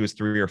think he was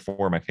 3 or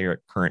 4 of my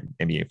favorite current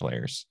NBA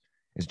players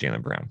is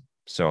Jalen Brown.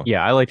 So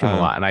Yeah, I like him a um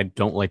lot, and I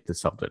don't like the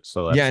Celtics,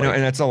 so yeah, that's no, like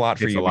and that's a lot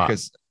for it's a you lot.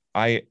 because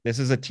I this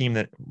is a team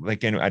that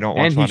like I don't And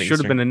watch a he lot of should have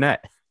Eastern. been a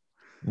net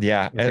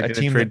Yeah, if they a didn't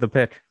team trade the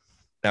pick.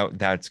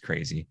 that's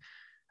crazy.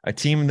 A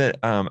team that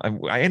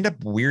I end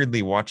up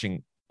weirdly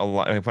watching a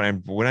lot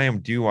when I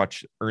do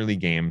watch early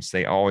games,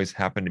 they always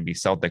happen to be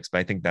Celtics, but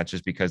I think that's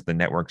just because the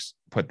networks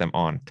put them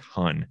on a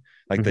ton,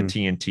 like the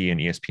Mm-hmm. TNT and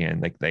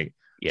ESPN, like they. So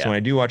Yeah. when I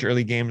do watch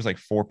early games, like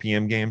 4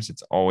 p.m. games,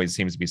 it's always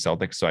seems to be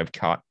Celtics. So I've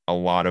caught a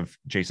lot of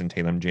Jason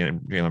Tatum,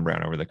 Jalen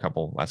Brown over the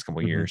last couple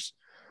of Mm-hmm. years,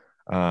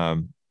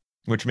 um,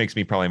 which makes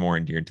me probably more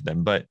endeared to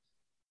them. But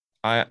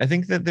I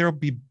think that they'll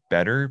be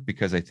better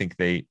because I think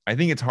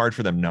it's hard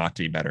for them not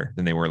to be better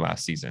than they were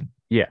last season.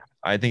 Yeah.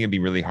 I think it'd be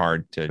really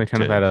hard They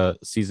kind of had a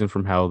season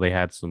from hell. They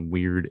had some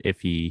weird,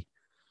 iffy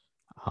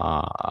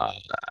uh,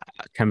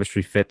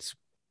 chemistry fits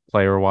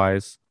player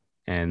wise.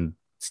 And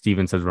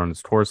Stevens has run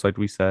his course, like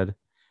we said.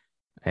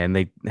 And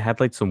they had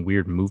like some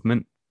weird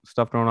movement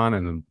stuff going on.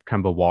 And then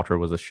Kemba Walker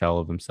was a shell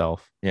of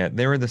himself. yeah,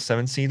 they were the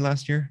 7th seed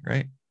last year,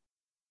 right?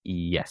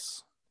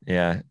 Yes.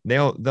 Yeah,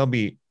 they'll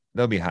be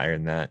higher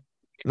than that.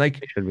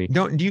 Like, They should be.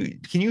 don't do you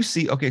can you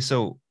see? Okay,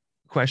 so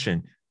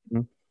question: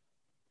 Mhm.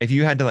 if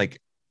you had to like,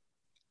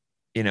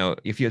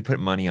 if you had put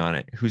money on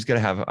it, who's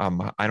gonna have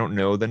I don't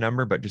know the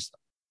number, but just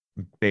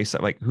based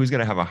on like who's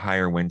gonna have a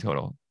higher win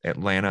total,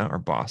 Atlanta or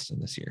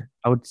Boston this year?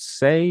 I would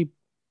say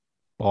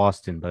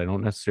Boston, but I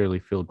don't necessarily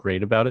feel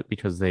great about it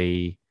because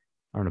they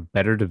are in a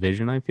better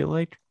division, I feel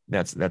like.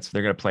 That's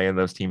they're gonna play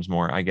those teams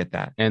more. I get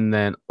that And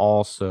then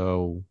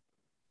also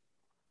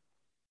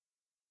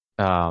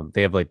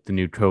they have like the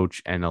new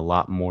coach and a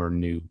lot more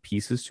new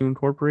pieces to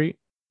incorporate.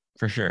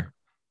 for sure.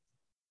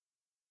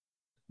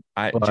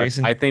 But I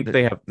Jason, think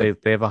they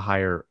have a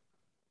higher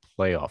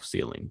playoff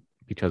ceiling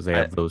because they I,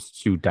 have those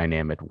two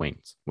dynamic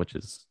wings, which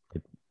is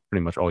like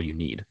pretty much all you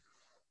need.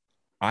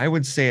 I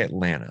would say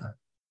Atlanta,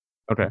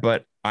 Okay.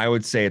 but I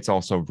would say it's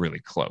also really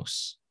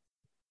close.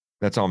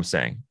 That's all I'm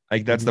saying.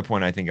 Like that's Mm-hmm. the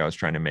point I think I was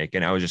trying to make,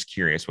 and I was just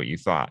curious what you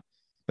thought.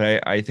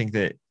 But I think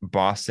that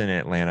Boston and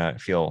Atlanta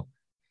feel.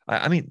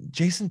 I mean,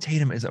 Jason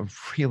Tatum is a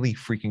really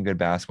freaking good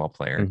basketball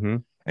player, Mm-hmm.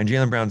 and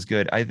Jalen Brown's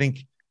good. I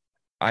think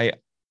I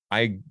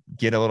I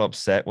get a little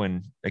upset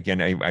when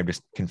again I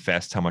just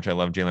confessed how much I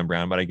love Jalen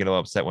Brown, but I get a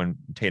little upset when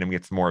Tatum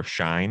gets more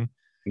shine.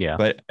 Yeah.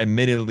 But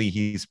admittedly,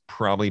 he's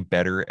probably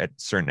better at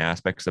certain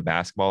aspects of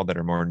basketball that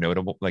are more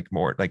notable, like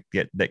more like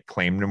that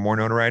claim more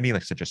notoriety,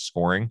 like such as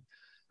scoring.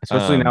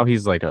 Especially now Um,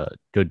 he's like a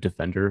good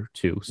defender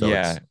too. So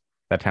yeah, it's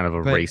that kind of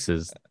but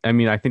erases. I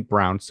mean, I think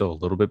Brown's still a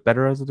little bit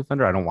better as a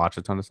defender. I don't watch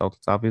a ton of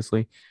Celtics,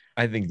 obviously,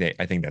 I think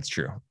that's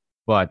true.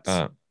 but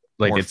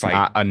like More it's fight.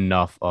 not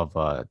enough of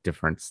a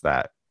difference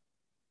that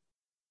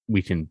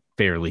we can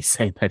fairly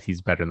say that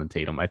he's better than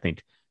Tatum. I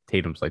think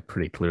Tatum's like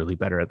pretty clearly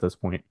better at this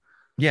point.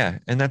 Yeah,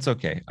 and that's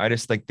okay. I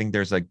just like think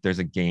there's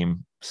a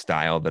game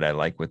style that I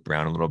like with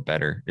Brown a little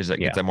better. Is like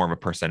Yeah. it's a more of a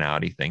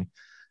personality thing.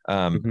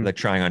 Mhm. The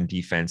trying on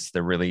defense,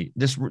 the really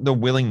just the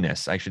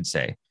willingness, I should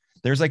say.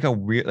 There's like a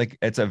real like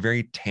it's a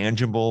very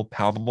tangible,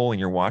 palpable when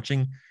you're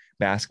watching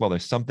basketball.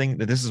 There's something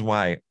that this is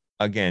why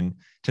again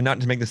to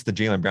not to make this the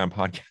Jalen Brown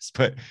podcast,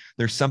 but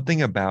there's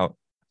something about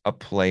a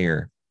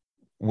player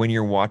when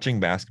you're watching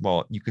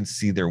basketball, you can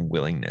see their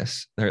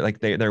willingness. They're like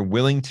they're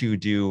willing to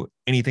do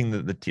anything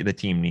that the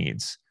team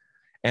needs,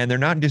 and they're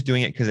not just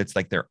doing it because it's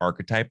like their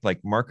archetype. Like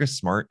Marcus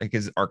Smart, like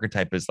his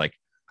archetype is like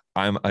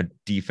I'm a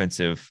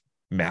defensive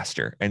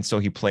master, and so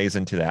he plays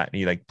into that, and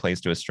he like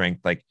plays to his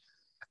strength. Like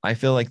I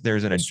feel like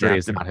there's an History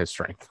is adaptive. not his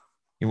strength.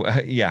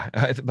 Yeah,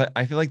 but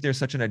I feel like there's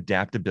such an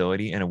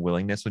adaptability and a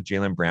willingness with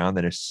Jalen Brown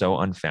that is so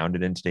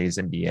unfounded in today's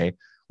NBA,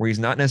 where he's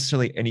not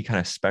necessarily any kind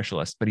of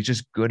specialist, but he's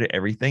just good at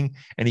everything.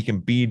 And he can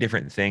be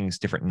different things,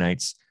 different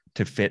nights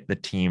to fit the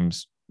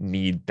team's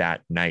need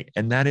that night.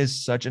 And that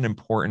is such an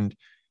important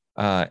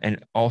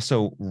and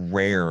also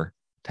rare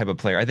type of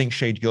player. I think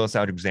Shea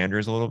Gilgeous-Alexander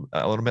is a little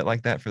bit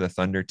like that for the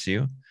Thunder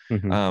too.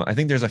 Mhm. I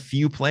think there's a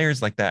few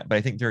players like that, but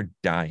I think they're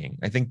dying.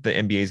 I think the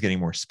NBA is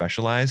getting more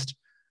specialized.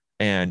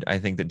 And I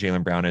think that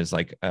Jaylen Brown is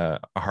like a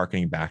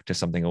harkening back to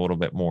something a little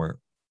bit more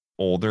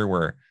older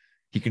where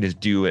he can just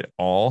do it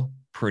all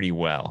pretty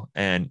well.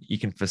 And he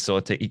can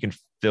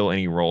fill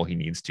any role he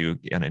needs to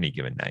on any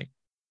given night.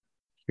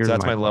 Here's So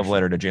that's my love question.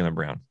 letter to Jaylen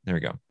Brown. There we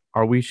go.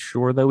 Are we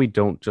sure that we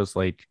don't just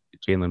like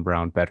Jaylen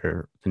Brown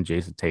better than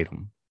Jason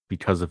Tatum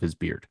because of his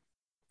beard?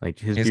 Like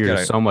his He's beard got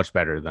is so much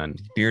better than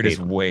Beard is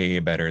Tatum. way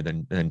better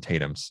than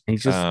Tatum's. And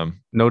he's just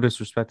no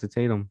disrespect to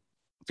Tatum.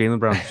 Jaylen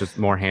Brown's just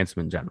more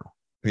handsome in general.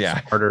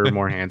 Yeah. Smarter,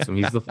 more handsome.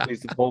 He's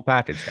the full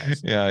package,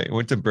 guys. Yeah, he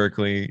went to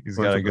Berkeley. He's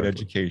got a good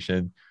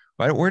education.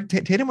 Where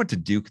Tatum went to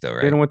Duke though,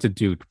 right? Tatum went to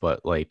Duke,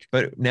 but like,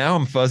 but now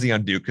I'm fuzzy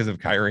on Duke because of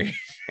Kyrie.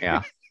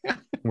 Yeah,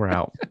 we're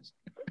out.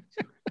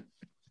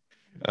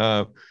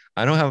 I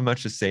don't have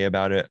much to say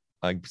about it,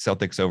 like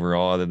Celtics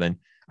overall, other than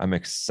I'm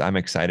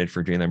excited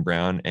for Jaylen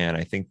Brown, and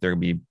I think there'll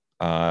be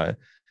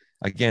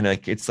again,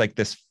 like it's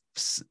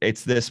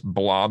this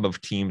blob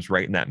of teams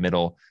right in that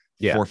middle,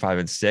 4, 5,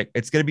 and 6.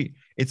 It's gonna be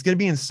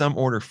in some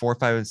order: 4,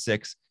 5, and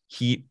 6.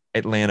 Heat,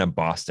 Atlanta,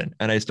 Boston,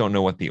 and I just don't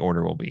know what the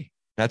order will be.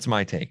 That's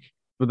my take.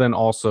 But then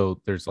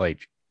also there's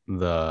like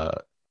probably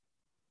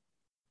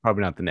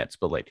not the Nets,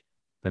 but like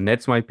the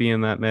Nets might be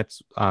in that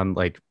Nets on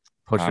like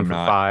pushing for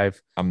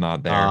 5. I'm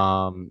not there.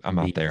 I'm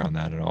not there on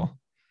that at all.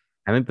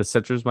 I think the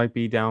Sixers might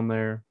be down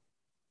there.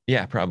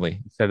 Yeah,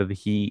 probably instead of the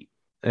Heat.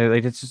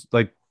 Like it's just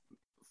like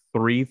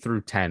 3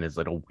 through 10 is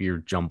like a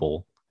weird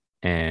jumble,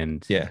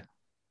 and yeah,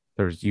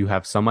 you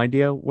have some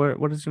idea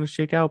what it's going to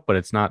shake out, but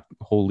it's not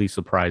wholly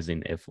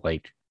surprising if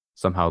like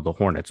somehow the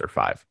Hornets are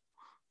 5,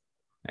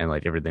 and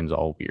like everything's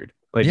all weird.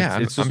 Like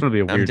it's just going to be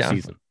a weird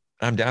season.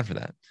 I'm down for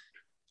that.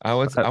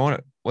 Let's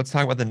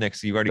talk about the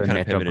Knicks. You already kind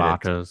of pivoted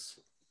it.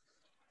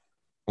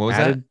 What was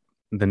that?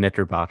 The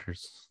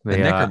Knickerbockers. The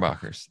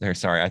Knickerbockers. There,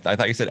 sorry. I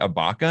thought you said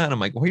Ibaka, and I'm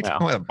like, what are you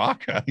talking about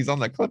Ibaka? He's on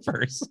the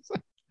Clippers.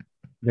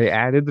 They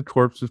added the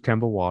corpse of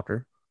Kemba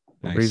Walker.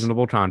 Nice.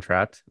 Reasonable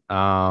contract.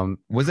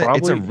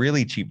 It's a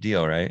really cheap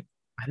deal, right?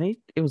 I think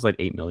it was like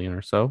 $8 million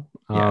or so.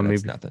 Yeah,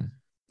 that's nothing.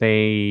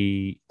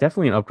 They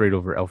definitely an upgrade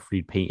over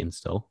Elfrid Payton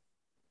still.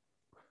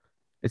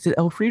 Is it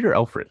Elfrid or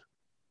Alfred?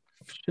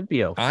 Should be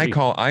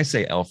Elfrid. I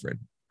say Alfred.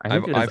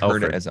 I've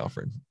heard it as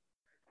Alfred.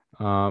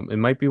 It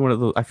might be one of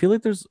those. I feel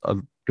like there's a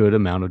good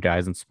amount of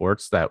guys in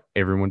sports that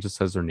everyone just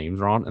says their names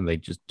wrong and they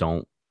just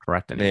don't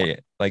correct anyone.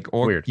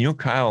 Weird. You know,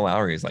 Kyle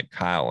Lowry is like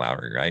Kyle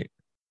Lowry, right?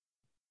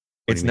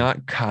 It's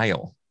not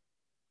Kyle.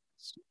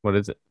 What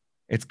is it?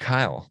 It's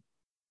Kyle.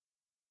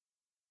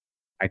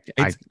 I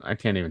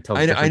can't even tell.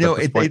 I know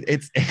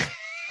it's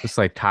just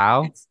like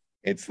Kyle.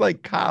 It's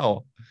like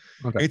Kyle.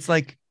 Okay. It's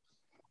like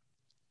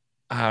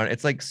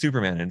it's like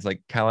Superman. It's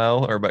like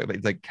Kal-El, but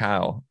it's like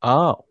Kyle.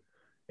 Oh,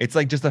 it's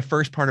like just the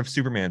first part of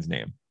Superman's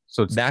name.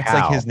 So that's Cal.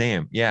 Like his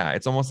name. Yeah,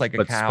 it's almost like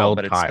a cow,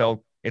 but it's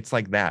spelled. It's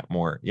like that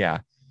more. Yeah,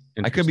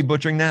 I could be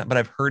butchering that, but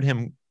I've heard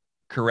him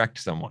correct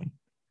someone.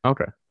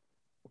 Okay,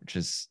 which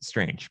is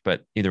strange,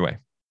 but either way,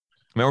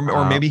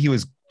 or maybe he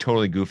was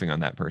totally goofing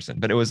on that person.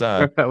 But it was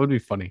that would be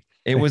funny.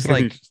 It was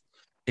like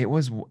it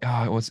was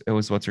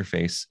what's her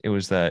face? It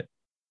was that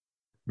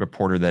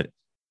reporter that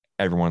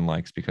everyone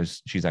likes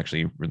because she's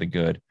actually really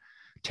good.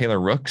 Taylor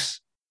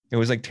Rooks. It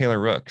was like Taylor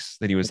Rooks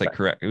that he was like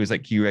correct. It was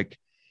like he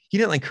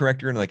didn't like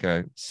correct her in like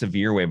a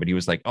severe way, but he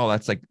was like, oh,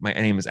 that's like my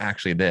name is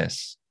actually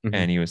this. Mm-hmm.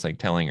 And he was like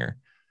telling her.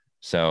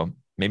 So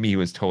maybe he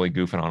was totally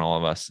goofing on all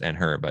of us and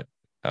her, but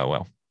oh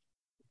well.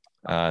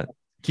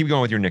 Keep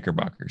going with your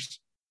Knickerbockers.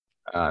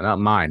 Not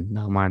mine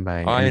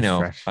by I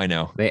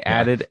know. They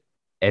added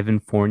Evan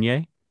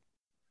Fournier,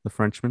 the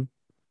Frenchman.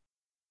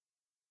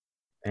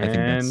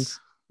 And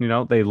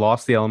they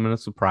lost the element of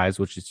surprise,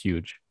 which is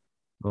huge.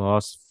 They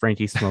lost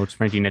Frankie Smokes,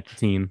 Frankie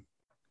Nicotine.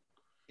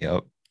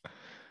 Yep.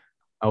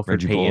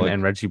 Elfrid Payton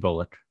and Reggie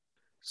Bullock.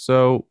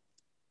 So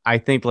I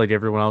think, like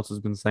everyone else has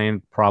been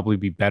saying, probably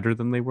be better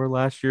than they were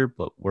last year,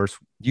 but worse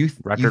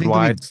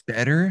record-wise.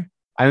 Better?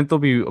 I think they'll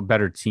be a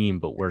better team,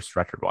 but worse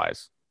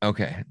record-wise.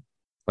 Okay.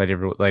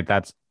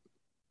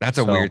 That's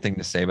a weird thing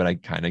to say, but I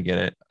kind of get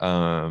it.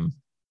 I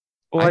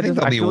think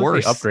they'll be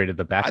worse. Like they upgraded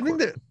the backcourt. I think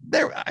that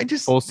they're.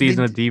 Full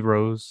season of D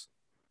Rose.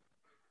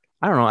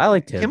 I don't know. I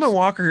like Tibbs. Kemba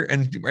Walker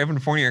and Evan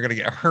Fournier are going to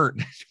get hurt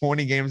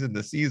 20 games in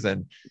the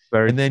season.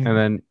 And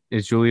then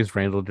is Julius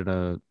Randle going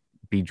to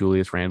be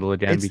Julius Randle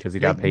again because he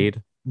got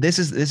paid? This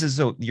is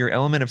so your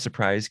element of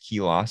surprise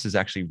key loss is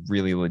actually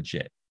really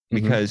legit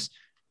because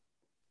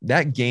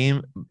that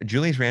game,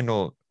 Julius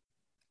Randle,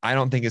 I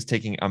don't think is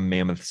taking a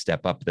mammoth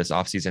step up this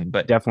offseason,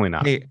 but definitely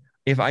not. Hey,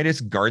 if I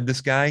just guard this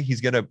guy,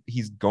 he's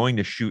going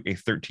to shoot a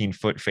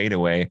 13-foot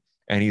fadeaway.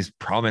 And he's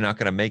probably not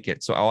going to make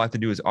it. So all I have to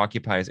do is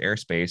occupy his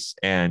airspace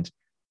and,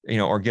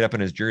 or get up in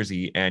his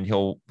jersey and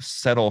he'll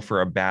settle for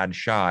a bad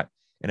shot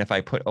and if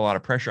I put a lot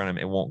of pressure on him,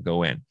 it won't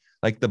go in.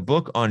 Like the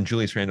book on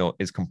Julius Randle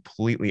is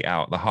completely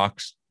out. The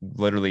Hawks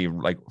literally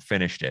like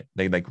finished it.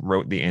 They like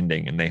wrote the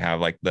ending, and they have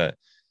like the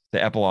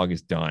epilogue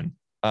is done.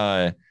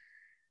 I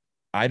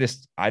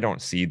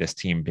don't see this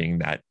team being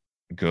that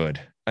good,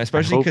 I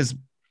especially hope because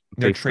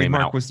they flame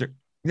out.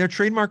 their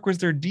trademark was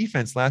their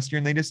defense last year,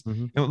 and they just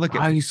look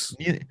at Nice.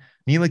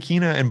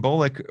 Ntilikina and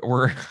Bullock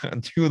were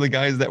two of the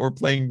guys that were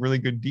playing really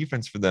good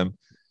defense for them.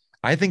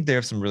 I think they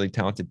have some really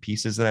talented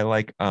pieces that I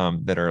like,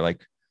 that are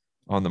like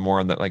on the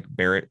like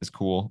Barrett is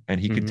cool,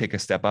 and he could take a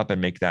step up and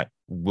make that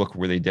look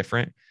really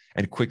different.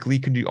 And Quickly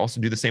could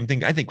also do the same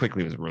thing. I think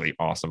Quickly was really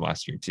awesome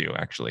last year too.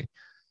 Actually,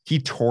 he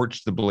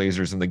torched the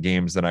Blazers in the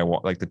games that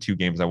like the 2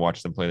 games I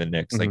watched them play the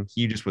Knicks. Like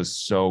he just was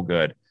so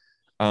good.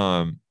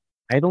 I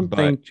don't But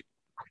think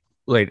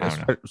like I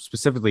don't know.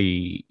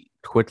 specifically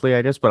Quickly,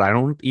 I guess, but I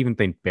don't even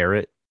think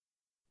Barrett.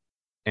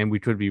 And we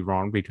could be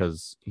wrong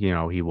because he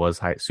was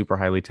super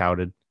highly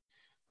touted.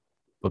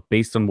 But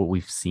based on what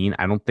we've seen,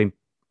 I don't think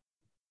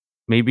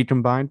maybe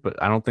combined,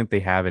 but I don't think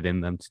they have it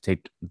in them to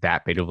take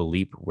that big of a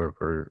leap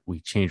where we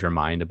change our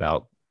mind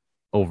about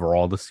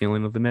overall the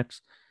ceiling of the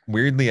Knicks.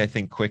 Weirdly, I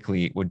think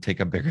Quickly would take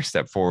a bigger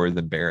step forward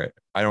than Barrett.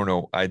 I don't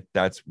know.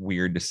 That's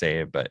weird to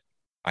say, but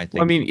I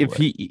Well, I think mean, he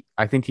would.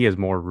 I think he has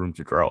more room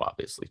to grow,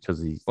 obviously,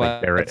 because he's like Well,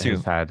 that Barrett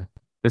has too. had.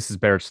 This is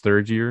Barrett's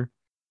 3rd year,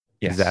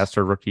 Yes.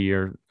 disaster rookie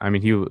year. I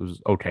mean, he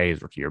was okay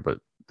his rookie year, but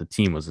the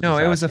team was a No,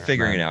 it was a disaster. And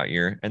figuring it then, out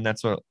year, and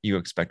that's what you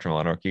expect from a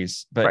lot of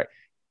rookies. But right.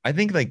 I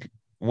think like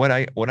what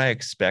I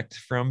expect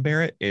from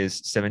Barrett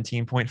is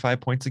 17.5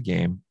 points a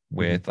game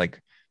with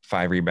like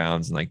 5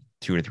 rebounds and like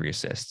 2 to 3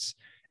 assists.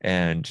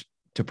 And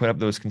to put up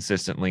those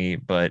consistently,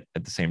 but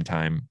at the same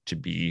time to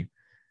be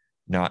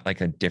not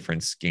like a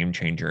difference game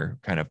changer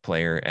kind of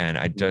player. And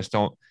I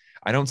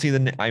don't see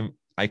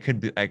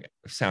I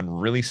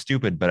sound really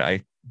stupid,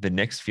 but the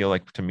Knicks feel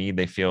like, to me,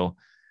 they feel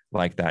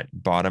like that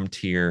bottom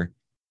tier,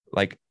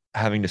 like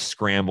having to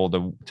scramble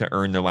to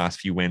earn the last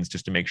few wins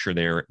just to make sure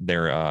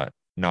they're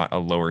not a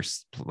lower,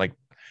 like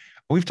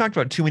we've talked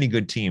about too many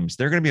good teams.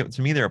 They're going to be,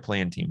 to me, they're a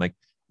playing team like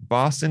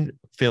Boston,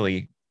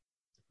 Philly,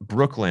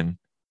 Brooklyn,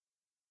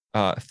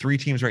 3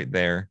 teams right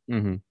there.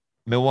 Mm-hmm.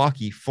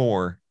 Milwaukee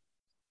 4,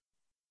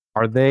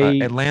 Are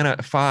they?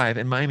 Atlanta 5,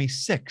 and Miami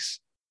 6.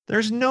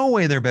 There's no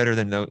way they're better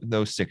than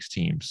those 6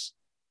 teams.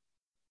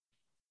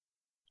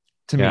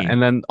 To Yeah, me,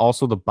 and then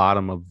also the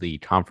bottom of the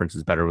conference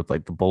is better with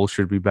like the Bulls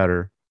should be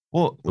better.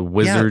 well, The yeah,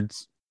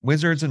 Wizards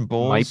Wizards and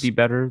might be Bulls,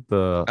 better.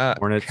 The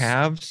Hornets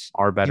Cavs,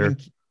 are better.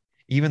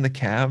 even the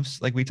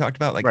Cavs, like we talked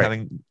about, like Right.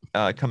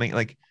 having coming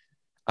like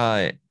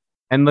uh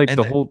And like and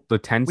the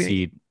 10 we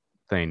seed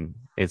thing,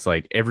 it's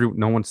like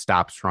no one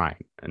stops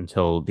trying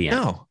until the end.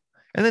 no,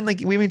 and then like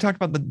we even talked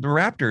about the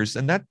Raptors,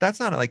 and that's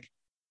not like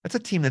that's a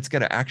team that's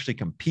going to actually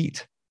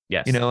compete.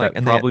 Yes, Like, that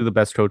and probably the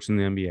best coach in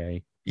the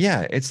NBA.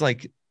 yeah, it's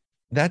like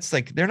that's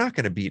like they're not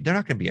going to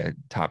be a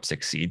top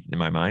 6 seed in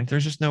my mind.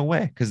 There's just no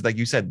way, because like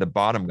you said, the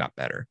bottom got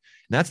better,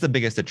 and that's the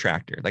biggest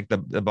attractor. Like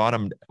the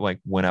bottom like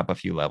went up a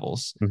few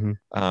levels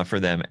for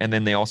them, and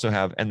then they also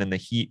have, and then the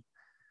Heat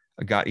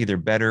got either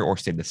better or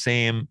stayed the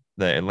same.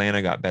 The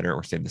Atlanta got better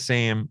or stayed the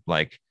same.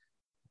 Like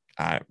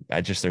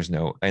I just there's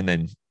no, and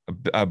then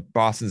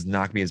Boston's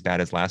not gonna be as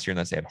bad as last year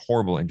unless they have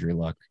horrible injury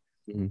luck,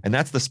 and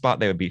that's the spot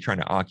they would be trying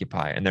to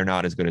occupy, and they're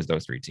not as good as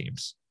those 3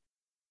 teams.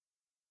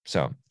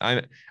 So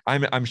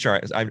I'm sure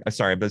I'm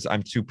sorry, but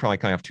I'm too probably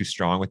coming off too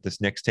strong with this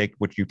Knicks take,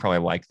 which you probably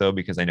like though,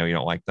 because I know you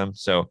don't like them.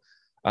 So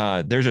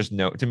there's just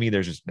no, to me,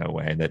 there's just no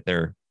way that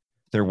they're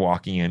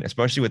walking in,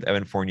 especially with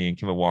Evan Fournier and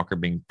Kemba Walker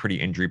being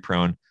pretty injury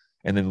prone,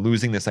 and then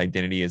losing this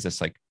identity as this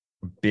like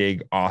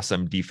big,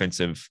 awesome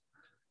defensive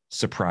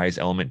surprise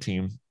element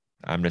team.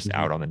 I'm just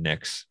out on the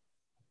Knicks.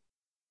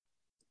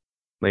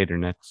 Later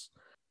Knicks.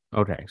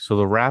 Okay, so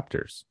the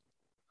Raptors.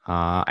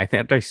 I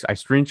think I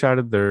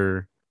screenshotted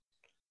their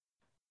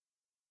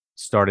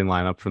starting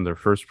lineup from their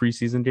first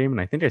preseason game,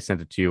 and I think I sent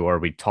it to you, or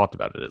we talked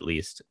about it at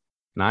least.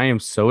 And I am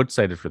so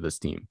excited for this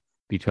team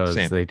because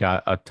Same. they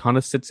got a ton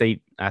of 6'8"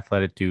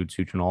 athletic dudes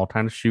who can all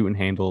kind of shoot and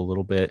handle a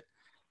little bit,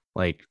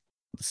 like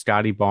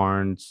Scotty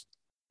Barnes,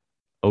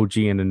 OG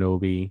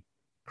Anunoby,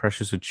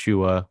 Precious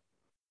Achua.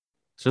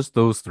 It's just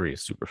those 3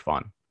 is super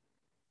fun.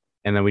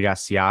 And then we got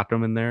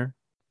Siakam in there.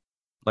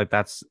 Like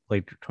that's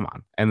like, come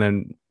on. And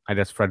then I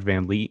guess Fred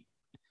VanVleet,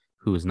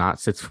 who is not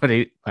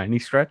 6'8" by any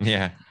stretch.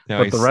 Yeah. No,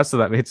 but the rest of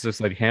that, it's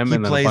just like him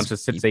and then a bunch of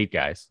 6'8"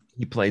 guys.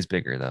 He plays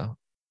bigger though.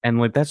 And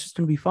like that's just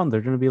gonna be fun.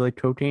 They're gonna be like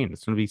cocaine.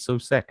 It's gonna be so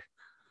sick.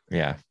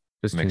 Yeah.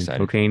 Just I'm excited.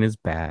 Cocaine is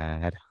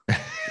bad.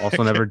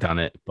 Also never done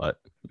it, but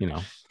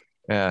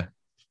yeah.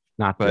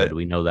 Not good.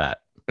 We know that.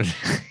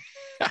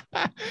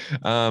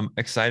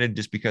 Excited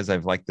just because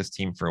I've liked this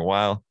team for a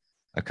while.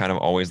 I kind of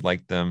always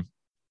liked them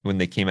when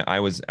they came. I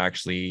was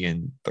actually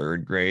in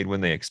 3rd grade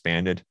when they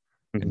expanded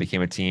and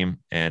became a team,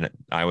 and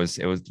it was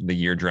the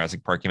year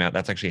Jurassic Park came out.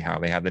 That's actually how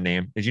they have the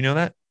name. Did you know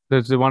that?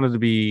 They wanted to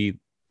be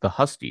the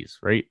Huskies,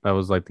 right? That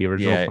was like the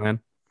original plan.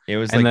 It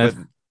was and like,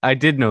 I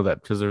did know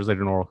that because there's like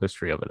an oral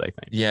history of it, I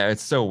think. Yeah,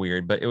 it's so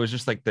weird, but it was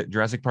just like that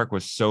Jurassic Park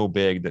was so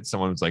big that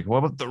someone was like, "What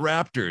about the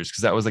Raptors?"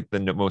 Because that was like the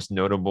most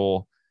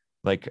notable,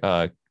 like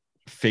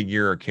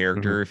figure or Hmm.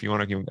 character, if you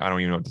want to give. I don't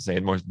even know what to say.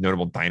 The most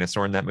notable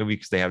dinosaur in that movie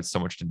because they have so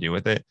much to do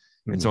with it.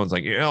 And Hmm. someone's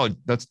like, "Yeah,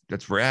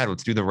 that's rad.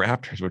 Let's do the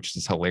Raptors," which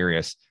is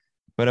hilarious.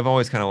 But I've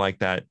always kind of liked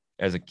that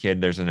as a kid.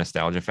 There's a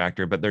nostalgia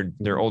factor, but their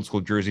Hmm. old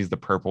school jerseys, the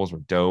purples were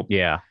dope.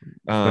 Yeah,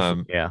 especially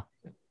Um, yeah.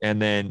 and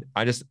then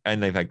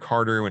and they've had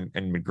Carter and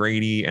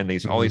McGrady and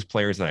these all Hmm. these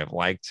players that I've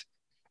liked.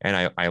 And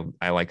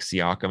I like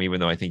Siakam, even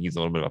though I think he's a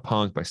little bit of a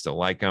punk, but I still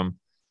like him.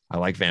 I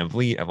like Van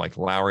Vliet. I like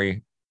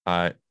Lowry.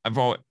 I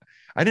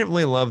didn't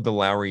really love the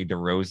Lowry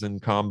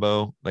DeRozan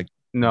combo, like,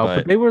 No, but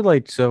but they were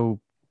like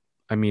so.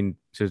 I mean,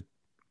 to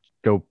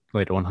go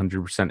like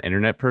 100%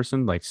 internet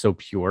person, like so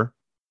pure,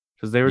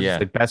 because they were just yeah,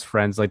 like best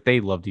friends. Like they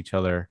loved each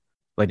other,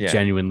 like yeah,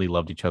 genuinely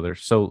loved each other.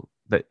 So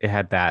that it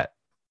had that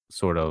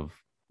sort of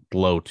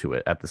glow to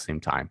it at the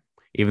same time,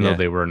 even though yeah.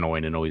 they were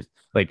annoying and always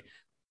like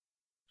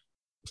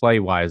play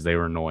wise, they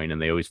were annoying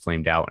and they always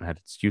flamed out and had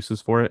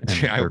excuses for it.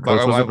 And I, their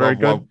coach I wasn't very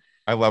good.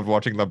 I loved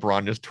watching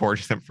LeBron just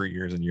torch them for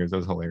years and years. That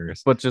was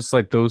hilarious. But just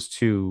like those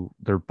two,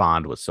 their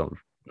bond was so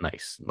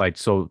nice. Like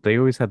so they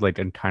always had like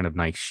a kind of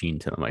nice sheen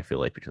to them, I feel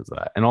like, because of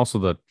that. And also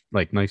the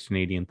like nice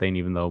Canadian thing,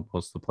 even though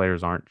most of the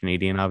players aren't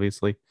Canadian,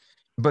 obviously.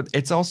 But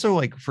it's also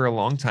like for a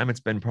long time, it's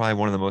been probably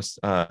one of the most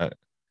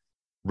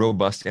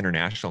robust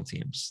international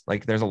teams.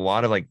 Like there's a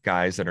lot of like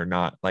guys that are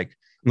not like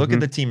look at Mm-hmm.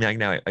 the team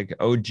now, like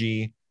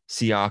OG,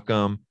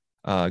 Siakam,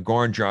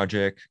 Goran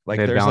Dragic. They Like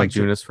had there's like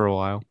just Valanciunas for a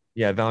while.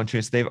 yeah,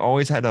 Valanciunas. They've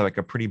always had like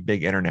a pretty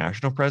big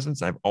international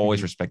presence. I've always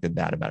Mm-hmm. respected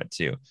that about it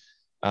too.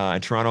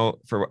 And Toronto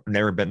for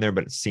never been there,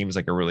 but it seems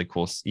like a really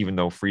cool, even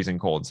though freezing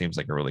cold, it seems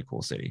like a really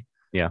cool city.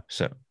 Yeah.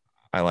 So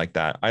I like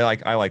that. I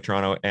like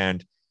Toronto,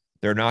 and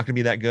they're not going to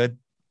be that good.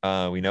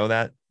 We know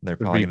that they're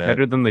They'd probably be going to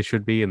better than they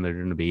should be, and they're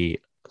gonna be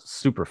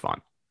super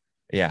fun.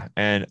 yeah,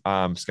 and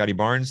Scotty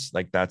Barnes,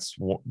 like that's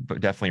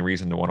definitely a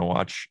reason to want to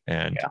watch.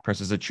 And Yeah.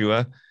 Precious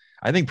Achua,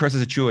 I think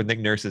Precious Achua and Nick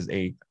Nurse is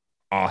a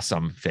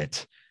awesome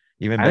fit,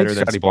 even I think better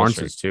than Scotty Barnes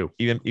Spolstra, is too.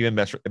 even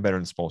better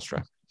than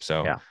Spolstra.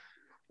 So Yeah.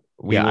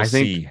 we Yeah, will I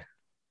think see.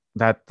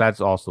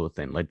 that's also a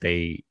thing. Like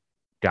they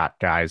got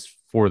guys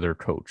for their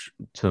coach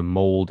to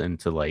mold and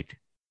to like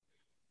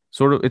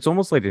sort of it's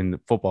almost like in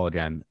football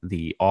again,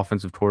 the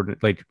offensive coordinator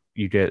like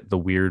you get the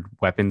weird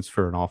weapons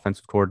for an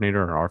offensive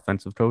coordinator or an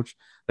offensive coach.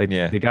 Like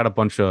Yeah, they got a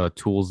bunch of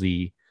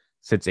toolsy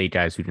sits eight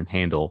guys who can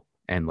handle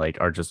and like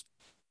are just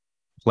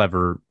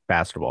clever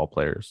basketball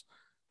players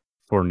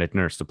for Nick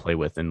Nurse to play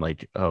with. And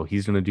like, oh,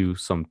 he's gonna do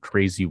some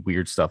crazy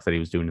weird stuff that he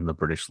was doing in the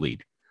British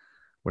League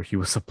where he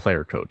was a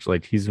player coach.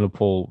 Like he's gonna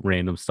pull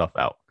random stuff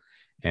out.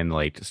 And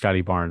like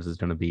Scotty Barnes is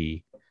gonna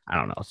be, I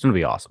don't know, it's gonna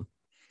be awesome.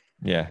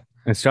 yeah.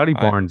 And Scotty I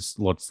Barnes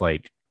looks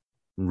like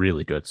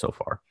really good so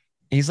far.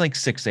 He's like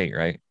 6'8",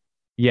 right?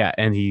 Yeah,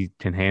 and he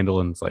can handle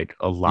and is like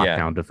a Yeah,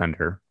 lockdown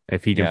defender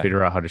if he can yeah.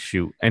 figure out how to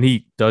shoot. And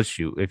he does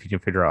shoot. If he can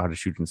figure out how to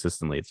shoot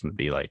consistently, it's gonna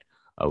be like,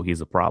 oh,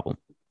 he's a problem.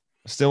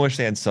 Still wish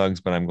they had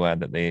Suggs, but I'm glad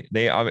that they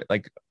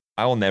like.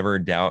 I will never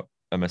doubt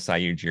a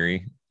Masai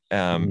Ujiri.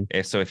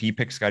 Mhm. So if he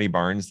picks Scotty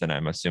Barnes, then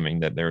I'm assuming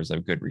that there's a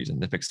good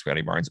reason to pick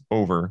Scotty Barnes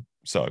over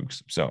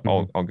Suggs. So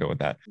Mhm. I'll go with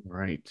that.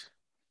 Right.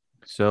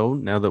 So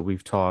now that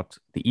we've talked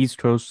the East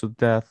Coast to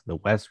death, the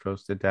West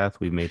Coast to death,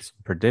 we've made some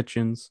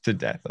predictions. To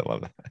death. I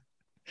love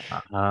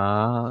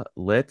that.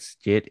 Let's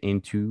get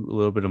into a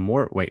little bit of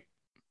more. Wait,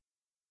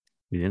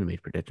 we didn't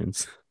make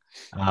predictions.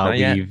 Not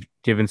yet. We've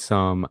given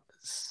some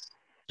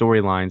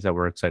storylines that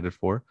we're excited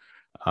for.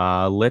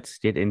 Let's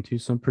get into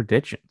some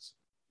predictions.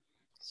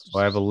 So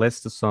I have a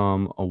list of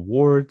some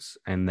awards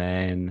and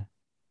then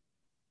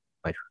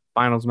like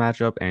finals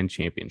matchup and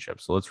championship.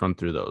 So let's run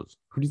through those.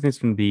 Who do you think is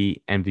going to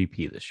be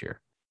MVP this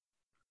year?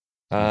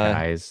 Some Uh,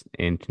 guys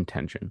in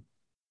contention.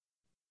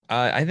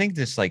 I think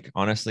this like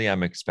honestly,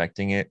 I'm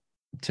expecting it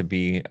to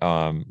be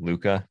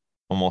Luca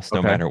almost no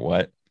Okay. matter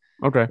what.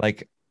 Okay.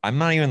 Like I'm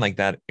not even like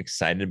that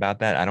excited about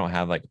that. I don't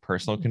have like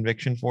personal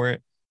conviction for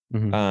it.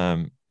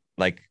 Hmm.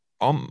 Like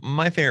all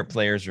my favorite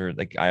players are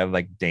like I have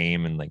like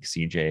Dame and like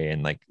CJ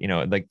and like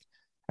like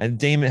and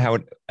Dame how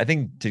I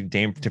think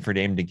for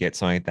Dame to get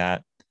something like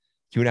that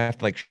he would have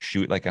to like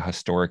shoot like a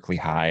historically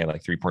high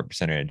like 3-point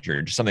percentage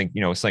or just something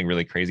something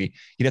really crazy.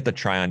 He'd have to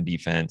try on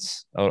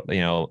defense a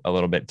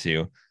little bit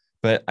too.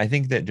 But I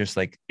think that just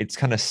like it's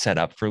kind of set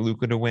up for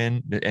Luka to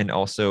win, and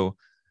also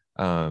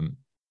um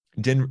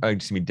didn't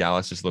excuse me,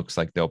 Dallas just looks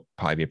like they'll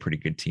probably be a pretty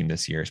good team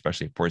this year,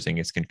 especially if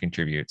Porzingis can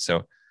contribute.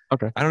 So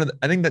Okay. I don't know.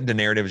 I think that the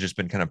narrative has just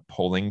been kind of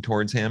pulling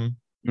towards him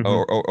Hmm.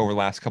 over the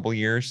last couple of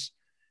years,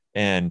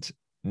 and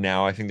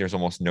now I think there's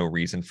almost no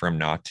reason for him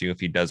not to.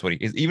 If he does what he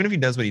is, even if he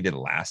does what he did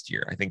last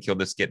year, I think he'll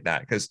just get that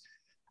because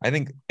I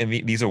think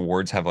these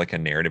awards have like a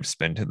narrative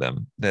spin to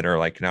them that are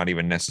like not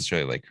even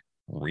necessarily like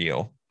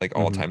real, like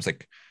all Hmm. times.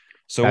 Like,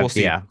 so we'll That's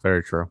see. yeah,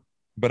 very true.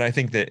 But I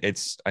think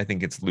it's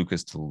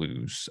Lucas to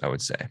lose. I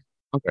would say.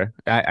 Okay.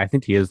 I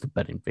think he is the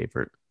betting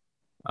favorite.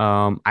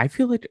 I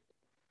feel like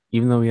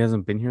even though he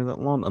hasn't been here that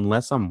long,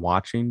 unless I'm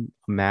watching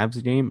a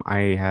Mavs game,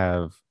 I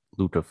have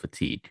Luka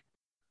fatigue.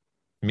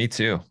 Me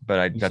too,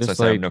 but He's that's why I just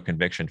said I have like, no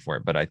conviction for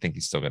it. But I think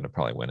he's still going to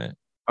probably win it.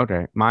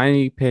 okay,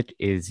 my pick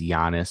is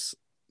Giannis,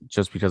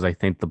 just because I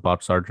think the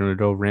Bucks are going to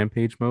go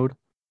rampage mode,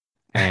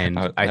 and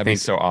I That'd be think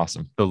so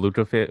awesome. the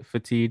Luka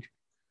fatigue.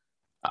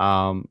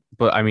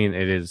 But I mean,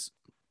 I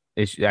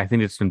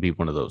think it's going to be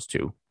one of those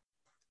two.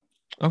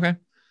 Okay,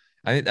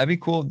 that'd be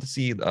cool to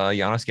see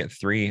Giannis get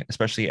three,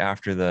 especially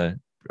after the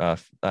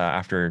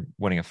after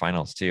winning a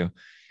finals too.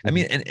 I Mhm.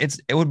 mean, and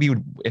it would be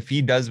if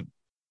he does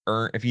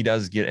if he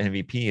does get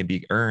MVP, it'd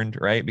be earned,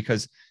 right?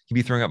 Because he'd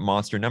be throwing up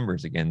monster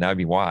numbers again. That would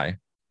be why.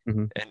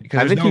 Mhm. And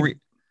because I think he,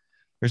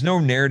 there's no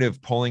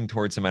narrative pulling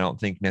towards him. I don't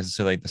think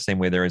necessarily like the same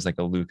way there is like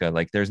a Luca.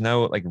 Like there's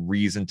no like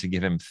reason to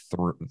give him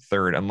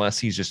third unless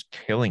he's just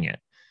killing it.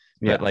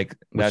 But yeah, like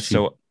which that's he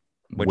so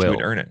which he would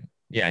will. earn it.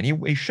 Yeah, and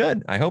he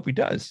should. I hope he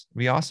does. It'd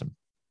be awesome.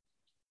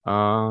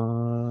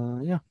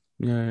 Yeah,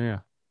 yeah.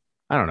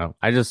 I don't know.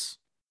 I just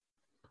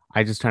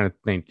kind of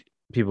think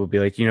people would be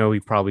like, he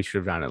probably should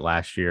have done it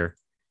last year.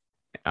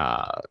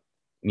 Uh,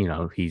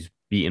 he's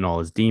beaten all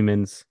his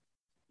demons.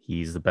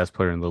 He's the best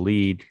player in the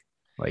league.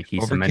 Like he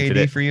Over cemented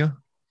KD it. for you?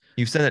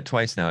 You've said it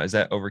twice now. Is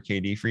that over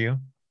KD for you?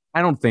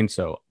 I don't think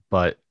so,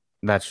 but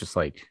that's just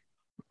like,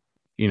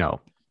 you know,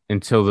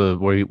 until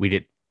we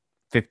did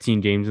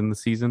 15 games in the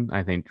season,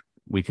 I think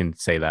we can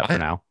say that for I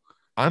now.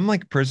 I'm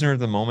like prisoner of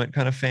the moment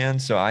kind of fan.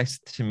 So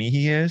to me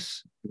he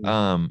is.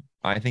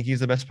 I think he's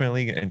the best player in the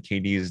league, and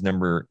KD is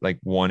number like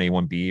 1A,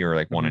 1B, or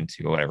like one Mhm. and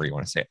two, whatever you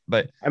want to say.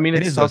 But I mean, it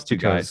it's is those tough two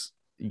guys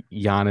because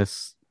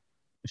Giannis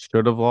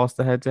should have lost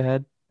the head to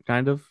head,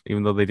 kind of,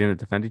 even though they didn't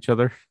defend each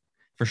other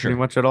for pretty sure.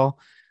 much at all.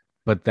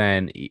 But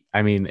then,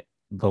 I mean,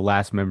 the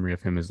last memory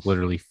of him is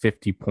literally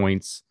 50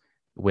 points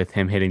with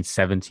him hitting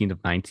 17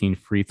 of 19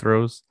 free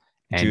throws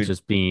and Dude,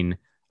 just being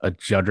a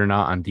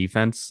juggernaut on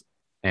defense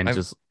and I've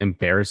just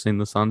embarrassing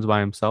the Suns by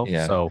himself.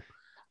 yeah, So,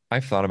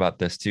 I've thought about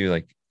this too.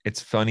 Like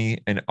it's funny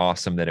and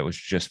awesome that it was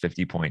just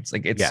 50 points.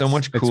 Like it's so yes,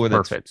 much it's cooler that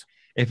perfect.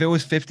 if it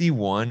was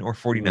 51 or Mhm.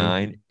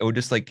 49, it would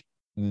just like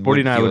wouldn't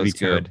 49 feel would be as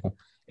good. terrible.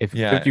 If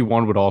Yeah,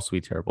 51 would also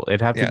be terrible.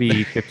 It'd have to yeah.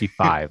 be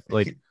 55,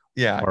 like,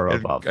 Yeah, or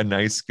above. a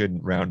nice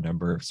good round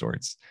number of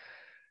sorts.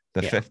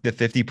 Yeah. The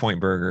 50-point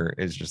burger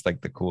is just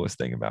like the coolest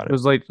thing about It it.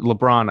 was like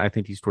LeBron, I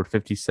think he scored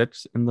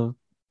 56 in the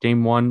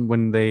game one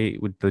when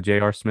with the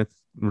J.R. Smith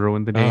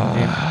ruined the game.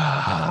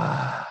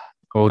 Oh,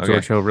 Okay.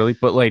 George Hill, really?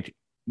 But like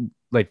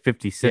Yeah,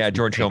 56 we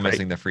George Hill take, right?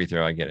 missing the free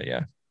throw. I get it.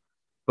 Yeah.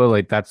 But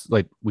like that's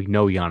like we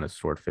know Giannis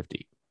scored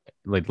 50.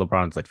 Like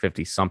LeBron's like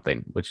 50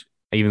 something, which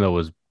even though it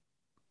was,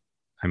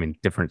 I mean,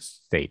 different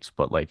states,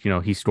 but like,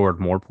 he scored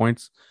more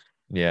points.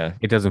 Yeah.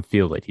 It doesn't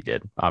feel like he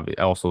did.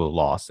 Obviously, also the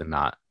loss and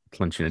not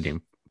clinching a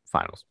game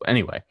finals. But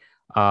anyway,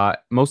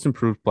 most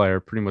improved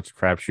player, pretty much a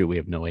crapshoot. We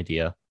have no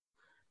idea,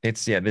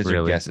 These are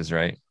really. guesses,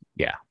 right?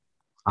 Yeah.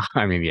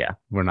 I mean, yeah,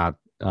 we're not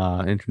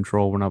in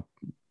control. We're not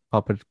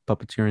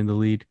puppeteering the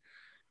lead.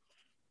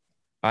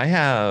 I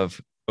have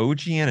OG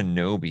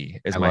Ananobi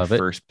as I my love it.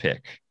 first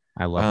pick.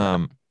 I love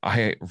that.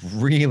 I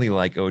really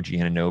like OG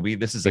Ananobi.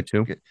 This is Me a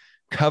too.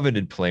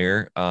 coveted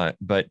player,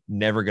 but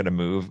never going to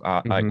move,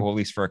 Hmm. well, at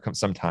least for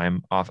some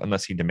time off,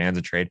 unless he demands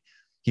a trade.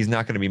 He's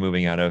not going to be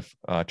moving out of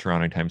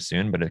Toronto anytime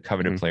soon, but a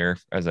coveted Hmm. player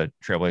as a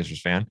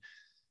Trailblazers fan.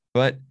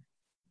 But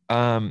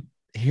I'm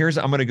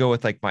going to go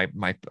with like I'm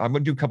going to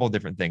do a couple of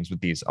different things with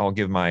these. I'll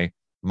give my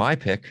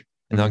pick,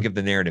 and then I'll Hmm. give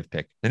the narrative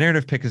pick. The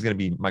narrative pick is going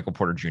to be Michael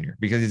Porter Jr.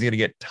 because he's going to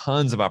get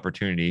tons of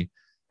opportunity,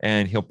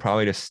 and he'll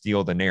probably just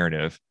steal the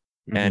narrative.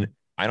 Hmm. And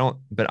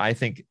but I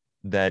think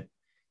that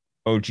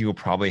OG will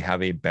probably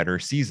have a better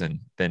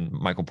season than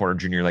Michael Porter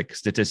Jr. like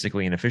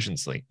statistically and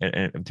efficiently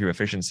and through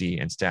efficiency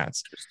and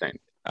stats. Interesting.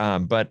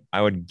 But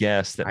I would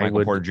guess that I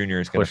Michael Porter would Jr.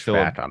 is going to push fill a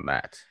back on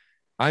that.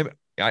 I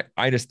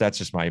I just that's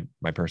just my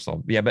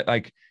personal, yeah, but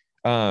like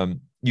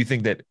you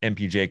think that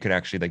MPJ could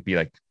actually like be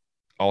like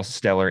all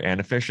stellar and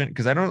efficient,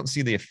 because I don't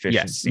see the Yes.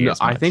 efficiency No,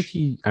 as I think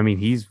much. I mean,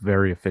 he's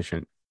very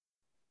efficient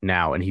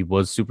now, and he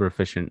was super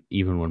efficient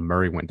even when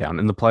Murray went down.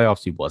 In the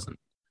playoffs, he wasn't.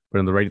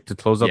 But to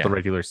close out the Yeah,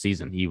 regular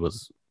season, he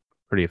was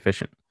pretty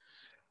efficient.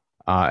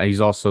 And he's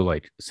also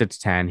like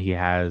 6'10". He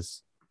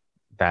has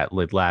that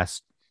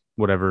last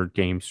whatever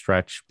game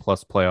stretch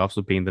plus playoffs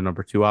of being the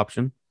number two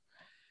option.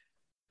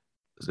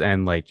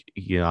 And like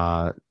the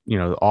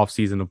off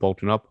season of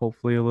bulking up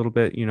hopefully a little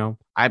bit.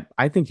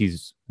 I think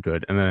he's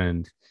good. And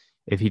then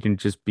if he can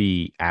just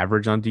be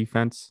average on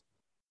defense,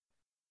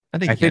 I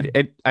think I he think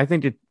can. it I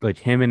think it like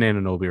him and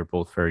Ananobi are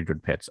both very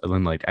good picks. And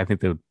then like I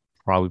think they would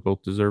probably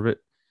both deserve it.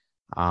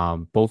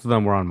 Both of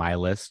them were on my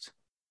list.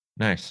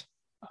 Nice.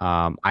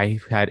 I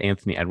had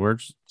Anthony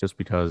Edwards just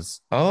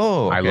because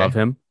Oh, I love okay.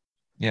 him.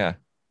 Yeah.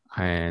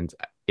 And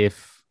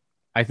if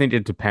I think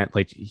it depends,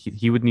 like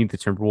he would need the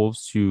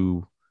Timberwolves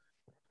to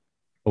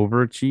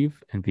overachieve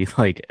and be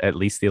like at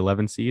least the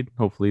 11 seed,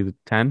 hopefully the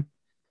 10.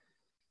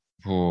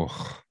 Ooh,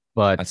 that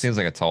But seems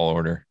like a tall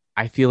order.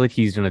 I feel like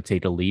he's going to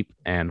take a leap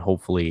and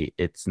hopefully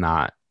it's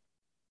not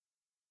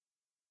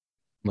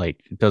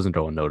like it doesn't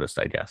go unnoticed,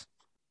 I guess.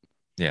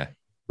 Yeah.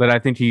 But I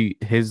think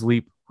his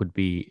leap would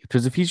be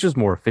because if he's just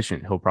more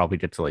efficient, he'll probably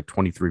get to like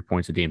 23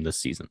 points a game this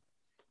season.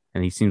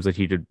 And he seems like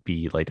he could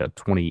be like a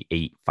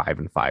 28,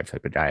 5-5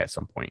 type of guy at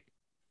some point.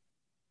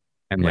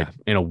 And like Yeah.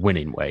 in a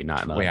winning way,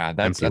 not in Well, a yeah,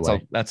 empty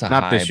way. that's a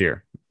Not high. this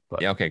year,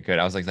 but Yeah, okay, good.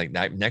 I was like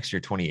that next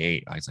year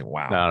 28. I was like,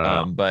 wow. no,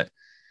 no, no.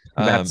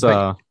 That's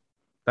But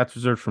that's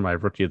reserved for my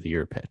rookie of the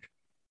year pick.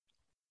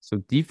 So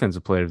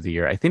defensive player of the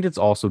year, I think it's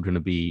also going to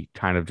be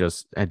kind of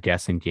just a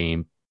guessing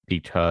game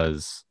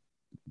because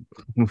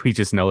we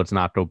just know it's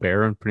not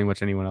Gobert and pretty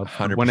much anyone else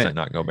would win 100% it.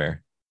 not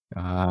Gobert.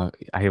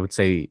 I would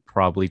say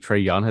probably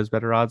Trae Young has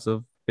better odds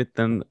of it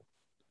than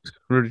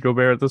Rudy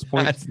Gobert at this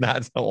point.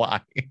 That's a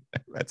lie.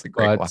 That's a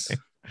great But lie.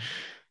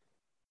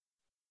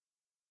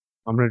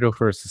 I'm gonna go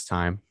first this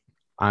time.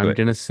 I'm Good.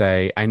 gonna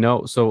say I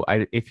know. So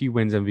if he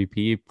wins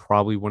MVP,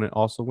 probably wouldn't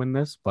also win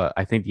this, but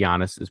I think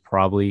Giannis is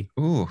probably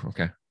Ooh,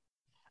 okay.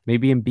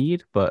 maybe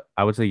Embiid, but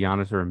I would say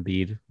Giannis or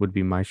Embiid would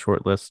be my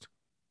short list.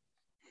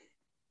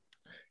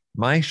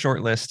 My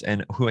short list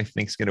and who I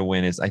think is going to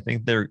win is I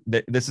think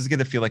this is going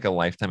to feel like a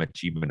lifetime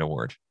achievement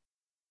award.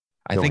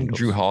 I Joe think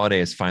Drew Ingles.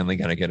 Holiday is finally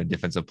going to get a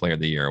Defensive Player of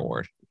the Year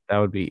award. That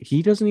would be.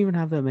 He doesn't even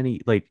have that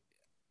many like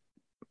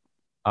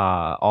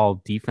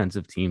all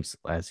defensive teams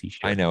as he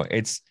should. I know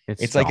it's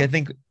like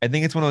dumb. I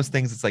think it's one of those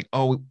things. It's like,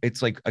 oh,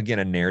 it's like again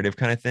a narrative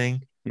kind of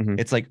thing. Mhm.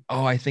 It's like,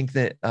 oh, I think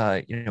that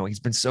he's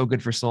been so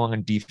good for so long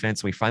on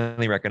defense. We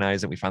finally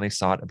recognized it. We finally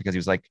saw it because he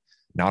was like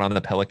not on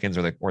the Pelicans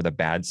or the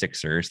bad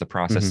Sixers, the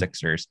process Mhm.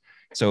 Sixers.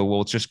 So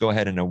we'll just go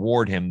ahead and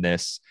award him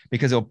this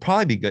because it'll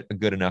probably be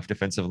good enough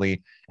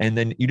defensively. And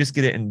then you just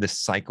get it in this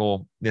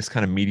cycle, this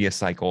kind of media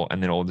cycle, and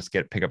then it'll just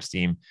pick up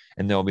steam.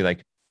 And they'll be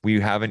like,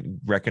 we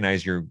haven't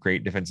recognized your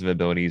great defensive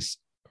abilities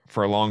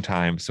for a long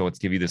time. So let's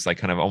give you this like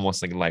kind of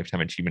almost like a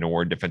lifetime achievement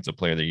award, defensive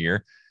player of the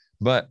year.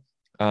 But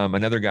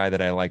another guy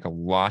that I like a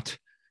lot,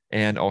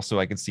 and also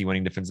I can see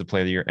winning defensive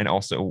player of the year, and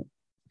also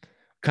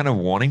kind of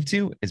wanting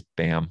to is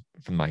Bam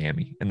from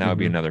Miami, and that would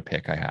be another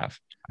pick I have.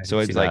 So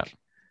it's like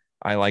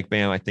I like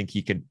Bam. I think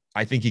he can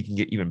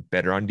get even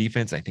better on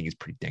defense. I think he's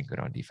pretty dang good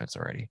on defense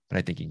already, but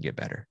I think he can get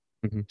better.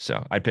 Mm-hmm.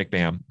 So I'd pick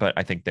Bam, but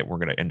I think that we're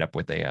going to end up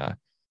with a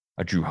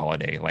Drew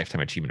Holiday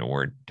Lifetime Achievement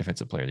Award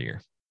Defensive Player of the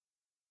Year.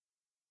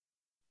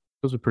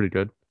 Those are pretty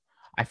good.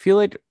 I feel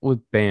like with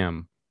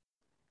Bam,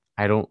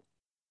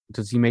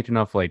 does he make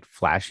enough like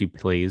flashy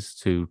plays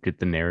to get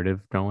the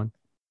narrative going?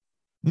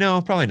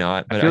 No, probably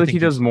not. But I feel like he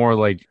does more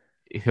like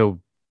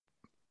he'll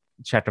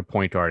check a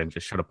point guard and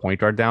just shut a point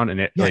guard down, and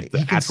it like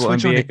the actual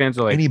NBA fans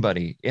are like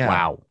anybody, yeah,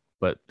 wow,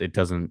 but it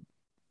doesn't.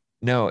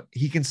 No,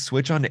 he can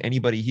switch on to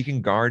anybody. He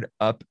can guard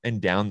up and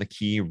down the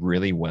key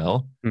really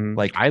well,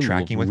 like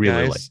tracking with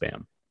really guys. Like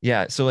Bam.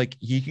 Yeah, so like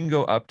he can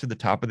go up to the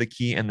top of the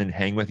key and then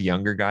hang with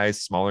younger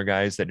guys, smaller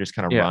guys that just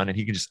kind of run, and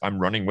he can just I'm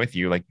running with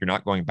you, like you're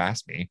not going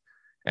past me,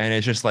 and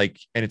it's just like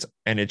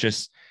it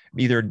just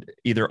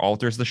either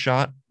alters the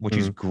shot, which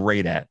he's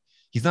great at.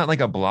 He's not like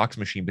a blocks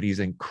machine, but he's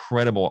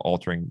incredible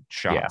altering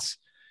shots.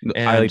 Yeah.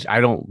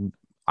 And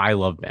I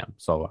love Bam,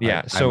 so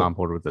yeah, I'm on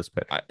board with this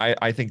pick.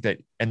 I think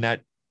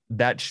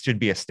that should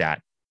be a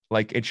stat.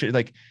 Like it should,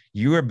 like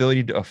your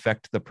ability to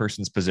affect the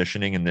person's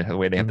positioning and the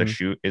way they have to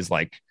shoot is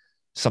like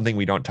something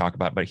we don't talk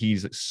about, but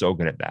he's so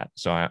good at that.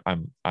 So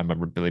I'm a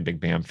really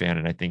big Bam fan,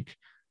 and I think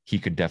he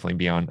could definitely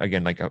be on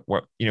again, like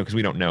because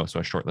we don't know,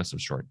 so a short list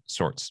of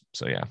sorts.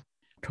 So yeah,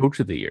 coach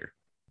of the year.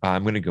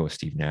 I'm gonna go with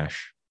Steve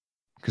Nash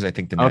because I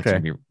think the Nets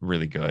would be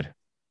really good,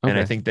 and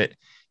I think that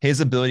his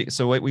ability.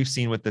 So what we've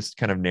seen with this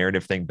kind of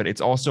narrative thing, but it's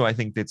also I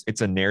think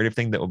it's a narrative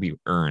thing that will be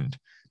earned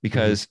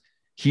because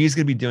he's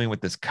going to be dealing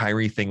with this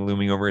Kyrie thing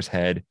looming over his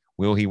head.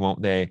 Will he?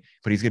 Won't they?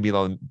 But he's going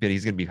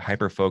to be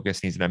hyper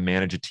focused. He's going to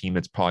manage a team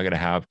that's probably going to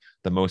have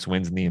the most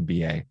wins in the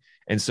NBA,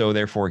 and so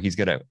therefore he's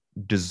going to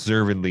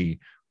deservedly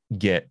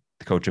get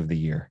the coach of the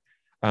year.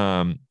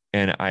 And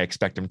I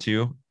expect him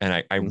to.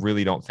 And I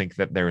really don't think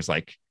that there's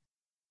like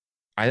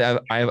I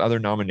have other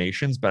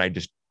nominations, but I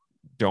just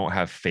don't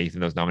have faith in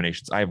those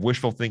nominations. I have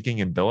wishful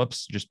thinking and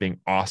Billups just being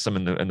awesome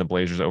and the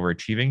Blazers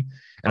overachieving.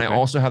 And I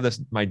also have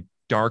my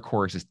dark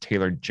horse is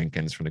Taylor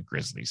Jenkins from the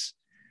Grizzlies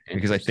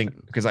because I think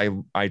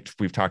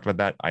we've talked about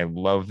that. I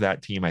love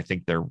that team. I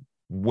think they're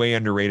way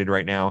underrated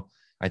right now.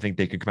 I think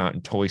they could come out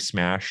and totally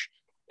smash.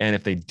 And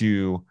if they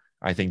do,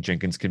 I think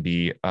Jenkins could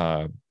be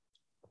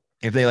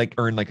if they like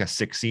earn like a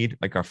 6 seed,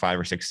 like a 5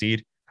 or 6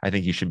 seed, I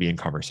think he should be in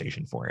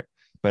conversation for it.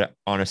 But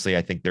honestly,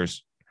 I think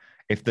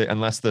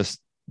unless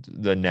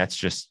the Nets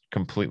just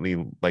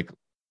completely like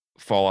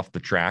fall off the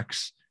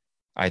tracks,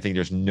 I think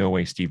there's no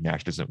way Steve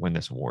Nash doesn't win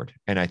this award.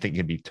 And I think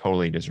he'd be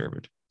totally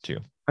deserved too.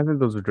 I think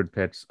those are good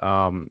picks.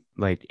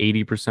 Like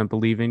 80%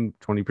 believing,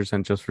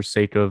 20% just for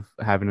sake of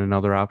having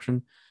another option.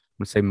 I'm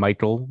gonna say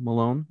Michael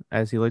Malone,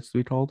 as he likes to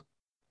be called.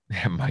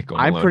 Yeah, Michael.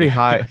 I'm Malone. pretty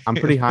high. I'm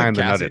pretty high on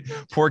the Nuggets.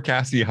 Poor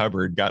Cassidy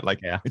Hubbard got like,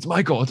 it's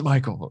Michael. It's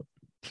Michael.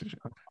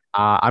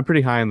 I'm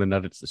pretty high on the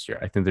Nuggets this year.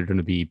 I think they're going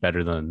to be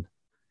better than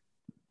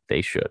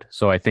they should.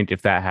 So I think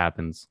if that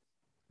happens,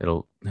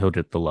 he'll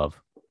get the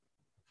love.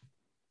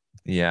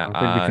 Yeah,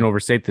 I don't think we can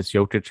overstate this.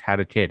 Jokic had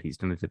a kid. He's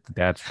going to get the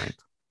dad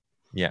strength.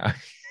 Yeah,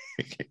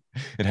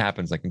 It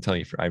happens. I can tell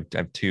you. I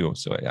have two,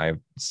 so I have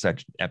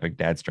such epic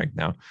dad strength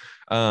now.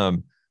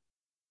 Um,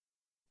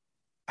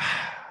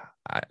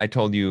 I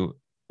told you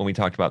when we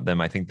talked about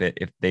them. I think that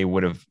if they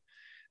would have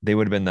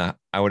been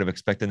I would have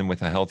expected them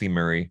with a healthy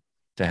Murray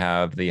to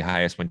have the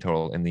highest win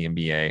total in the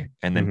NBA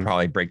and then Mhm.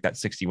 probably break that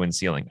 60 win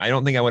ceiling. I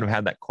don't think I would have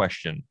had that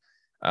question.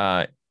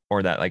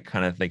 Or that like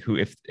kind of like who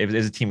if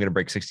is a team going to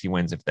break 60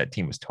 wins if that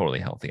team was totally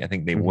healthy. I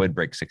think they would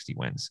break 60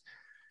 wins.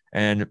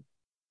 And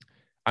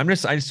I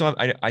just don't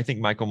I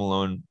think Michael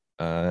Malone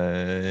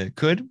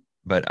could,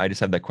 but I just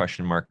have that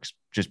question marks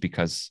just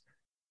because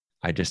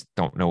I just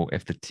don't know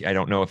if I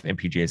don't know if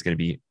MPJ is going to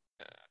be.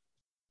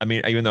 I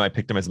mean, even though I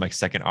picked him as my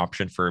second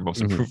option for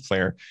most improved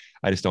player,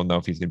 I just don't know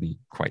if he's going to be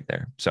quite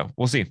there. So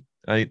we'll see.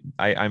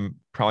 I'm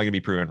probably going to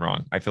be proven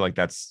wrong. I feel like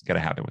that's going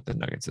to happen with the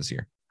Nuggets this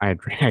year. I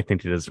agree. I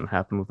think it doesn't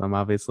happen with them,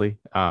 obviously.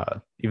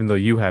 Even though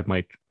you had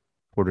Mike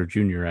Porter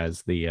Jr.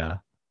 As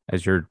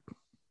your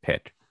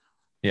pick.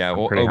 Yeah, I'm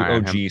well, pretty high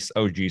on him.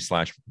 OG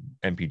slash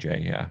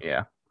MPJ. Yeah,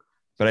 Yeah.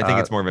 but I think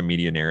it's more of a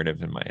media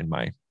narrative in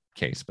my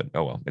case. But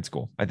oh well, it's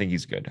cool. I think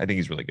he's good. I think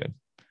he's really good.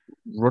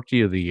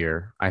 Rookie of the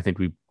year. I think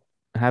we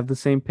have the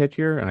same pick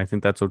here, and I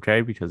think that's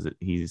okay because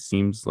he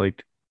seems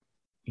like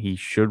he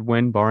should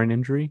win, barring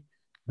injury.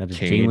 That is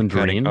Jalen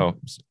Green. Oh,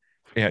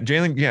 yeah,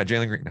 Jalen. Yeah,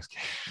 Jalen Green.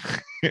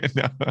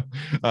 No,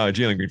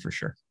 Jalen Green for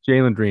sure.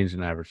 Jalen Green's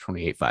an average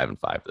 28, 5, and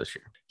 5 this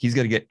year. He's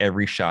got to get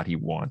every shot he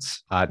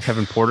wants.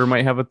 Kevin Porter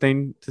might have a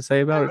thing to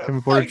say about it.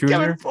 Kevin Porter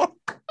Jr.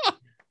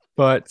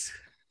 But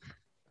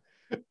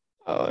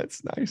oh,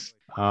 it's nice.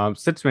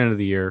 Sixth man of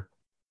the year.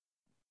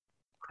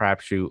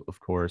 Crapshoot, of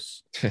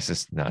course. This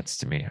is nuts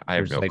to me. I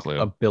have no clue.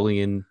 A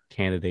billion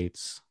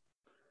candidates.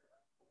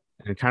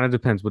 And it kind of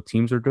depends what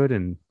teams are good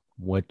and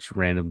which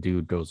random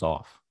dude goes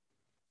off.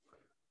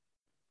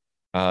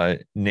 I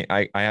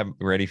am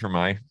ready for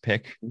my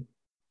pick.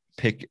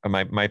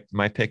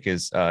 My pick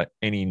is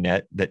any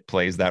net that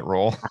plays that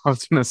role. I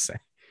was gonna say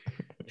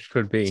it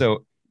could be.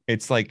 So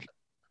it's like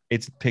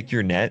it's pick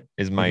your net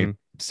is my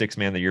six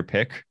man of the year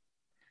pick.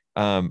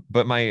 But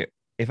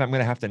if I'm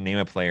gonna have to name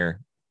a player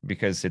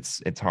because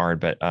it's hard,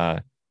 but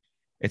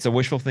it's a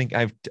wishful think.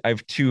 I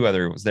have two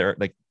others there.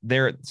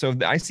 So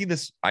I see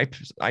this.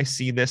 I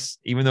see this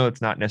even though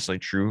it's not necessarily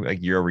true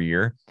like year over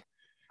year.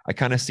 I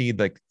kind of see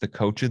like the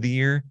coach of the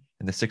year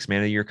and the six man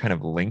of the year kind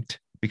of linked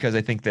because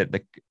I think that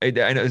I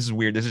know this is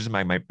weird. This is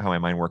how my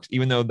mind works,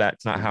 even though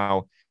that's not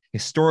how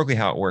historically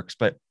how it works.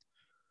 But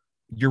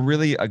you're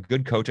really a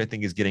good coach. I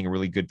think is getting a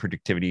really good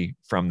productivity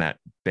from that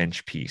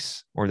bench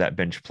piece or that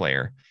bench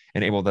player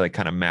and able to like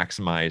kind of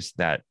maximize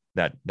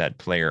that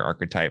player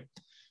archetype.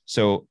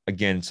 So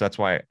again, so that's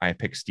why I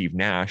picked Steve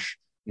Nash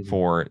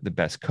for the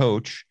best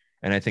coach.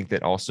 And I think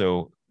that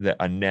also that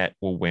a net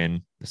will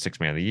win the six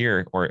man of the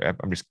year, or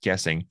I'm just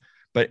guessing.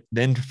 But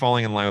then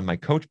falling in line with my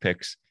coach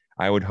picks,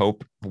 I would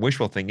hope,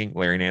 wishful thinking,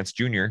 Larry Nance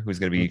Jr., who's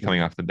going to be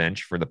coming off the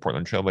bench for the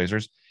Portland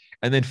Trailblazers.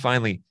 And then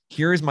finally,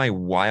 here is my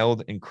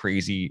wild and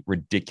crazy,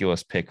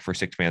 ridiculous pick for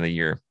six man of the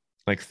year,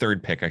 like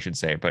third pick, I should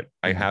say, but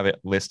I have it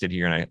listed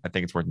here and I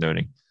think it's worth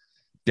noting.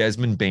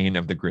 Desmond Bane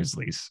of the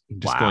Grizzlies,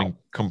 just going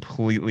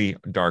completely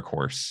dark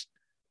horse.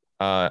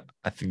 I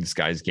think this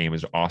guy's game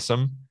is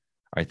awesome.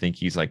 I think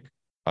he's he's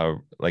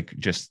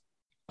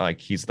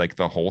like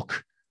the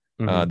Hulk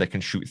that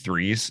can shoot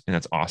threes, and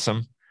that's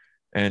awesome.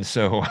 And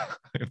so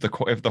if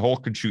the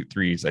Hulk can shoot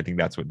threes, I think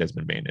that's what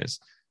Desmond Bane is.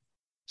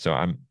 So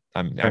I'm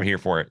here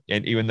for it.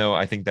 And even though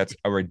I think that's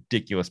a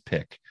ridiculous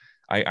pick,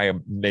 I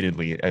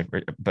admittedly,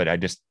 but I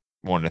just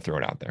wanted to throw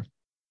it out there.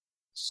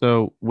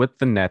 So with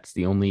the Nets,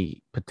 the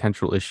only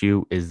potential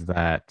issue is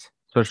that,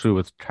 especially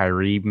with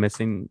Kyrie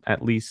missing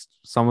at least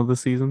some of the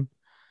season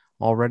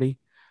already.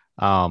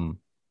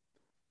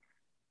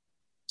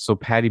 So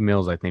Patty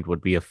Mills, I think,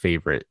 would be a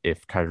favorite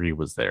if Kyrie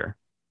was there.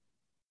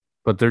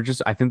 But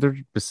I think they're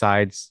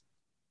besides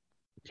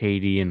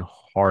KD and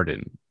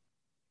Harden,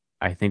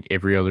 I think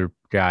every other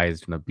guy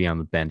is going to be on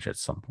the bench at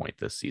some point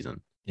this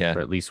season. Yeah. For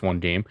at least one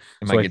game.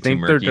 So I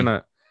think they're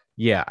going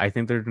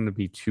to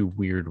be too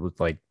weird with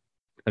like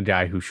a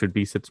guy who should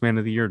be sixth man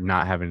of the year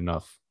not having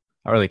enough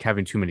or like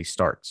having too many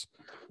starts.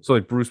 So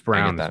like Bruce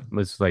Brown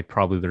was like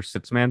probably their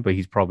sixth man, but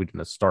he's probably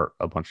going to start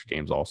a bunch of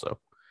games also.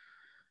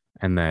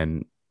 And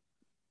then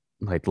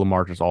like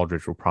LaMarcus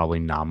Aldridge will probably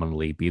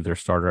nominally be their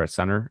starter at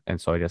center. And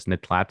so I guess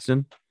Nick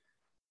Claxton,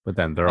 but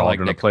then they're all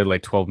going to play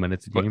like 12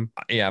 minutes a game.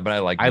 But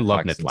I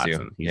love Nick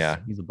Claxton. He's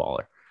a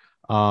baller.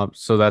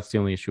 So that's the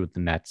only issue with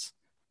the Nets.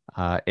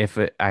 If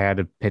I had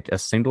to pick a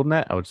single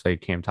net, I would say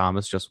Cam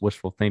Thomas, just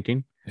wishful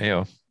thinking.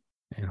 Heyo.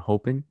 And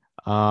hoping.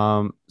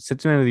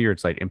 Sixth man of the year,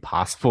 it's like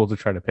impossible to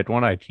try to pick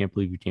one. I can't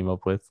believe you came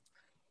up with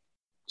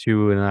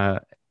two in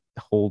a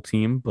whole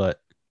team,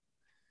 but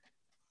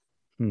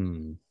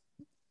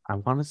I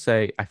want to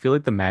say I feel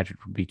like the Magic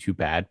would be too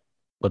bad,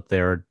 but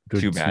they're a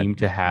good team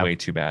to have. Way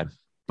too bad.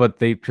 But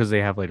because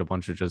they have like a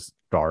bunch of just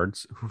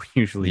guards who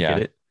usually get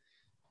it.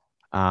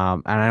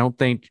 And I don't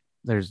think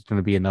there's going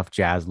to be enough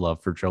Jazz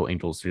love for Joe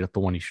Ingles to get the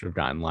one he should have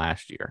gotten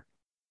last year.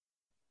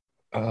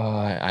 I'd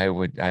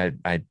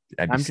be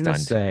I'm gonna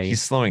stunned. say,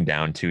 He's slowing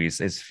down too. His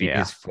feet,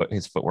 yeah,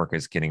 his footwork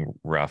is getting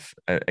rough.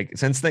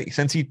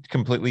 Since he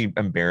completely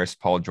embarrassed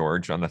Paul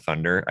George on the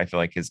Thunder, I feel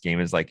like his game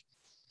is like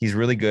he's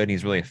really good.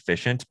 He's really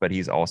efficient, but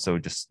he's also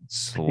just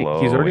I think he's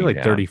already slowing like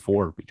down.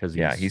 34 because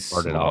Yeah, he's he's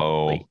started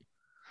off late. slow.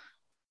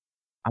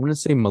 I'm gonna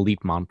say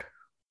Malik Monk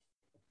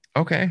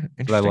Okay,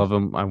 because I interesting. love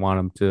him. I want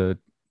him to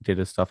get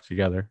his stuff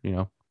together,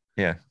 Yeah,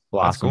 that's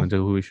blossom cool. into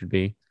who he should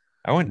be.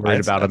 I went. Worried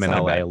about him That's in not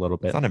a LA bad. a little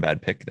It's bit. not a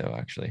bad pick though,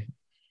 actually.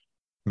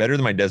 Better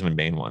than my Desmond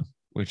Bain one,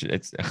 which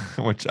it's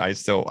which I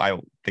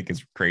think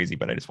is crazy,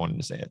 but I just wanted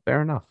to say it.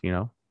 Fair enough.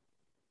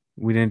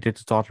 We didn't get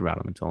to talk about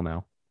him until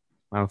now.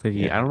 I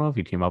Yeah, don't know if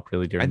he came up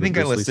really I during the think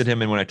I listed Grizzlies.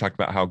 him in when I talked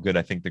about how good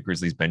I think the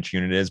Grizzlies bench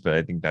unit is, but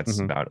I think that's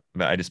Hmm. about.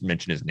 I just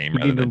mentioned his name He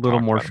rather needed a than little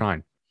talked more about him.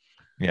 shine.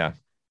 Yeah,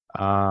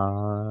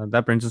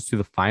 That brings us to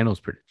the finals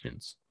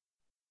predictions.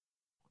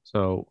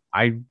 So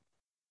I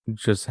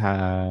just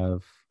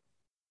have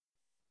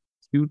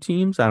two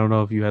teams. I don't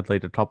know if you had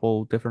like a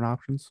couple different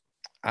options.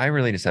 I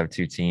really just have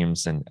two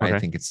teams, and I Okay.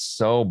 think it's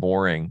so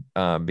boring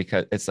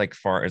because it's like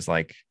far as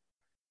like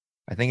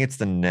I think it's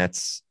the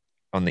Nets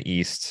on the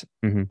East,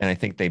 Hmm. and I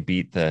think they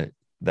beat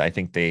I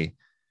think they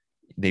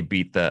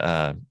beat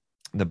the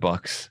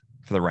Bucks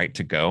for the right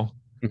to go,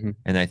 Hmm.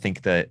 and I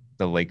think that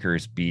the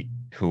Lakers beat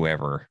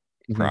whoever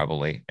Hmm.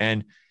 probably.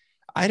 And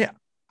I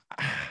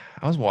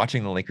I was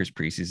watching the Lakers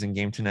preseason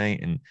game tonight,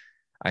 and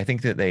I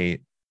think that they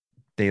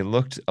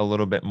looked a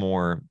little bit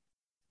more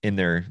in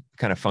their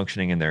kind of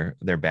functioning in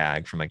their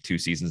bag from like 2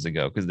 seasons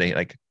ago because they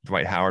like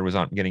Dwight Howard was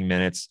on getting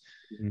minutes,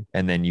 Hmm.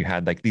 and then you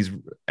had like these,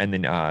 and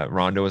then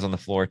Rondo was on the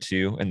floor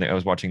too. And I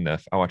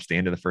watched the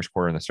end of the first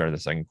quarter and the start of the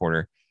second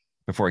quarter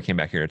before I came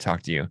back here to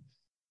talk to you.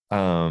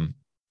 Um,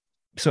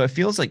 so it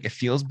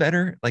feels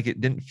better. Like it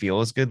didn't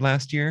feel as good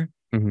last year,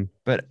 Hmm.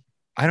 but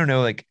I don't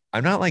know. Like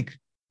I'm not like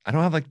I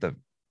don't have like the.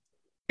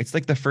 It's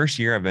like the first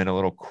year I've been a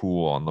little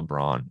cool on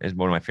LeBron. Is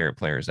one of my favorite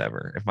players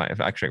ever. If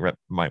actually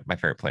my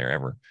favorite player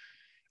ever.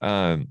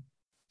 Um,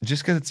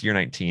 just because it's year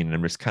 19, and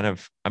I'm just kind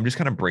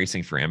of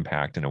bracing for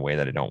impact in a way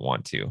that I don't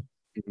want to.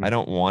 Hmm. I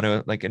don't want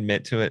to like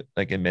admit it,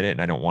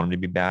 and I don't want him to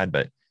be bad,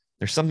 but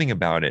there's something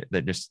about it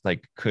that just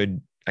like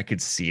I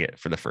could see it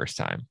for the first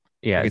time.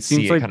 I Yeah, could it see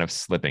seems it like kind of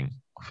slipping.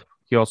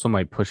 he also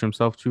might push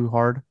himself too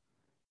hard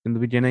in the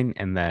beginning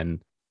and then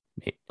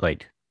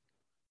like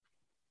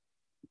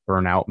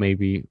burn out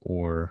maybe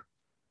or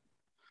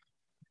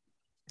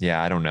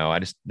Yeah, I don't know. I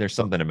just there's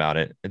but something about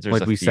it. There's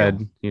like a we feel.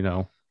 said,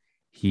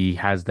 he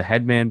has the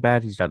headman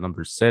bat. He's got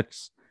number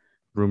 6.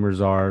 Rumors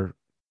are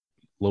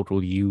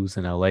local U's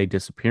in LA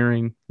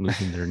disappearing,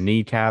 losing their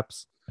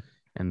kneecaps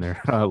and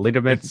their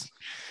ligaments.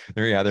 It's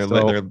they're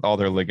So all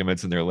their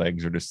ligaments and their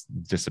legs are just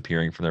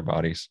disappearing from their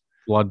bodies.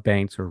 blood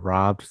banks are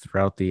robbed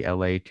throughout the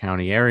LA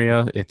County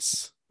area.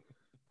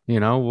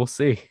 We'll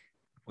see.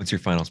 What's your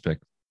finals pick?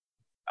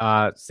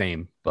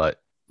 Same,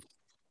 but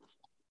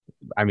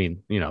I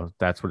mean,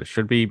 that's what it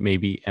should be,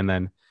 maybe. And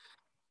then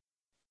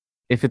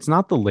if it's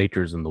not the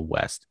Lakers in the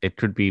West, it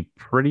could be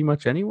pretty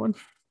much anyone.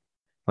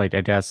 Like,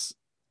 I guess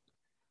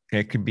It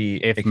if can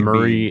be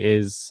Murray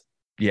is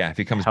yeah, if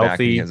he comes back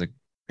and he has healthy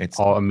a it's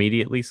all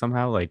immediately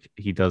somehow, like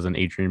he does an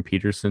Adrian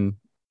Peterson,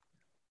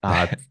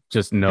 uh,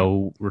 just you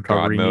know, no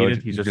God recovery needed.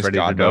 mode, He's just just ready to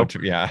God mode. go.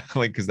 Yeah,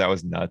 like because that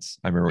was nuts.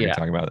 I remember we were Yeah.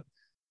 talking about it.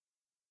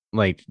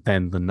 Like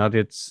then the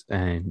Nuggets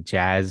and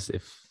Jazz,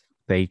 if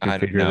they could I don't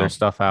figure their know.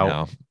 stuff out.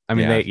 No. I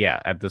mean, Yeah.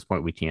 at this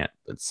point we can't.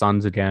 But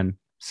Suns again.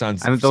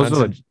 Suns, I mean, those are Suns,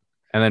 the,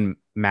 and and then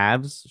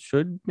Mavs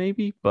should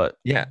maybe, but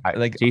yeah,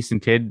 like, Jason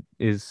Kidd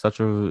is such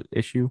a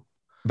issue.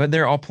 but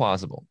they're all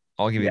plausible.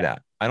 I'll give you Yeah,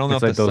 that. I don't know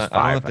it's if the like those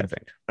Sun, I don't know if five, the, I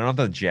think. I don't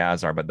know if the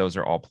Jazz are, but those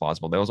are all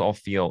plausible. Those all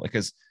feel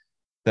because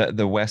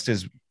the West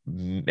is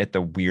at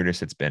the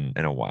weirdest it's been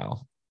in a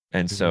while,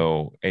 and Mhm.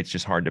 so it's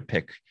just hard to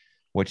pick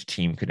which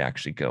team could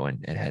actually go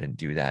and head and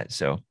do that.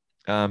 So,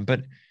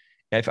 but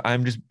if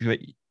I'm just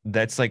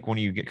that's like when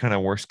you get kind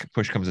of worse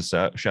push comes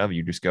to shove,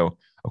 you just go,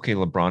 okay,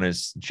 LeBron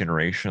is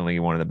generationally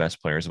one of the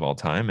best players of all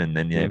time, and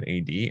then you have Mhm.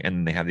 AD,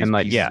 and they have these And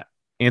like, pieces yeah,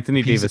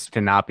 Anthony pieces. Davis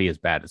cannot be as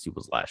bad as he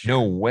was last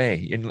No year.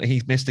 way, and he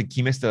missed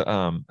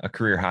a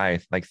career high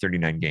like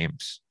 39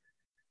 games,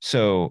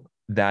 so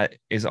that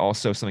is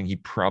also something he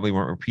probably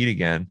won't repeat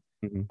again.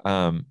 Mhm.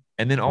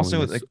 And then Only also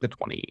missed like the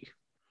 20.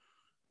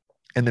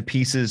 and the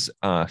pieces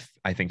I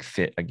think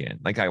fit again.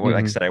 Like I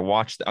Mhm. said, I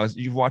was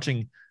you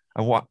watching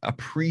a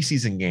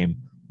preseason game,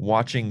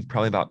 watching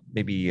probably about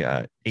maybe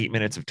 8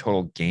 minutes of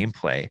total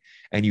gameplay,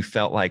 and you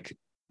felt like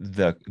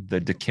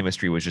the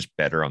chemistry was just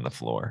better on the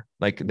floor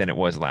like than it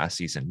was last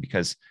season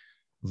because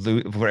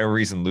for whatever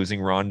reason losing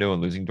Rondo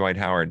and losing Dwight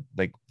Howard,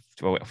 like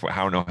I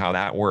don't know how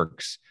that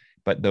works,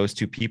 but those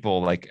two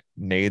people like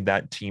made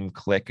that team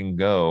click and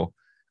go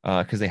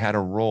because they had a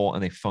role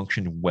and they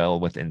functioned well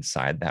with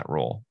inside that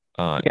role.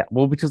 Yeah,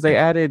 well, because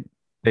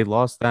they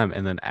lost them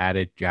and then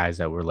added guys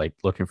that were like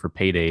looking for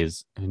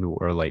paydays and who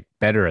are like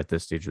better at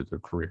this stage of their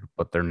career,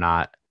 but they're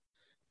not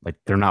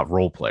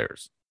role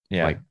players.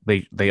 Yeah, Like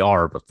they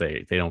are, but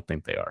they don't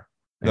think they are.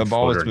 the And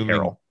ball Schroeder is and moving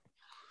Carroll.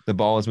 the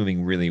ball is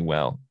moving really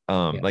well.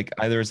 Yeah. Like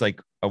either is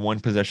like a one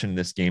possession in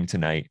this game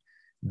tonight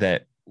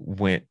that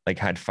went like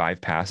had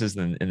 5 passes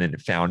and then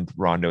it found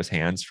Rondo's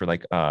hands for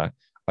like a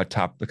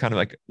top, kind of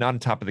like not on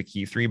top of the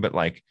key three, but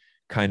like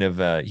kind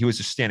of he was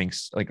just standing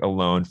like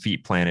alone,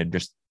 feet planted,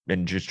 just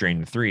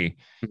drained the three.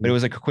 But it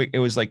was like a quick, it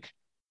was like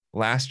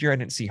last year I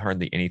didn't see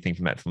hardly anything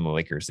from the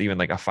Lakers, even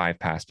like a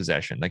 5-pass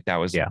possession. Like that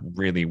was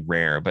really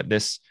rare. But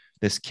this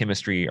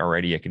chemistry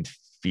already, I can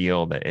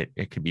feel that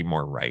it could be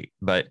more right.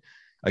 But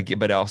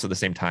also at the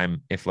same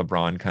time, if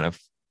LeBron kind of,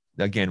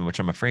 again, which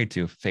I'm afraid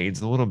to,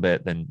 fades a little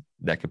bit, then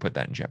that could put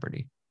that in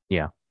jeopardy.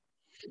 Yeah.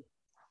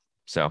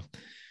 So,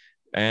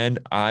 and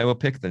I will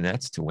pick the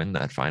Nets to win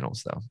that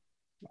finals, though.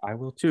 I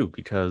will too,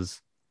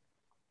 because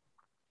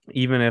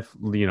even if,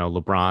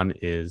 LeBron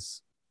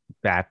is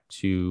back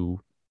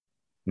to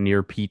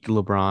near peak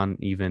LeBron,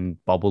 even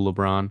bubble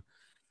LeBron,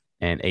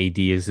 and AD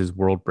is his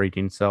world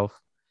breaking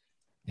self,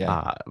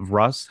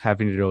 Russ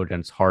having to go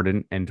against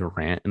Harden and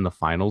Durant in the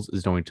finals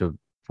is going to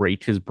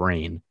break his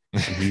brain.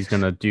 And he's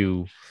going to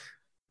do,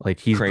 like,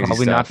 he's crazy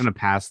probably stuff. not going to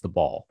pass the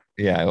ball.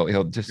 Yeah,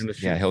 he'll just,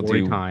 he'll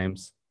 40 do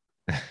times.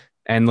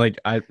 And like,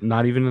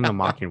 not even in a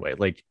mocking way.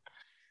 Like,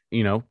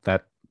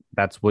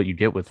 that's what you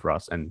get with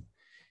Russ. And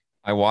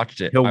I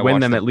watched it. He'll win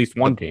them at least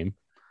one game.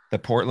 The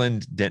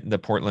Portland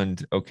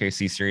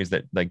OKC series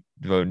that like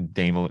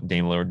Dame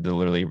Lillard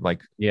literally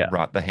like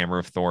brought the hammer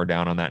of Thor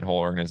down on that whole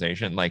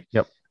organization. Like,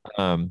 did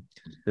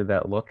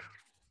that look?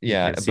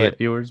 Yeah, but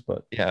viewers,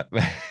 but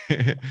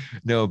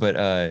no,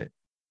 but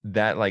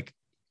that like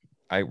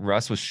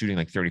Russ was shooting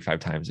like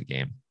 35 times a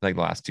game, like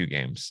the last 2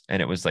 games,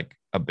 and it was like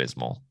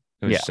abysmal.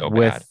 It was so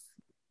bad.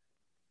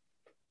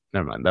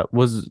 Never mind.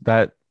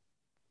 That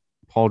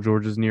Paul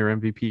George's near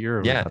MVP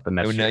year? Or yeah, was the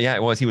next year? Yeah,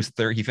 it was. He was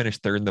third. He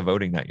finished third in the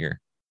voting that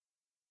year.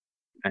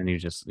 And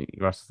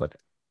Russ is like,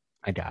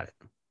 I got it.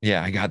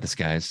 Yeah, I got this,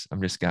 guys.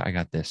 I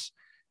got this.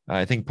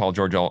 I think Paul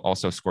George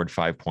also scored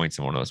 5 points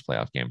in one of those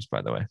playoff games,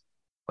 by the way.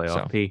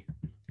 Playoff P.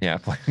 Yeah,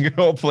 good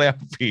old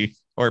playoff P,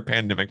 or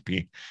pandemic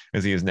P,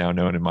 as he is now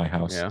known in my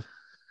house. Yeah.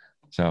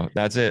 So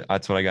that's it.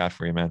 That's what I got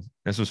for you, man.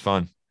 This was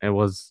fun. It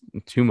was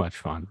too much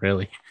fun,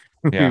 really.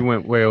 Yeah. We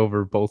went way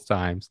over both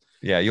times.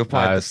 Yeah, you'll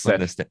probably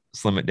have to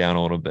slim it down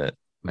a little bit.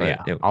 But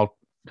I'll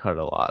cut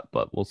a lot,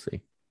 but we'll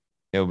see.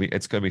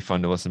 It's gonna be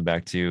fun to listen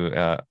back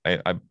to.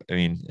 I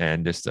mean,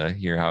 and just to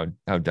hear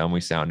how dumb we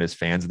sound as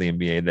fans of the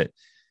NBA that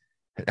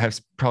have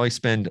probably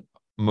spend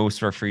most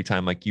of our free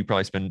time, like you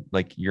probably spend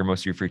like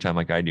most of your free time,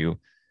 like I do,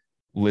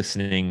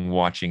 listening,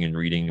 watching, and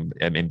reading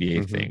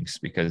NBA things,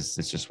 because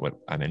it's just what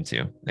I'm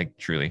into. Like,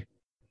 truly.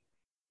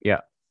 Yeah.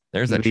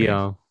 There's that.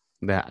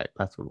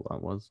 That's what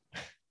that was.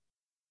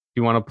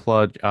 You want to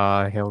plug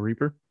Hail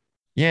Reaper?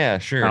 Yeah,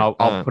 sure.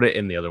 I'll put it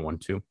in the other one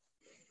too.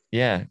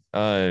 Yeah.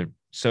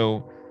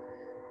 So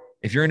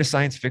if you're into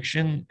science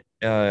fiction,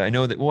 I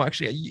know that, well,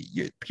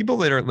 actually, people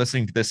that are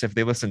listening to this, if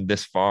they listen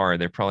this far,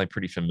 they're probably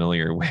pretty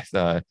familiar with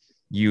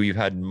you've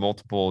had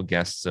multiple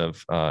guests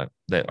of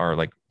that are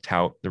like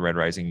tout the Red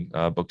Rising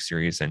book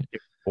series. And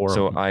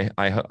so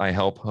I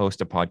help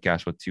host a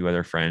podcast with 2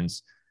 other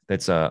friends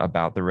that's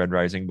about the Red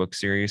Rising book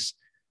series.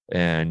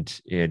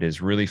 And it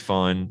is really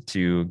fun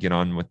to get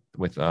on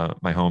with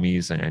my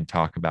homies and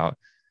talk about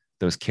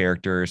those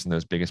characters and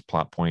those biggest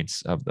plot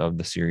points of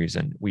the series.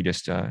 And we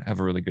just have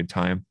a really good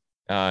time.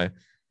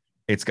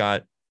 It's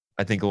got,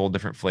 I think, a little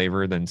different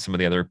flavor than some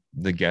of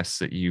the guests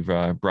that you've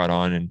brought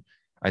on. And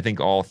I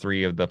think all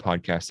 3 of the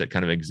podcasts that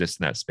kind of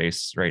exist in that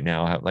space right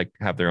now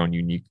have their own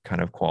unique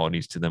kind of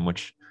qualities to them,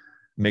 which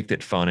make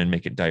it fun and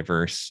make it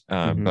diverse.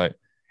 But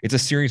it's a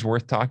series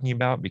worth talking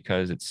about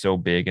because it's so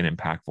big and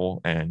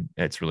impactful, and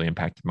it's really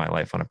impacted my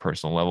life on a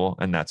personal level.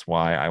 And that's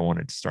why I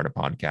wanted to start a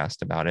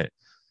podcast about it.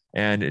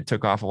 And it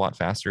took off a lot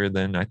faster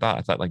than I thought.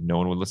 I thought like no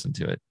one would listen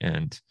to it.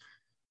 And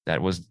I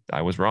was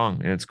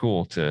wrong. And it's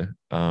cool to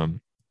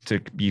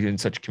be in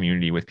such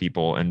community with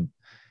people and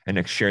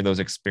share those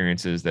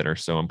experiences that are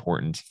so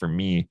important for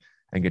me,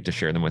 and get to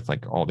share them with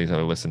like all these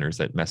other listeners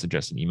that message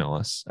us and email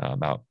us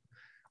about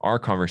our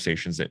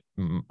conversations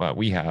that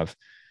we have.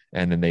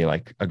 And then they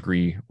like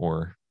agree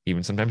or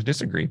even sometimes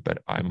disagree, but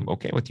I'm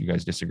okay with you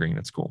guys disagreeing.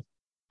 That's cool.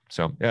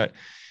 So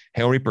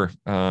Hail Reaper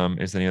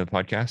is the name of the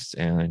podcast,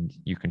 and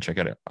you can check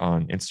it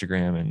on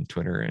Instagram and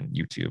Twitter and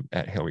YouTube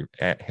at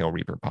Hail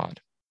Reaper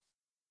Pod.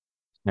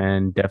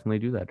 And definitely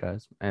do that,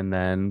 guys. And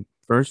then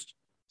first,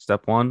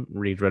 step 1,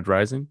 read Red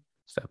Rising.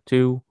 Step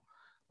 2,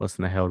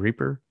 listen to Hail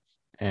Reaper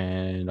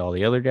and all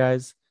the other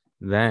guys.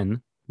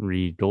 Then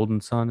read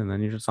Golden Sun, and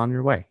then you're just on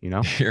your way,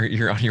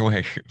 You're on your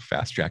way,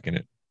 fast tracking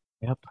it.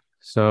 Yep.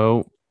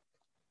 So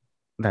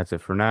that's it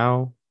for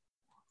now.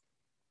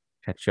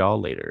 Catch y'all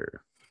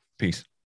later. Peace.